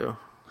around too.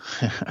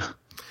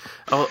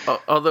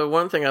 Although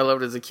one thing I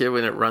loved as a kid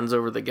when it runs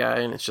over the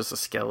guy and it's just a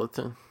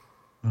skeleton.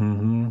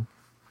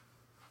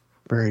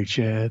 Very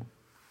Chad.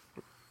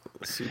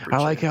 I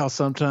like how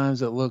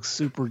sometimes it looks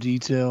super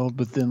detailed,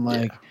 but then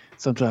like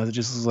sometimes it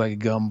just looks like a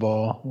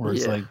gumball where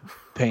it's like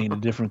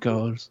painted different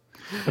colors.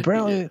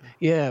 Apparently,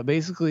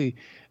 basically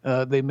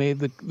they made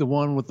the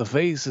one with the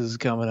faces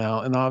coming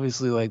out, and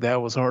obviously like that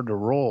was hard to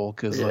roll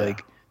because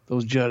like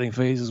those jutting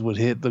faces would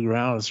hit the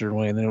ground a certain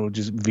way and then it would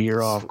just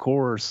veer off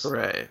course.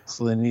 Right.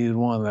 So they needed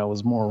one that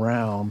was more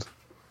round.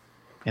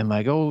 And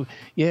like, oh,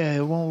 yeah,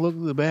 it won't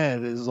look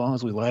bad as long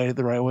as we light it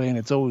the right way and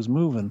it's always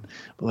moving.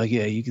 But like,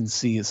 yeah, you can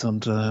see it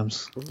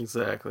sometimes.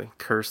 Exactly.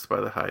 Cursed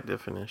by the high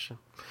definition.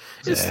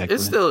 Exactly.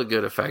 It's still a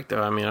good effect,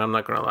 though. I mean, I'm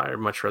not going to lie. I'd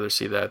much rather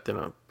see that than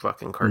a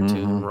fucking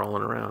cartoon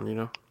rolling around,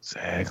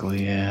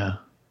 Exactly, yeah.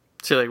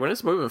 See, like, when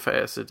it's moving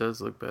fast, it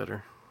does look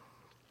better.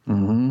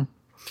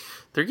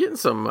 They're getting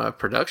some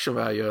production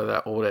value out of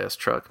that old-ass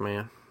truck,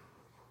 man.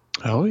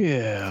 Oh,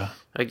 yeah.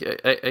 I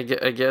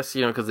guess,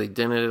 because they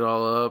dented it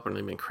all up and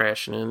they've been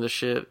crashing into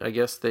shit. I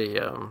guess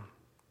they,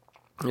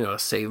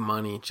 save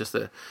money just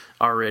to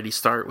already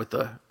start with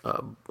the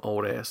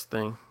old-ass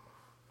thing.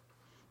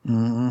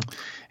 And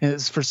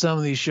it's for some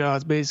of these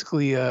shots,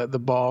 basically the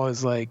ball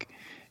is like,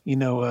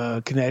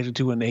 connected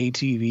to an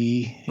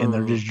ATV and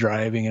they're just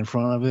driving in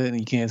front of it and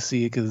you can't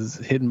see it because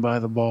it's hidden by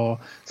the ball.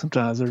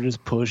 Sometimes they're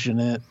just pushing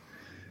it.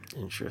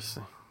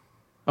 Interesting.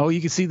 Oh,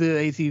 you can see the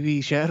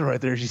ATV shadow right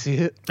there. Did you see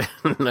it?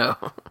 No.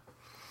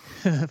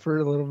 For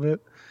a little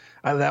bit.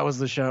 That was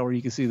the shot where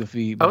you could see the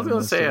feet. I was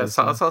going to say, I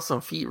saw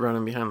some feet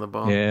running behind the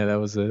ball. Yeah, that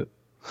was it.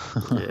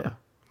 Yeah.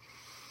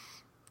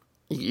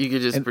 You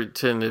could just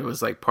pretend it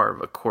was like part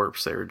of a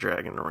corpse they were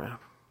dragging around.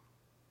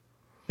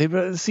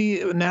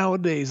 See,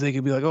 nowadays they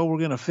could be like, oh, we're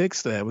going to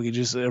fix that. We could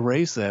just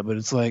erase that. But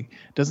it's like,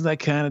 doesn't that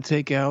kind of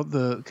take out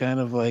the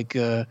kind of like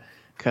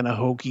kind of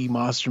hokey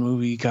monster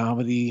movie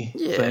comedy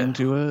thing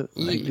to it?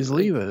 Like, just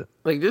leave it.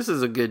 Like, this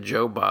is a good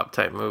Joe Bob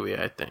type movie,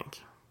 I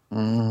think.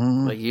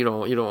 Mm-hmm. Like, you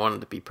don't want it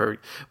to be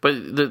perfect.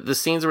 But the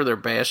scenes where they're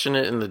bashing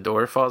it and the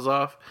door falls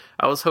off,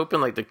 I was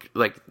hoping like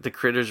the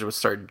critters would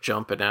start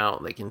jumping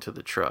out like into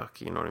the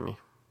truck. You know what I mean?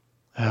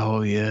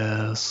 Oh,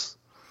 yes.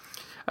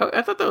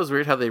 I thought that was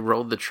weird how they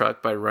rolled the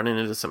truck by running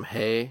into some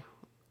hay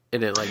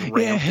and it like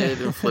ramped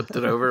it and flipped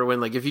it over, when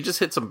like if you just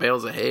hit some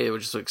bales of hay it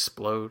would just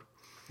explode.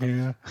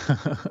 Yeah.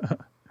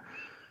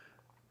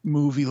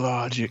 Movie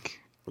logic.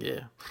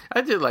 Yeah.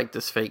 I did like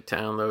this fake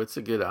town though. It's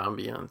a good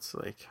ambiance.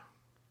 Like,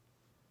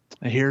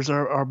 and here's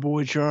our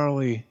boy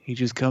Charlie. He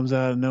just comes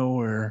out of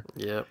nowhere.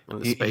 Yep, in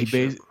the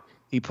spaceship.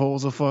 He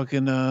pulls a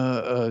fucking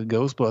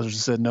Ghostbusters and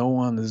said no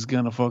one is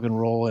gonna fucking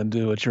roll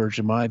into a church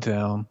in my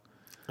town.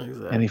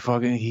 Exactly. And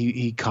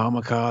he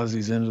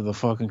kamikazes into the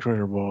fucking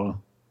critter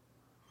ball.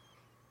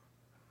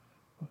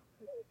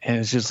 And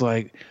it's just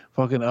like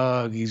fucking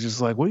he's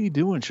just like, what are you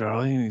doing,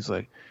 Charlie? And he's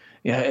like,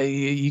 yeah,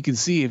 you can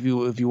see if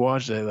you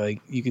watch that,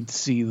 like you can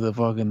see the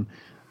fucking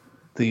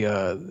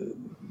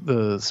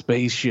the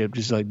spaceship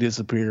just like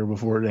disappear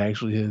before it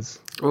actually hits.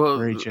 Well,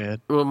 Great,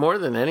 Chad. Well, more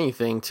than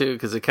anything too,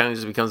 because it kind of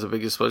just becomes a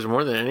big explosion.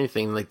 More than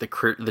anything, like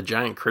the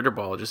giant critter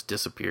ball just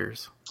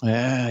disappears.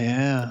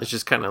 Yeah. It's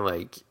just kind of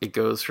like it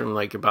goes from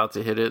like about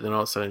to hit it, then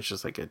all of a sudden it's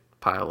just like a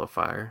pile of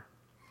fire.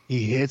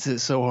 He hits it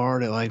so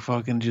hard it like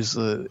fucking just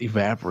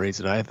evaporates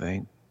it, I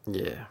think.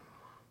 Yeah.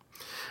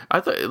 I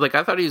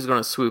thought he was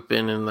going to swoop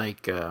in and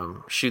like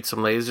shoot some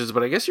lasers,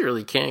 but I guess you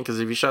really can't, because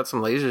if you shot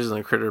some lasers in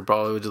the critter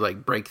ball, it would just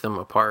like break them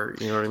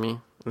apart. You know what I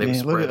mean? And they would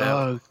spread look at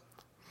out.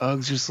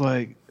 Ug's just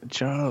like,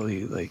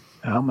 Charlie, like,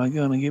 how am I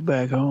going to get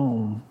back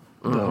home?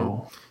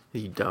 No.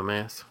 You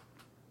dumbass.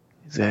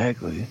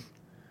 Exactly.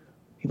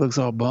 He looks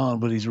all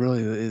bummed, but he's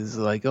really is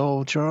like,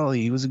 oh,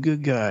 Charlie, he was a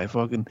good guy.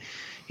 Fucking,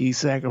 he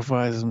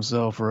sacrificed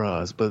himself for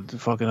us. But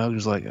fucking Ug's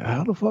just like,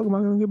 how the fuck am I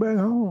going to get back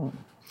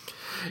home?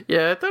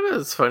 Yeah, I thought it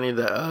was funny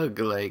that Ugg,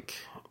 like,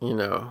 you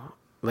know,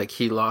 like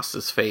he lost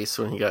his face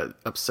when he got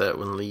upset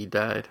when Lee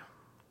died.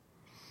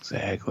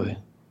 Exactly.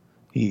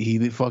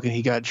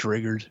 He got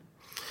triggered.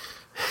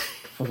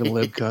 Fucking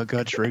Libcuck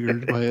got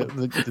triggered by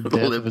the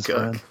death of his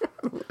friend.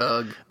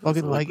 Ugg.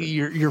 Fucking like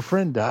your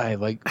friend died.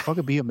 Like,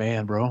 fucking be a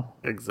man, bro.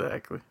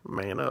 Exactly.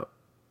 Man up.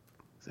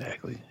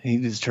 Exactly. He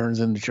just turns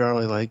into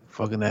Charlie like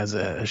fucking as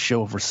a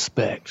show of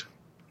respect.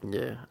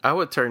 Yeah. I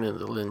would turn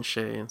into Lin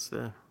Shaye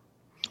instead.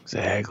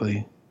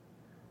 Exactly.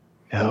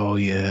 Oh,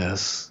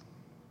 yes.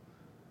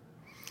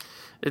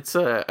 It's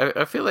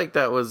I feel like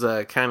that was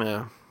kind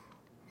of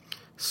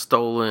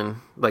stolen,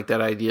 like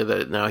that idea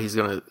that now he's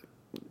going to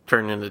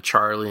turn into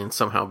Charlie and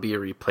somehow be a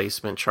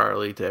replacement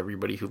Charlie to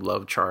everybody who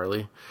loved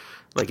Charlie,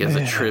 like as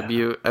a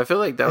tribute. I feel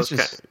like that's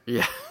just,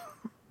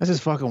 that's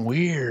just fucking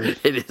weird.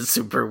 It is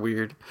super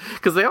weird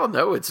because they all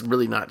know it's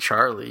really not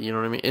Charlie. You know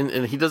what I mean?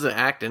 And he doesn't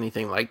act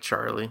anything like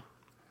Charlie.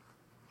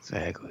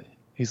 Exactly.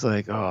 He's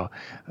like, oh,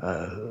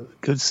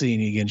 good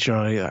seeing you again,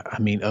 Charlie. I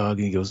mean, Ugg.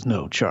 And he goes,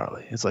 no,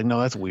 Charlie. It's like, no,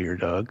 that's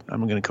weird, Ugg.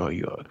 I'm going to call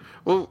you Ugg.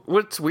 Well,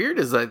 what's weird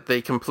is that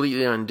they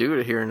completely undo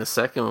it here in a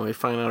second when we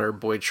find out our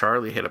boy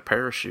Charlie had a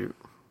parachute.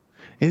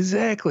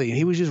 Exactly.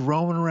 He was just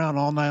roaming around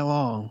all night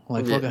long.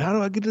 Like, fucking, how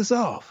do I get this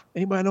off?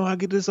 Anybody know how to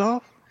get this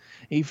off?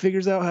 And he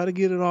figures out how to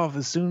get it off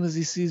as soon as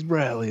he sees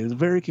Bradley. It was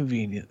very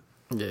convenient.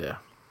 Yeah.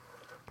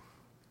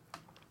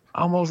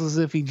 Almost as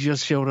if he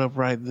just showed up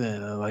right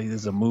then, like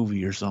it's a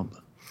movie or something.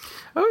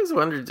 I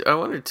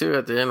wondered too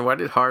at the end, why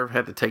did Harv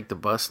have to take the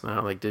bus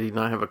now? Like, did he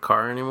not have a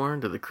car anymore?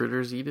 Did the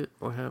critters eat it?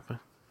 What happened?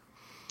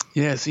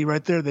 Yeah, see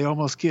right there, they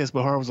almost kissed,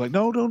 but Harv was like,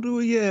 no, don't do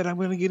it yet. I'm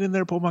going to get in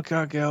there, pull my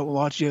cock out,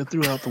 watch you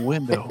throughout the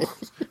window.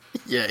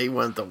 Yeah, he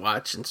wanted to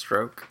watch and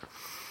stroke.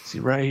 See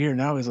right here,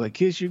 now he's like,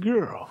 kiss your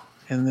girl.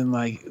 And then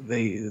like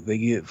they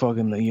get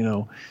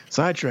fucking,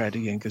 sidetracked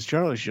again because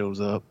Charlie shows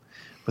up.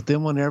 But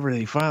then whenever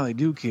they finally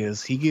do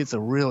kiss, he gets a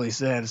really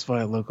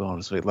satisfied look on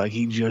his face, like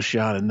he just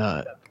shot a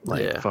nut.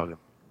 Like, fucking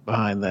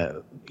behind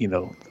that,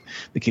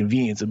 the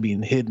convenience of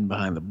being hidden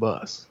behind the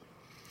bus.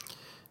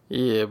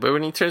 Yeah, but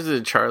when he turns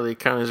into Charlie, it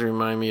kind of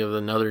reminds me of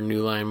another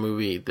New Line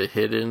movie, The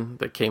Hidden,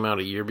 that came out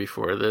a year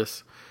before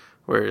this,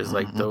 where it's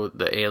like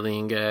the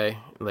alien guy,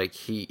 like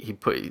he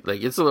put,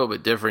 like it's a little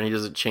bit different. He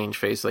doesn't change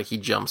face, like he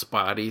jumps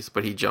bodies,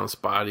 but he jumps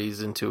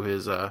bodies into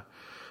his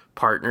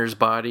partner's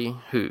body,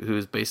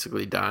 who's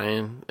basically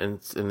dying,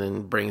 and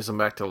then brings him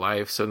back to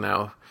life. So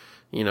now,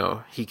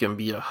 he can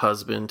be a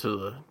husband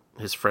to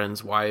his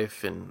friend's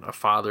wife and a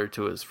father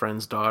to his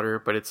friend's daughter,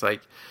 but it's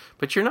like,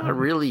 but you're not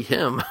really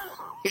him.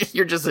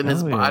 You're just in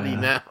his body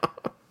now.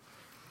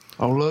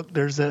 Oh, look,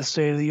 there's that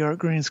state-of-the-art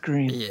green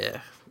screen.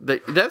 Yeah.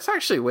 That's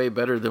actually way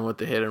better than what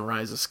they had in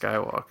Rise of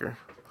Skywalker.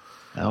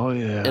 Oh,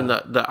 yeah. And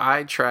the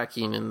eye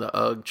tracking in the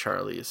UGG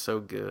Charlie is so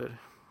good.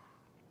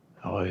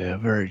 Oh, yeah,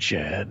 very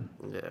Chad.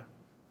 Yeah.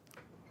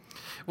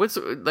 What's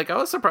like? I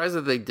was surprised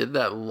that they did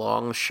that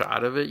long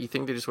shot of it. You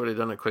think they just would have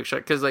done a quick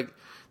shot? Because like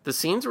the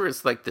scenes where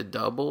it's like the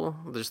double,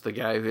 there's the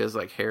guy who has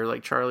like hair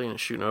like Charlie and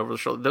is shooting over the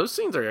shoulder. Those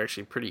scenes are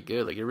actually pretty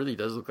good. Like it really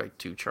does look like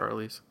two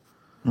Charlies.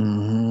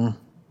 Mm-hmm.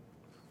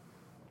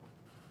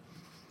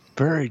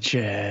 Very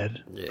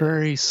Chad. Yeah.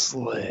 Very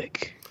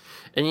slick.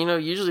 And you know,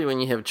 usually when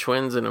you have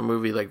twins in a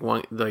movie, like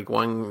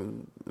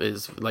one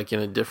is like in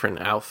a different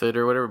outfit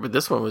or whatever, but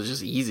this one was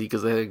just easy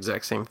because they had the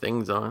exact same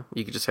things on.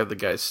 You could just have the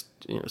guys,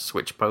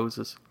 switch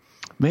poses.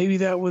 Maybe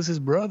that was his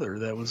brother.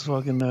 That was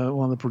fucking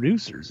one of the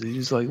producers. He's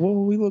just like, well,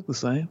 we look the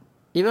same.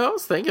 You know, I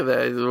was thinking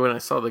that when I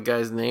saw the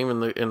guy's name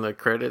in the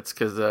credits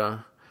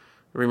because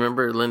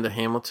remember Linda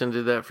Hamilton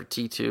did that for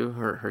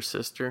T2, her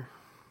sister.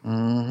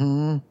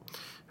 Mm-hmm.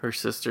 Her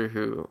sister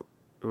who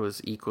was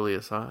equally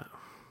as hot.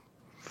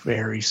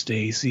 Very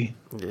Stacy.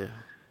 Yeah.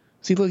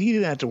 See, look, he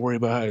didn't have to worry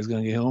about how he was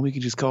going to get home. He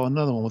could just call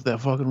another one with that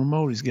fucking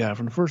remote he's got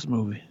from the first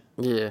movie.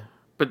 Yeah.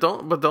 But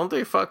don't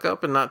they fuck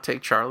up and not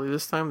take Charlie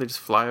this time? They just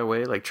fly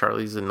away like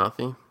Charlie's in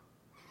nothing?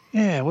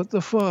 Yeah, what the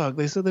fuck?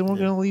 They said they weren't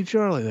going to leave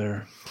Charlie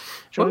there.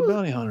 Charlie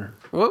Bounty Hunter.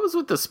 What was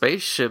with the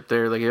spaceship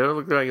there? Like, it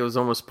looked like it was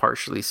almost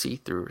partially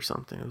see-through or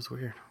something. It was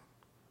weird.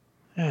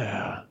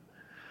 Yeah.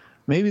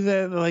 Maybe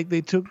that, like, they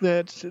took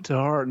that to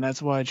heart, and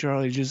that's why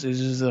Charlie is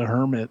just a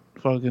hermit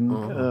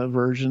fucking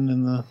version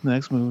in the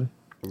next movie.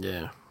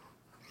 Yeah.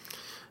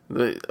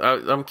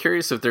 I'm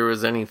curious if there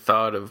was any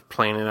thought of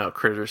planning out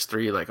Critters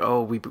 3, like,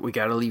 oh, we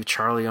got to leave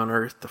Charlie on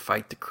Earth to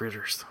fight the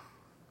critters.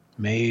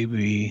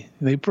 Maybe.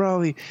 They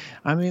probably,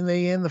 I mean,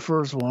 they end the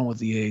first one with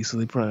the egg, so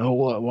they probably,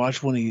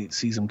 watch when he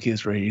sees him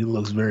kiss right here. He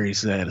looks very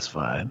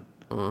satisfied.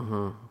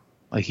 Mm-hmm.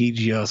 Like he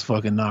just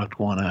fucking knocked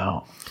one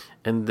out.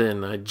 And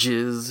then I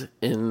jizz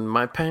in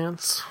my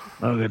pants.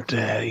 Look at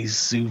that. He's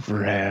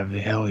super happy.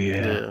 Hell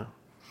yeah.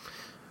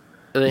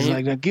 Yeah. He's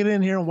like, now get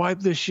in here and wipe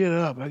this shit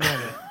up. I got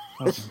it.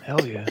 Fucking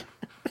hell yeah.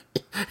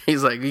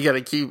 He's like, you got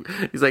to keep,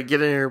 he's like,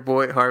 get in here,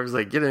 boy. Harvey's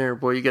like, get in here,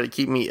 boy. You got to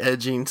keep me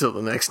edging till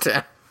the next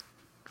time.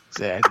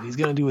 Exactly. He's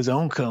going to do his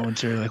own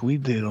commentary like we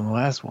did on the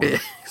last one.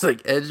 He's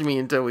like, edge me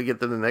until we get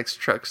to the next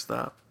truck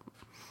stop.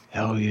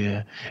 Hell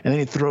yeah. And then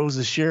he throws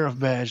the sheriff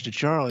badge to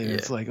Charlie. And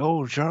it's like,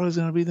 oh, Charlie's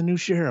going to be the new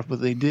sheriff.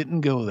 But they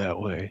didn't go that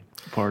way.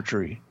 Part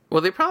 3.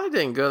 Well, they probably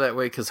didn't go that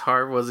way because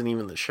Harv wasn't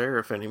even the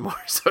sheriff anymore.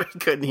 So he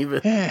couldn't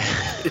even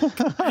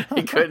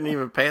he couldn't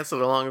even pass it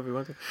along if he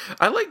wanted to.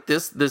 I like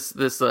this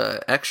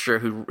extra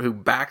who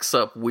backs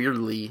up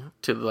weirdly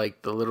to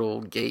like the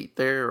little gate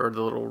there or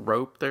the little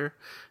rope there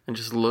and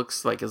just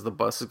looks like as the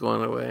bus is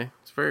going away.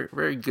 It's very,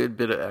 very good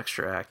bit of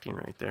extra acting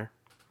right there.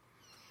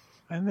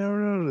 I never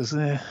noticed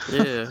that.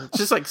 Yeah, it's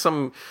just like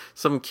some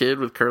kid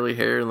with curly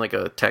hair and like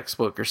a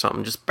textbook or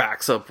something just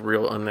backs up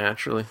real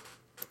unnaturally.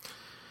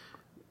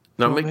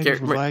 No, Mick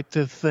would like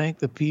to thank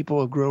the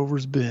people of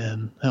Grover's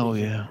Bend. Hell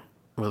yeah.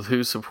 Well,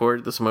 who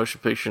supported this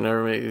motion picture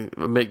never made.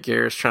 Mick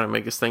Garris trying to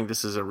make us think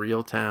this is a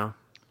real town.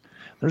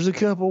 There's a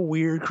couple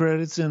weird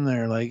credits in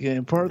there. Like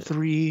in part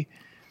 3,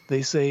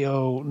 they say,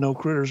 oh, no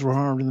critters were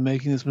harmed in the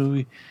making of this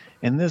movie.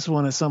 And this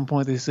one, at some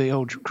point, they say,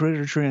 oh,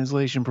 critter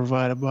translation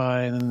provided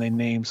by, and then they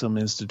name some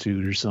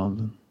institute or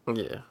something.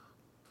 Yeah.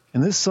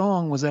 And this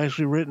song was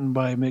actually written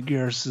by Mick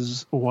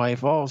Garris's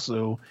wife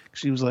also.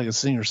 She was like a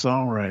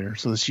singer-songwriter,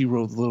 so she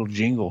wrote the little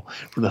jingle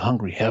for the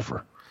Hungry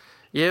Heifer.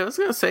 Yeah, I was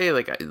gonna say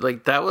like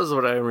that was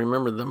what I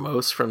remember the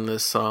most from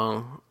this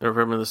song. I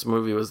remember this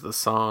movie was the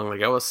song.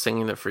 Like I was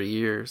singing it for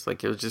years.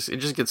 Like it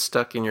just gets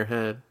stuck in your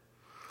head.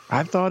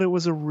 I thought it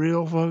was a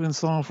real fucking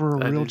song for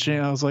a real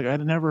channel. I was like,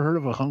 I'd never heard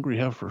of a Hungry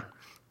Heifer.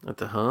 At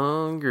the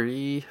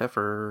Hungry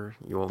Heifer,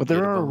 you won't. But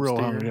there are real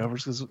Hungry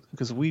Heifers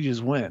because we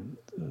just went.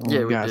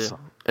 Yeah, we did.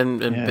 Some.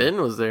 And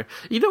Ben was there.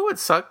 You know what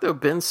sucked though?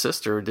 Ben's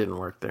sister didn't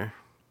work there.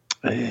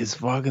 His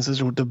fucking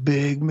sister with the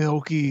big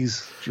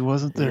milkies. She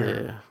wasn't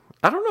there. Yeah.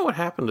 I don't know what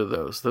happened to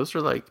those. Those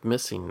are like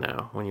missing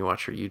now when you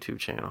watch her YouTube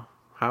channel.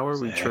 How are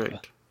we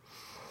tricked?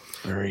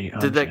 Very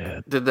did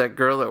that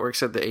girl that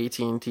works at the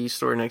AT&T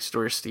store next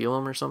door steal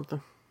them or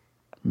something?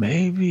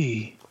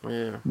 Maybe.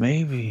 Yeah.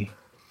 Maybe.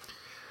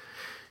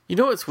 You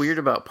know what's weird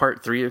about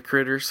part 3 of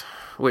Critters?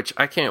 Which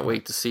I can't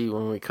wait to see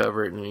when we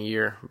cover it in a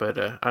year. But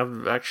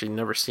I've actually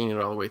never seen it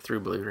all the way through,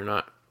 believe it or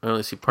not. I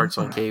only see parts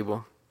on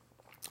cable.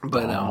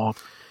 But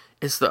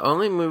it's the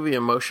only movie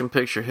in motion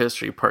picture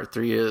history, part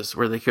 3 is,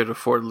 where they could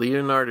afford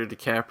Leonardo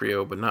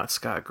DiCaprio, but not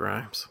Scott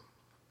Grimes.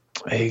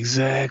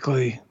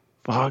 Exactly.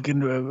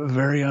 Fucking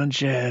very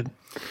unchad.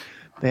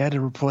 They had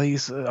to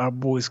replace our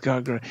boy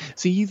Scott Grimes.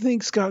 See, you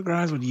think Scott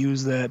Grimes would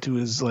use that to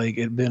his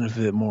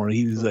benefit more?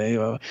 He was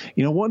like,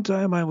 one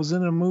time I was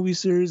in a movie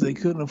series, they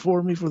couldn't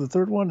afford me for the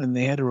third one, and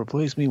they had to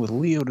replace me with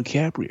Leo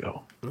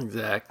DiCaprio.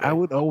 Exactly. I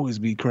would always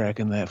be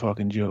cracking that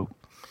fucking joke.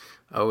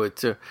 I would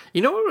too.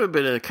 You know what would have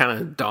been a kind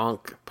of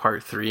donk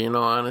part 3, in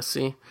all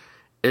honesty?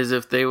 Is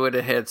if they would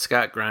have had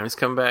Scott Grimes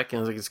come back,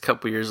 and it's a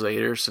couple years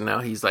later, so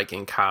now he's like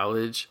in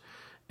college.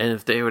 And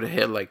if they would have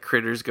had like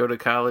Critters go to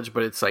college,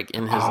 but it's like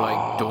in his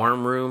like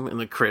dorm room, and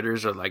the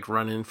Critters are like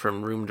running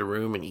from room to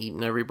room and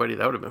eating everybody,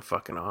 that would have been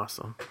fucking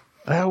awesome.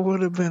 That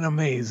would have been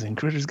amazing.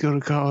 Critters go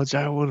to college.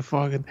 I would have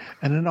fucking,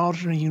 and an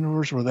alternate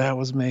universe where that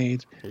was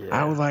made. Yeah.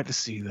 I would like to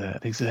see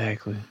that.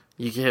 Exactly.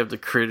 You could have the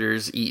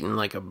Critters eating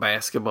like a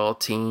basketball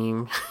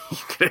team. You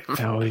could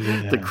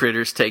have the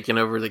Critters taking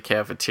over the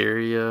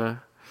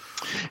cafeteria.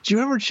 Did you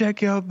ever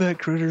check out that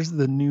Critters,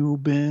 the new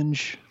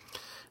binge?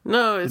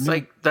 No, it's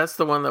that's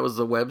the one that was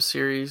the web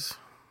series.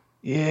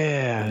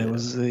 Yeah, it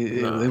was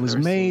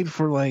made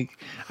for like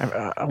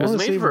I want to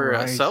say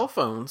for cell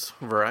phones,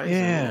 Verizon.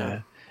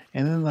 Yeah,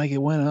 and then like it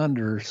went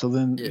under, so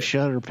then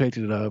Shudder picked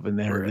it up and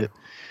aired it.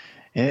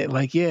 And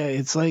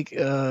it's like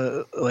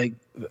a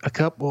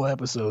couple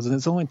episodes, and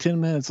it's only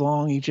 10 minutes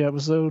long each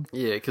episode.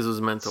 Yeah, because it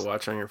was meant to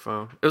watch on your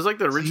phone. It was like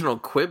the original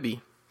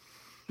Quibi.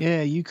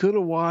 Yeah, you could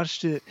have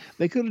watched it.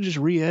 They could have just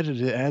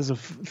re-edited it as a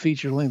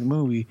feature-length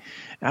movie.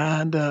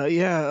 And,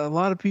 a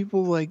lot of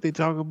people, like, they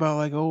talk about,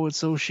 like, oh, it's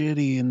so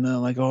shitty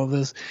and, like, all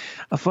this.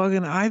 I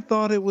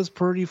thought it was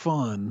pretty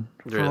fun.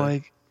 Really?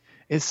 Like,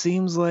 it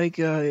seems like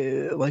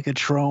a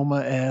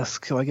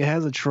Trauma-esque. Like, it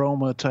has a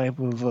Trauma type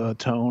of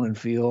tone and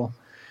feel.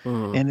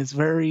 Mm. And it's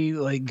very,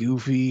 like,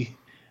 goofy.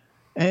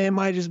 And it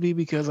might just be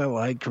because I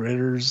like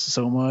Critters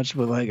so much,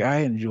 but like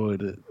I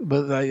enjoyed it.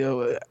 But I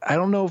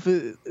don't know if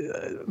it.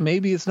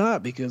 Maybe it's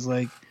not because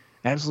like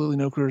absolutely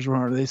no Critters were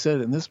harmed. They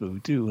said it in this movie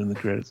too in the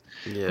credits.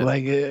 Yeah.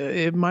 Like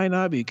it might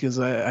not be because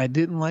I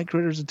didn't like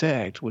Critters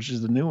Attacked, which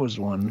is the newest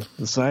one,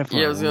 the sci-fi.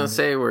 Yeah, I was gonna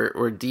say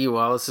where Dee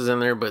Wallace is in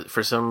there, but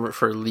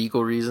for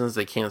legal reasons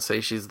they can't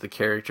say she's the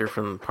character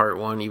from part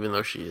 1, even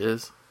though she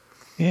is.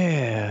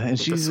 Yeah, and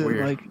she's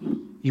like,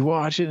 you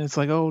watch it and it's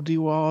like, oh, Dee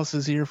Wallace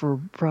is here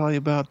for probably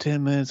about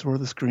 10 minutes worth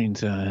of screen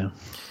time.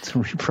 It's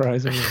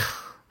reprising it.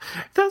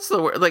 That's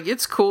the word. Like,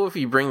 it's cool if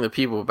you bring the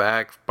people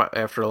back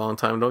after a long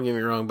time. Don't get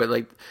me wrong, but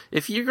like,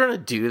 if you're gonna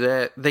do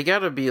that, they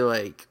gotta be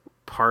like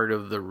part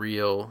of the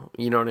real.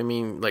 You know what I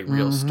mean? Like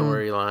real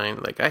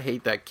storyline. Like, I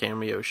hate that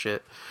cameo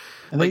shit.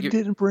 And like, they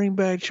didn't bring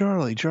back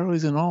Charlie.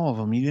 Charlie's in all of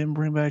them. You didn't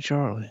bring back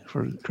Charlie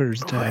for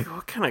Critters Attack. Like,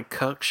 what kind of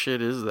cuck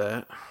shit is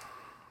that?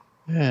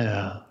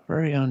 Yeah,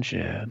 very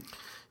unshad.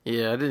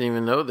 Yeah, I didn't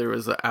even know there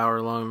was an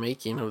hour-long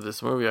making of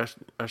this movie.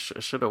 I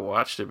should have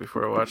watched it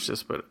before I watched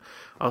this, but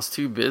I was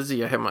too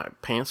busy. I had my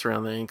pants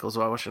around the ankles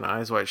while watching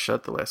Eyes Wide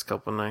Shut the last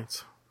couple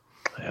nights.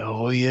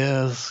 Oh,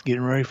 yes.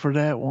 Getting ready for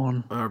that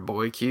one. Our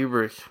boy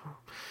Kubrick.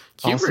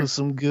 Also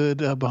some good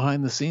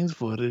behind-the-scenes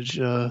footage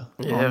on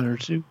there,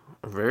 too.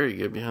 Very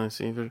good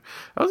behind-the-scenes footage.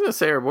 I was going to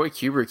say our boy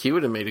Kubrick, he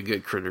would have made a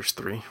good Critters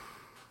 3.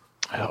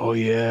 Oh,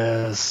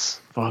 yes.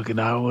 Fucking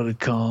I would have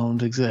come.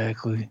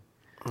 Exactly.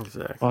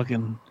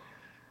 Fucking...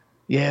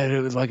 Yeah,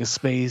 it was like a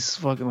space,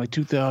 fucking like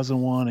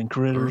 2001 and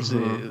Critters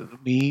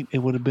meet. It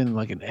would have been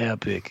like an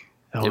epic.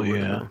 Oh,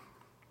 yeah.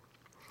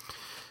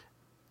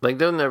 Like,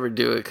 they'll never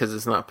do it because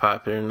it's not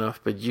popular enough,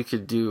 but you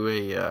could do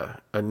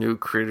a new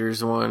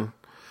Critters one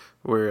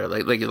where,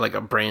 like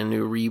a brand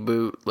new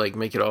reboot, like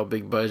make it all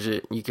big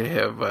budget. You could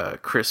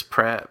have Chris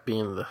Pratt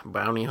being the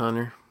bounty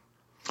hunter.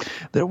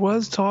 There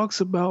was talks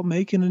about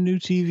making a new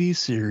TV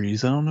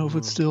series. I don't know if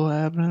it's still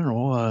happening or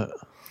what.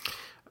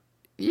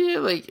 Yeah,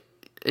 like...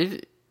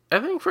 I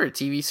think for a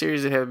TV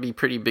series, it'd have to be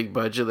pretty big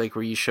budget, like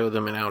where you show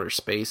them in outer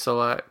space a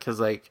lot. Because,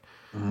 like,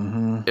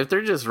 if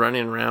they're just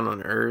running around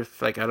on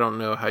Earth, like, I don't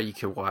know how you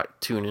could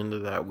tune into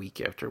that week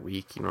after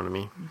week. You know what I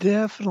mean?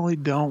 Definitely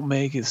don't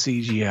make it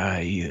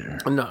CGI either.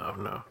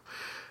 No.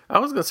 I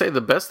was gonna say the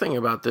best thing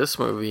about this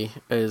movie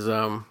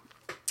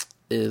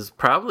is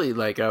probably,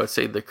 like, I would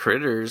say the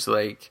critters.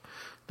 Like,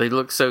 they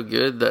look so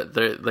good that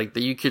they're like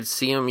you could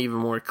see them even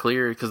more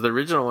clear. Because the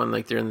original one,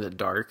 like, they're in the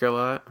dark a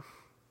lot.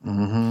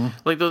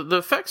 Like the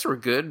effects were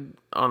good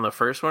on the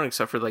first one,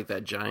 except for like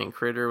that giant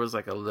critter was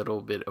like a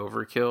little bit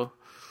overkill.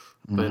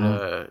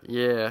 But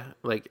yeah,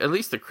 like at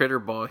least the critter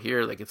ball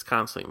here, like it's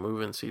constantly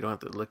moving, so you don't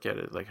have to look at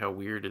it like how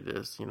weird it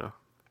is, you know.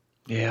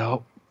 Yeah,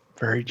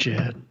 very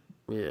Chad.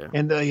 Yeah,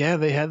 and they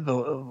had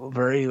the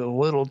very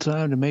little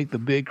time to make the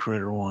big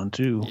critter one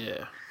too.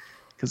 Yeah,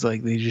 because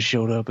like they just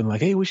showed up and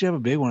like, hey, we should have a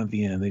big one at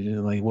the end. They just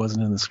like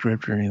wasn't in the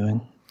script or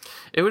anything.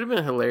 It would have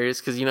been hilarious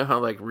because you know how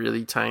like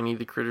really tiny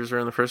the critters were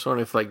in the first one.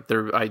 If like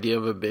their idea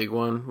of a big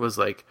one was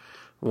like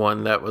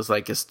one that was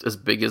like as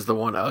big as the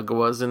one Ugg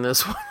was in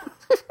this one.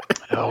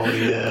 Oh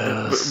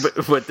yes.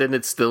 But then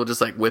it's still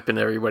just like whipping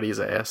everybody's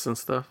ass and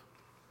stuff.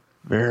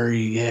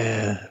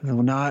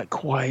 Not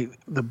quite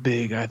the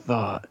big I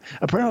thought.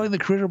 Apparently the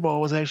critter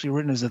ball was actually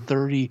written as a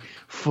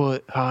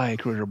 30-foot high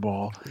critter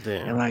ball.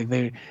 Damn. And like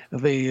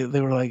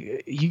they were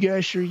like, you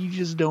guys sure you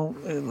just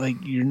don't like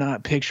you're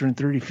not picturing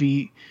 30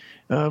 feet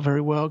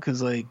very well,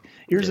 because like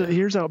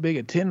here's how big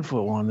a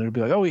 10-foot one. They'd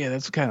be like, oh yeah,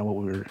 that's kind of what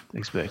we were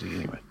expecting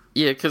anyway.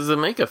 Yeah, because to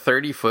make a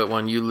 30-foot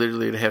one, you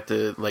literally have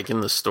to, like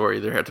in the story,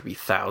 there had to be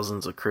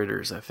thousands of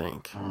critters, I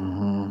think.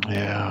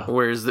 Yeah.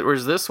 Whereas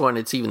this one,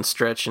 it's even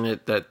stretching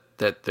it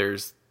that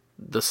there's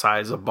the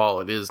size of ball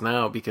it is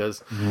now,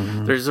 because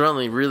there's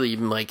only really,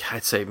 like,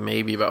 I'd say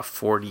maybe about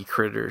 40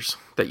 critters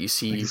that you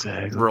see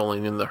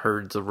rolling in the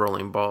herds of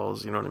rolling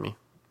balls, you know what I mean?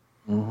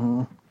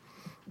 Mm-hmm.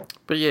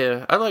 But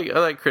yeah, I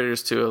like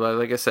critters too.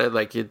 Like I said,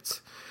 like I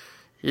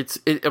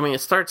mean,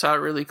 it starts out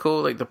really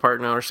cool, like the part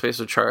in outer space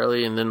with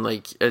Charlie, and then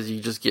like as you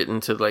just get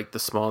into like the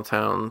small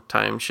town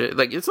time shit,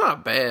 like it's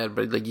not bad,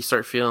 but like you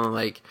start feeling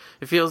like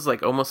it feels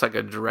like almost like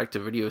a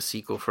direct-to-video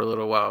sequel for a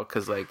little while,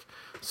 because like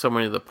so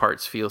many of the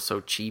parts feel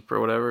so cheap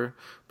or whatever.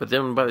 But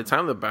then by the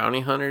time the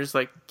bounty hunters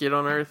like get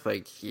on Earth,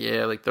 like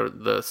yeah, like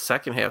the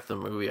second half of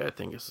the movie I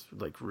think is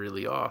like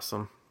really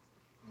awesome.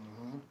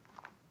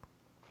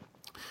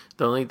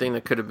 The only thing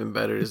that could have been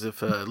better is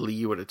if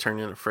Lee would have turned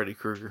into Freddy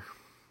Krueger.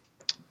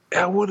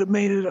 That would have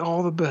made it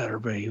all the better,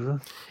 baby.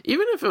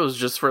 Even if it was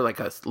just for like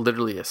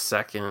literally a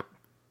second,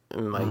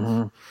 and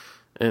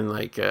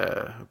like,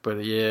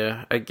 but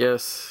yeah, I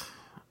guess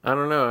I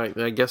don't know.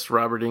 I guess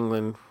Robert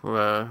Englund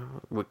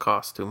would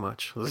cost too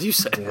much, as you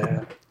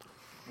said.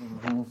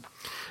 Yeah.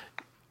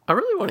 I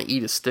really want to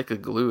eat a stick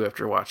of glue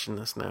after watching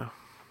this now.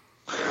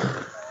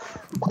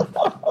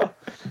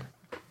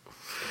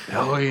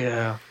 Oh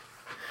yeah.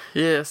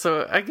 Yeah,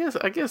 so I guess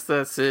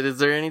that's it. Is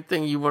there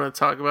anything you want to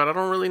talk about? I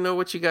don't really know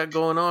what you got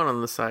going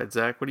on the side,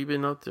 Zach. What have you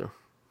been up to?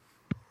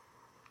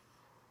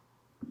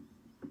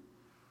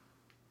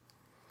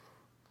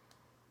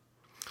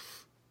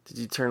 Did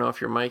you turn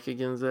off your mic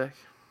again, Zach?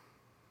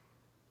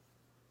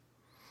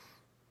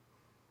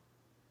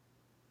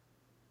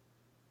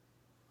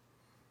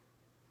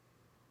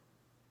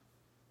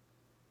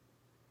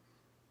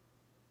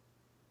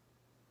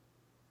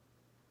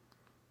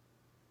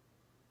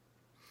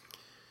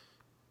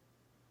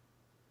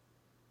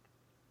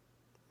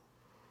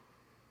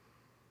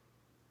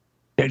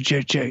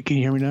 Check. Can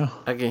you hear me now?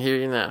 I can hear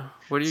you now.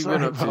 What have you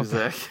been up to,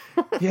 Zach?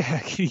 Yeah,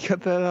 can you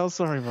cut that out?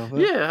 Sorry about that.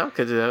 Yeah, I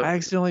could do that. I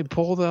accidentally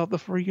pulled out the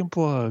freaking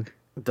plug.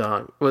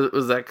 Don,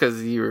 was that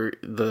because you were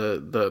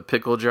the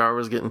pickle jar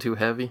was getting too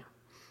heavy?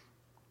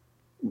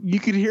 You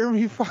could hear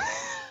me fine.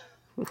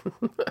 You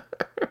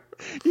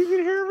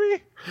can hear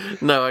me?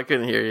 No, I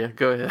couldn't hear you.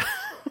 Go ahead.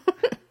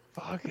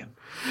 Fucking.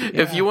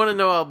 If Yeah. you want to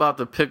know all about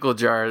the pickle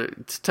jar,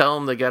 tell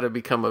them they got to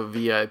become a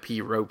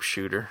VIP rope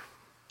shooter.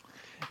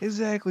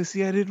 Exactly.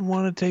 See, I didn't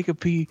want to take a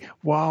pee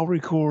while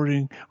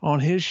recording on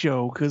his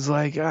show because,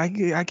 like, I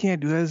can't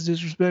do that. It's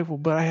disrespectful.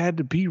 But I had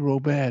to pee real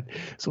bad,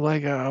 so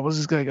like I was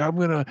just like, I'm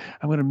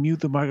gonna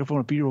mute the microphone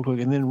and pee real quick.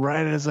 And then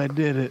right as I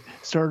did it,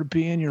 started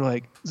peeing. You're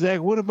like,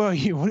 Zach, what about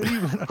you? What have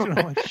you been up to?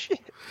 I'm like, shit.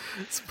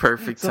 It's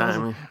perfect So I was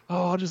timing. like,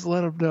 oh, I'll just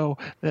let him know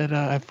that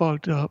I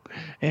fucked up,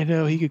 and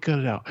he could cut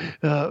it out.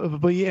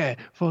 But yeah,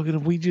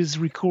 fucking, we just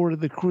recorded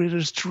the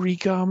Critters Tree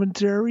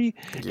commentary,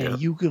 and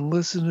you can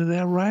listen to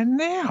that right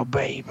now,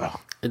 baby.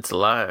 It's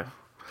live.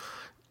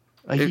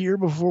 A year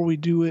before we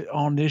do it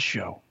on this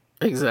show.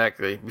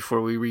 Exactly. Before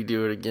we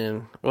redo it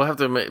again, we'll have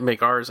to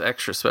make ours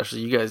extra special.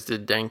 You guys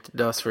did Dank to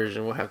Dust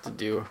version. We'll have to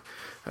do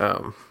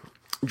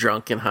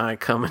drunk and high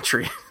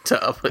commentary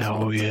to uplift.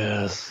 Oh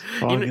yes.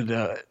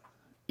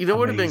 You know what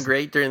would have been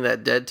great during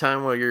that dead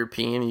time while you were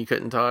peeing and you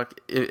couldn't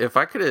talk? If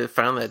I could have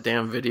found that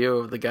damn video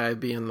of the guy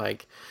being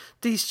like,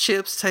 "These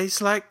chips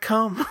taste like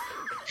cum."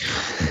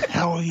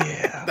 Hell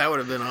yeah. That would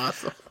have been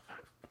awesome.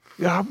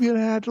 Yeah, I'm gonna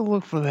have to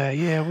look for that.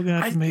 Yeah, we're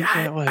gonna have to make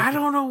that. Like, I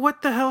don't know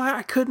what the hell.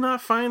 I could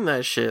not find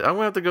that shit. I'm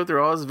gonna have to go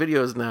through all his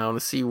videos now to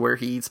see where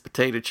he eats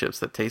potato chips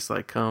that taste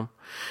like cum.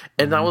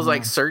 And I was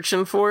like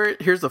searching for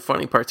it. Here's the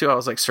funny part too. I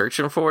was like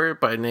searching for it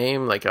by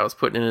name. Like I was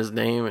putting in his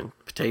name and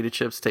potato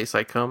chips taste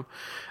like cum.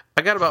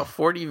 I got about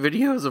 40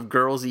 videos of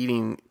girls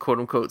eating quote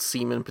unquote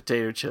semen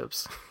potato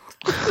chips.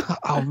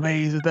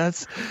 amazing.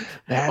 That's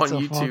On a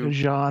YouTube. fucking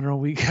genre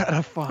we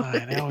gotta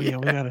find. Hell yeah,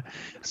 we gotta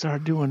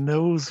start doing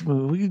those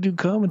movies. We can do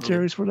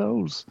commentaries for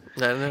those. I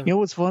don't know. You know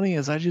what's funny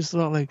is I just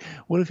thought, like,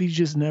 what if he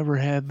just never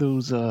had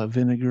those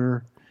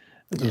vinegar,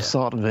 those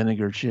salt and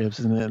vinegar chips,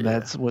 and then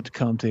that's what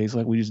cum tastes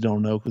like. We just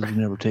don't know because we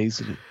never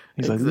tasted it.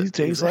 He's like, these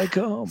taste like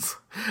cum.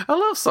 I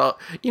love salt.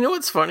 You know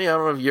what's funny? I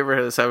don't know if you ever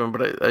had this happen,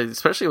 but I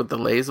especially with the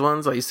Lay's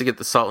ones, I used to get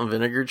the salt and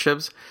vinegar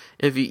chips.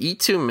 If you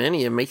eat too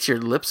many, it makes your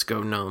lips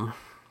go numb.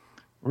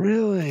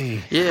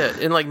 Really? Yeah,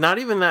 and like not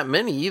even that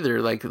many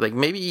either. Like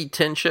maybe eat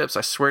 10 chips.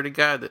 I swear to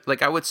God,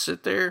 like I would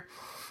sit there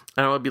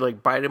and I would be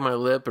like biting my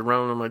lip and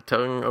running my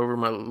tongue over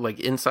my like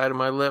inside of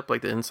my lip,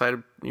 like the inside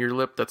of your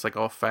lip that's like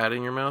all fat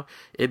in your mouth.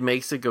 It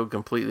makes it go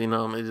completely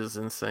numb. It is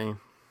insane.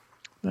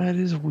 That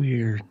is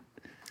weird.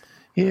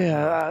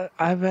 Yeah,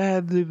 I've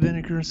had the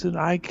vinegar and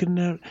I can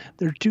never.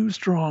 They're too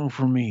strong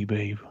for me,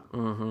 babe.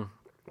 Mm-hmm.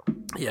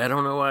 Yeah, I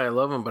don't know why I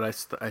love them, but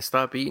I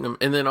stopped eating them.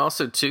 And then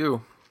also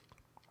too,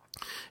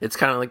 it's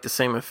kind of like the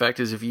same effect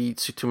as if you eat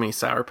too many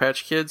Sour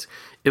Patch Kids.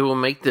 It will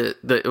make it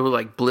will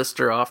like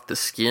blister off the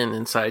skin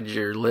inside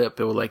your lip.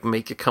 It will like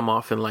make it come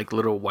off in like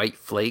little white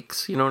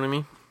flakes. You know what I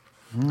mean?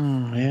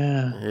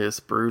 Yeah. It's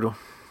brutal.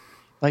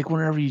 Like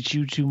whenever you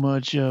chew too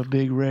much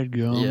big red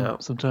gum,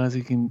 sometimes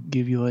it can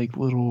give you like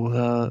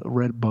little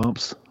red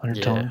bumps on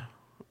your tongue.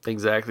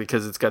 Exactly,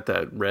 because it's got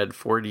that red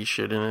 40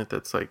 shit in it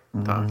that's like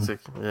toxic.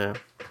 Yeah.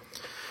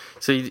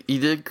 So you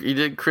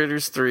did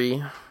Critters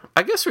 3.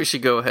 I guess we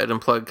should go ahead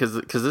and plug because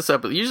this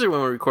episode, usually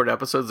when we record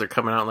episodes, they're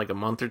coming out in like a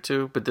month or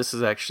two, but this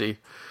is actually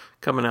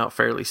coming out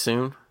fairly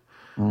soon.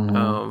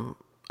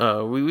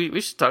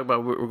 We should talk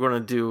about we're going to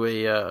do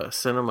a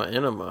cinema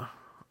enema.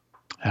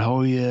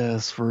 Oh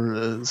yes,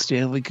 for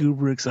Stanley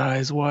Kubrick's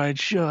Eyes Wide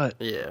Shut.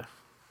 Yeah.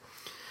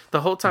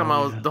 The whole time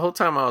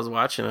I was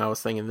watching, I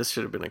was thinking this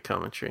should have been a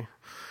commentary.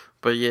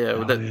 But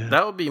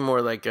that would be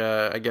more like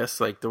I guess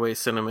like the way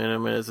cinema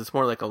enema is. It's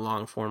more like a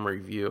long form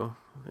review.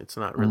 It's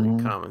not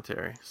really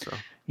commentary. So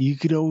you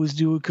could always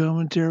do a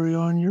commentary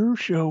on your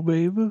show,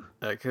 baby.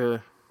 I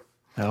could.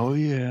 Oh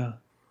yeah.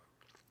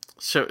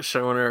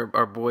 Showing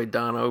our boy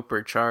Don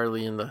Oper,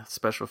 Charlie, in the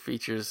special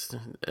features.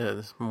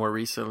 More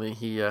recently,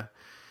 he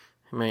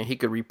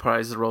could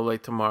reprise the role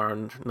like tomorrow,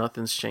 and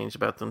nothing's changed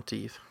about them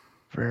teeth.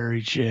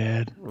 Very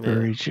Chad.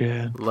 Very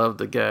Chad. Love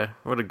the guy.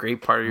 What a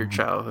great part of your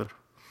childhood.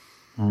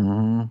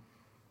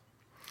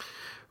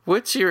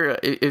 What's your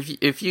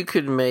if you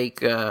could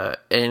make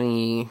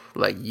any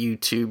like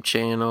YouTube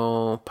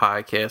channel,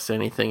 podcast,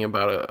 anything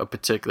about a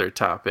particular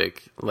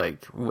topic,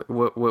 like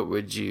what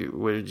would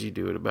you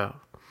do it about?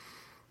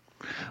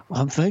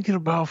 I'm thinking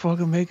about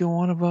fucking making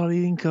one about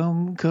eating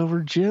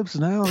covered chips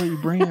now that you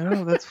bring it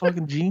up. That's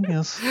fucking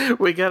genius.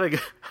 We gotta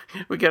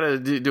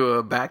do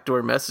a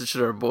backdoor message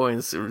to our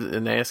boy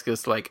and ask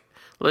us like,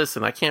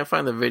 listen, I can't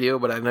find the video,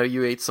 but I know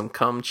you ate some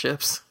cum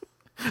chips.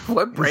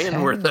 What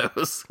brand were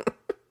those?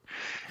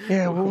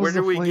 Yeah, where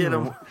do we get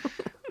them?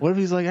 What if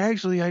he's like,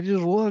 actually, I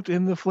just looked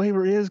and the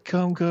flavor is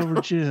cum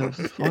covered chips.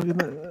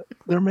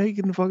 They're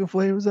making the fucking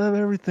flavors out of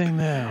everything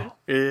now.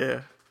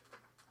 Yeah.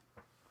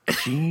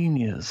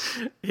 Genius.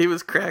 He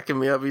was cracking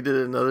me up. He did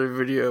another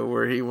video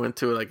where he went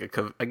to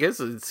I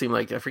guess it seemed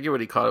like, I forget what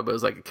he called it, but it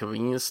was like a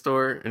convenience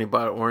store, and he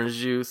bought orange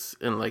juice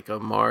and like a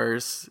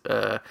Mars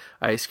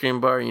ice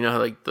cream bar. You know how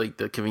like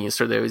the convenience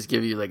store, they always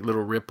give you like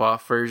little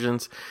rip-off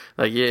versions.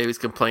 Like, yeah, he was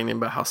complaining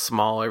about how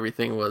small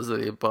everything was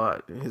that he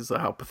bought. He's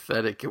like, how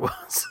pathetic it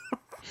was.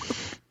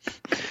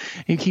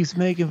 He keeps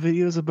making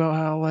videos about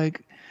how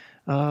like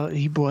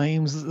he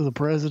blames the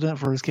president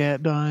for his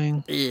cat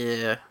dying.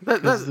 Yeah,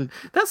 that's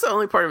the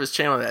only part of his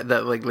channel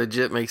that like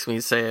legit makes me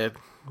sad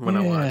when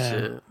I watch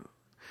it.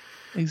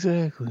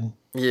 Exactly.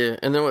 Yeah,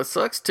 and then what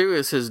sucks too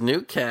is his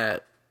new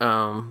cat.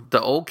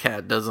 The old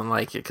cat doesn't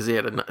like it because he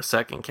had a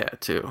second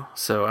cat too.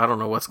 So I don't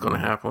know what's going to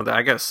happen with that.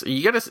 I guess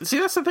you got to see.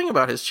 That's the thing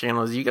about his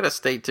channel is you got to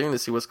stay tuned to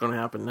see what's going to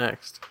happen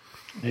next.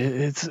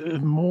 It's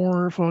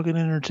more fucking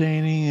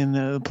entertaining and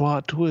a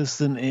plot twist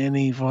than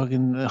any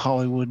fucking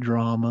Hollywood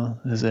drama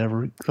has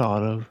ever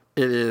thought of.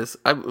 It is.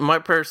 My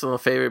personal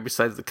favorite,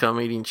 besides the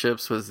cum eating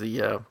chips, was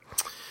the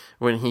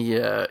when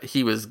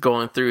he was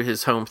going through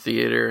his home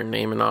theater and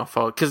naming off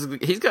all, because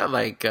he's got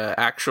like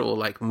actual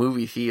like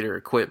movie theater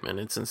equipment.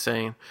 It's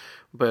insane.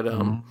 But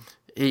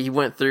he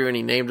went through and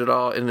he named it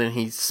all, and then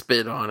he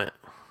spit on it,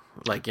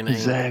 like in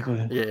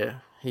exactly. Yeah.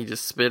 He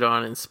just spit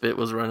on it, and spit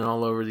was running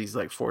all over these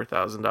like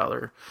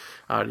 $4,000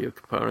 audio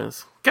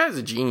components. Guy's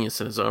a genius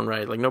in his own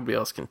right. Like nobody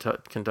else can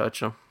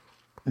touch him.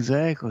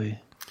 Exactly.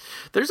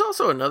 There's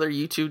also another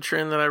YouTube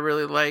trend that I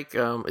really like.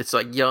 It's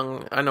like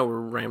young. I know we're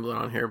rambling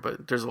on here,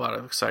 but there's a lot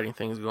of exciting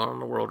things going on in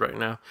the world right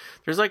now.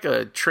 There's like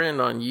a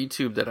trend on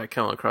YouTube that I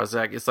come across,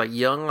 Zach. It's like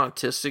young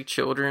autistic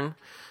children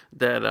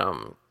that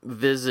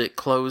visit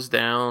closed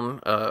down,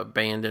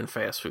 abandoned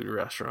fast food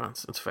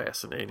restaurants. It's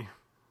fascinating.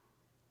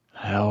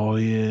 Hell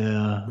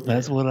yeah.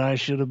 That's what I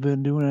should have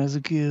been doing as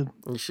a kid.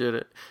 You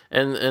should.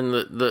 And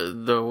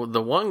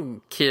the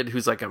one kid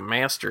who's like a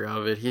master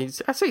of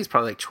it, I say he's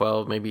probably like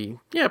 12, maybe,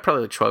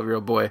 probably a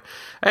 12-year-old boy.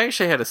 I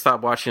actually had to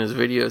stop watching his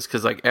videos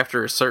because like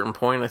after a certain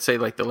point, I'd say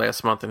like the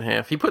last month and a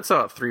half, he puts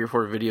out 3 or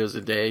 4 videos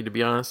a day, to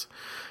be honest.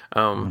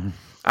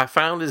 I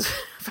found his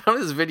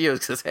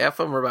videos because half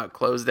of them are about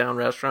closed down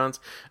restaurants,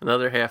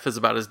 another half is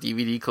about his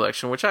DVD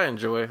collection, which I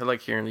enjoy. I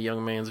like hearing the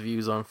young man's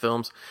views on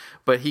films.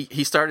 But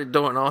he started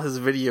doing all his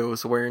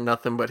videos wearing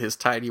nothing but his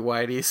tidy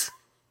whities.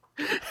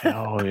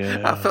 Oh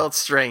yeah, I felt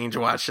strange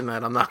watching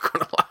that. I'm not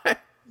gonna lie.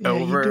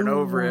 Over and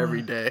over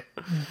every day.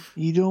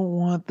 You don't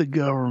want the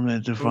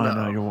government to find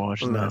out you're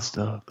watching that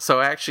stuff. So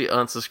I actually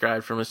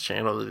unsubscribed from his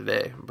channel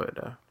today.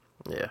 But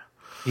yeah,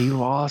 he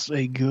lost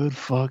a good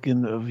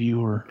fucking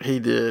viewer. He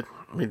did.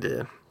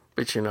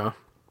 But you know,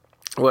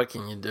 what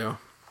can you do?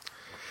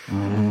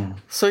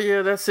 So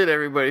yeah, that's it,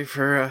 everybody,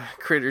 for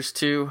Critters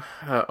 2.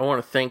 I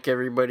want to thank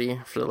everybody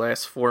for the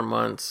last 4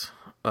 months,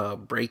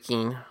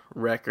 breaking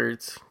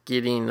records,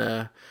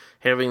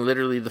 having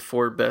literally the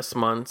 4 best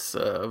months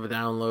of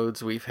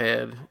downloads we've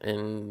had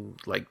in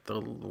like the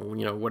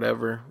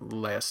whatever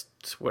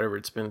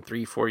it's been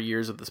 3-4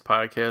 years of this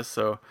podcast.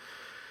 So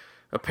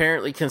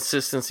apparently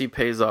consistency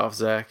pays off,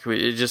 Zach.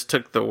 It just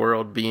took the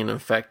world being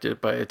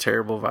infected by a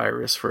terrible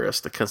virus for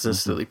us to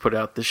consistently put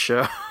out this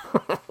show.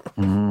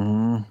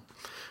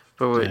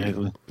 But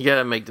Exactly. you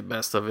gotta make the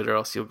best of it, or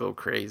else you'll go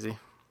crazy.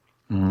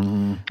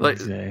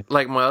 Exactly.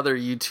 Like my other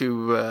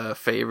YouTube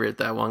favorite,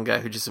 that one guy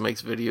who just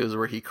makes videos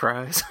where he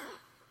cries.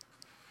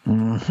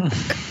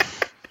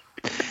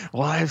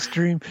 Live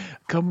stream.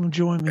 Come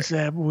join me,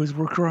 sad boys.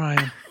 We're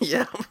crying.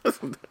 Yeah,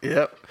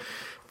 yep.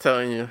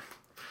 Telling you.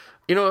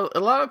 You know,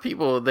 a lot of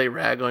people, they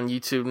rag on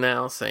YouTube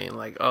now, saying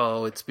like,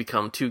 "Oh, it's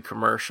become too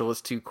commercial,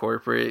 it's too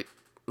corporate."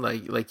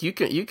 Like you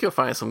can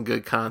find some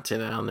good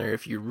content on there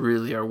if you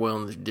really are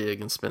willing to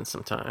dig and spend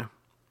some time.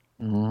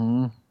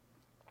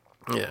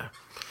 Yeah.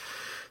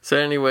 So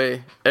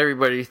anyway,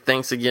 everybody,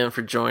 thanks again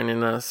for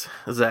joining us.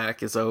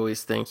 Zach, as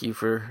always, thank you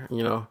for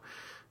and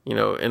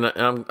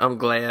I'm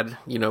glad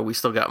we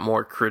still got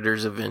more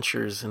Critters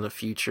adventures in the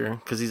future,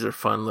 because these are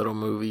fun little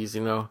movies.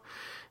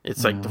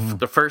 It's like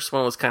the first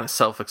one was kind of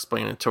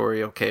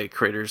self-explanatory. Okay,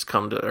 critters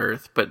come to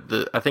Earth, but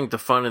I think the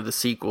fun of the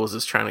sequels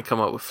is trying to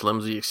come up with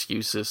flimsy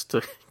excuses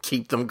to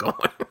keep them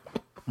going.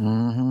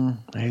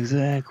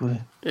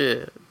 Exactly.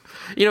 Yeah.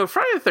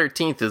 Friday the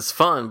 13th is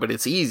fun, but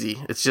it's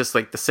easy. It's just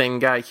like the same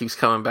guy keeps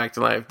coming back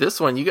to life. This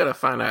one, you got to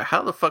find out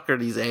how the fuck are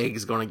these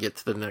eggs going to get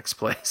to the next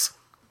place.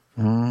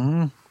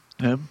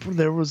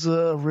 There was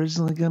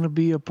originally going to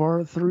be a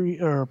part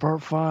 3 or a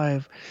part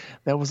 5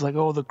 that was like,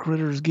 oh, the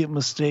critters get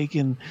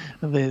mistaken,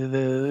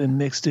 and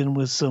mixed in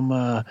with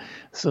some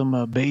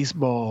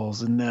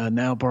baseballs, and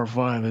now part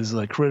 5 is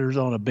like critters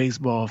on a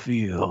baseball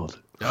field.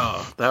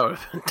 Oh, that would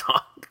have been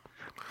dog.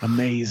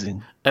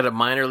 Amazing. At a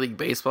minor league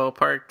baseball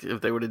park,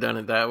 if they would have done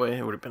it that way,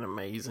 it would have been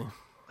amazing.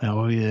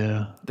 Oh,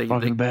 yeah.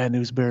 Fucking Bad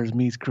News Bears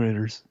meets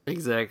Critters.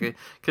 Exactly.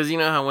 Because you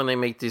know how when they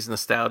make these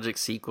nostalgic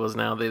sequels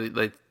now,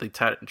 they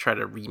try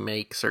to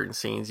remake certain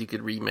scenes. You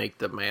could remake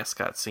the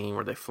mascot scene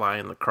where they fly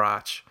in the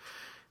crotch.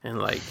 And,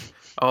 like,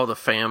 all the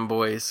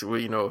fanboys,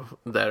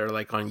 that are,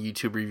 like, on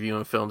YouTube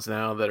reviewing films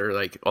now that are,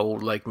 like,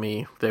 old like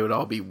me, they would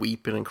all be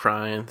weeping and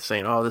crying,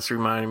 saying, oh, this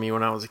reminded me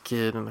when I was a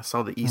kid and I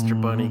saw the Easter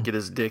Bunny get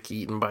his dick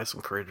eaten by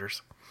some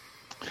critters.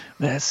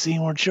 That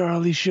scene where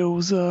Charlie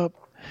shows up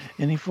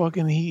and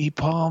he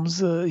palms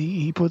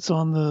he puts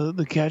on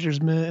the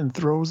catcher's mitt and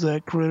throws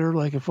that critter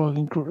like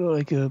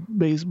a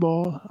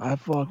baseball. I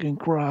fucking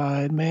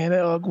cried, man.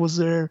 Ugg was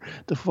there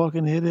to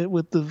fucking hit it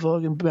with the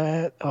fucking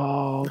bat.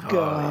 Oh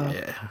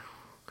god.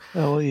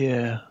 Oh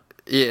yeah.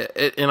 Yeah,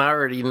 and I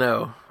already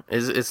know.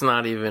 It's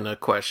not even a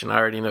question. I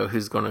already know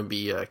who's going to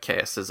be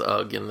cast as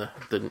Ugg in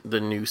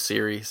the new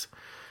series.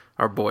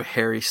 Our boy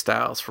Harry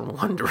Styles from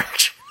One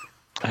Direction.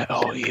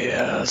 Oh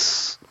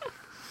yes.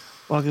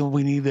 Fucking,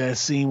 we need that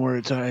scene where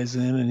it ties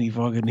in and he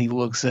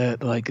looks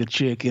at like a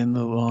chick in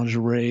the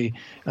lingerie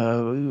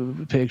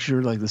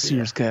picture, like the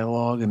Sears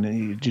catalog, and then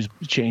he just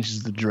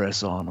changes the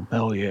dress on him.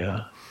 Hell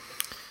yeah.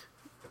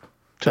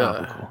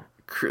 Topical.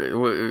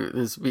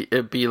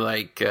 It'd be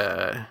like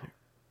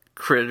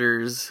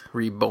Critters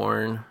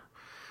Reborn,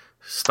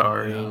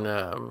 starring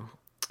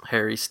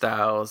Harry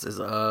Styles as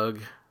Ugg,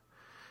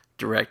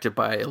 directed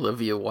by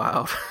Olivia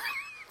Wilde.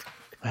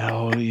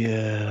 Oh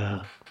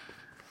yeah.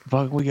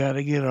 Fuck, we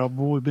gotta get our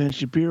boy Ben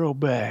Shapiro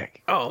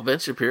back. Oh, Ben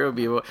Shapiro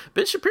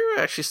Ben Shapiro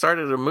actually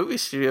started a movie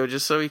studio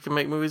just so he can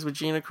make movies with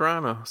Gina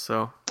Carano.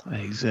 So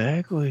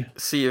exactly.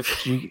 See if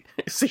she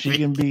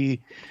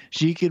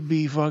could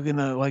be fucking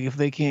like, if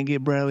they can't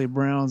get Bradley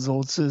Brown's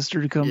old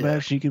sister to come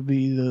back, she could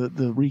be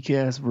the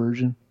recast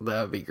version.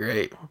 That would be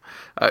great.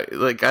 I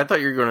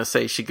thought you were gonna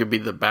say she could be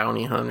the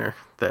bounty hunter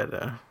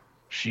that.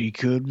 She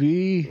could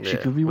be. She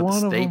could be one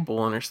of them. With a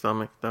staple in her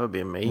stomach. That would be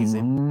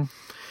amazing.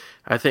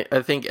 I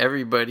think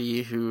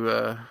everybody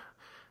who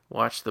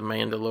watched The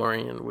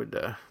Mandalorian would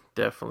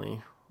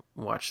definitely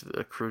watch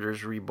the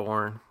Critters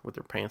Reborn with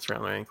their pants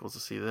around their ankles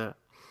to see that.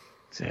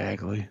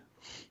 Exactly.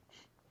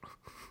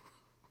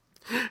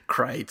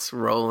 Crites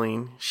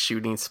rolling,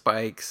 shooting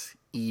spikes,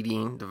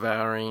 eating,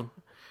 devouring,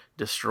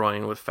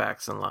 destroying with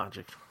facts and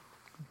logic.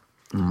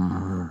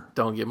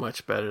 Don't get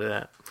much better than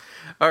that.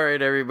 All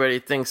right, everybody.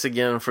 Thanks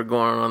again for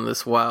going on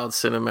this wild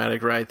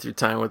cinematic ride through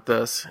time with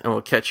us. And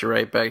we'll catch you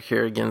right back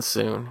here again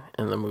soon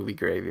in the movie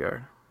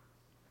graveyard.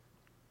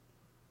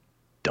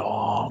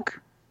 Donk.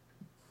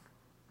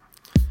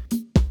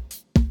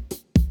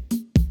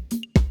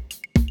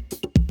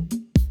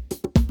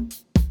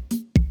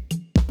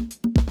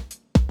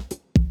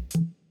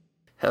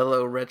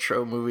 Hello,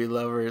 retro movie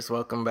lovers.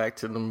 Welcome back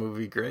to the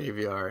movie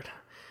graveyard.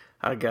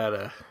 I got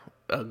a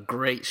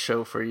great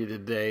show for you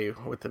today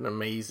with an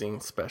amazing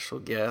special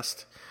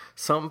guest.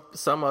 Some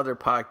other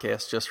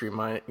podcast just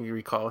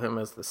recall him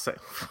as the same.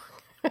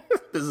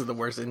 This is the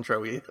worst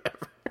intro we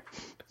ever.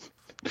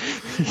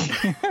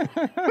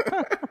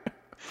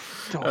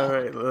 All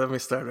right, let me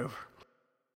start over.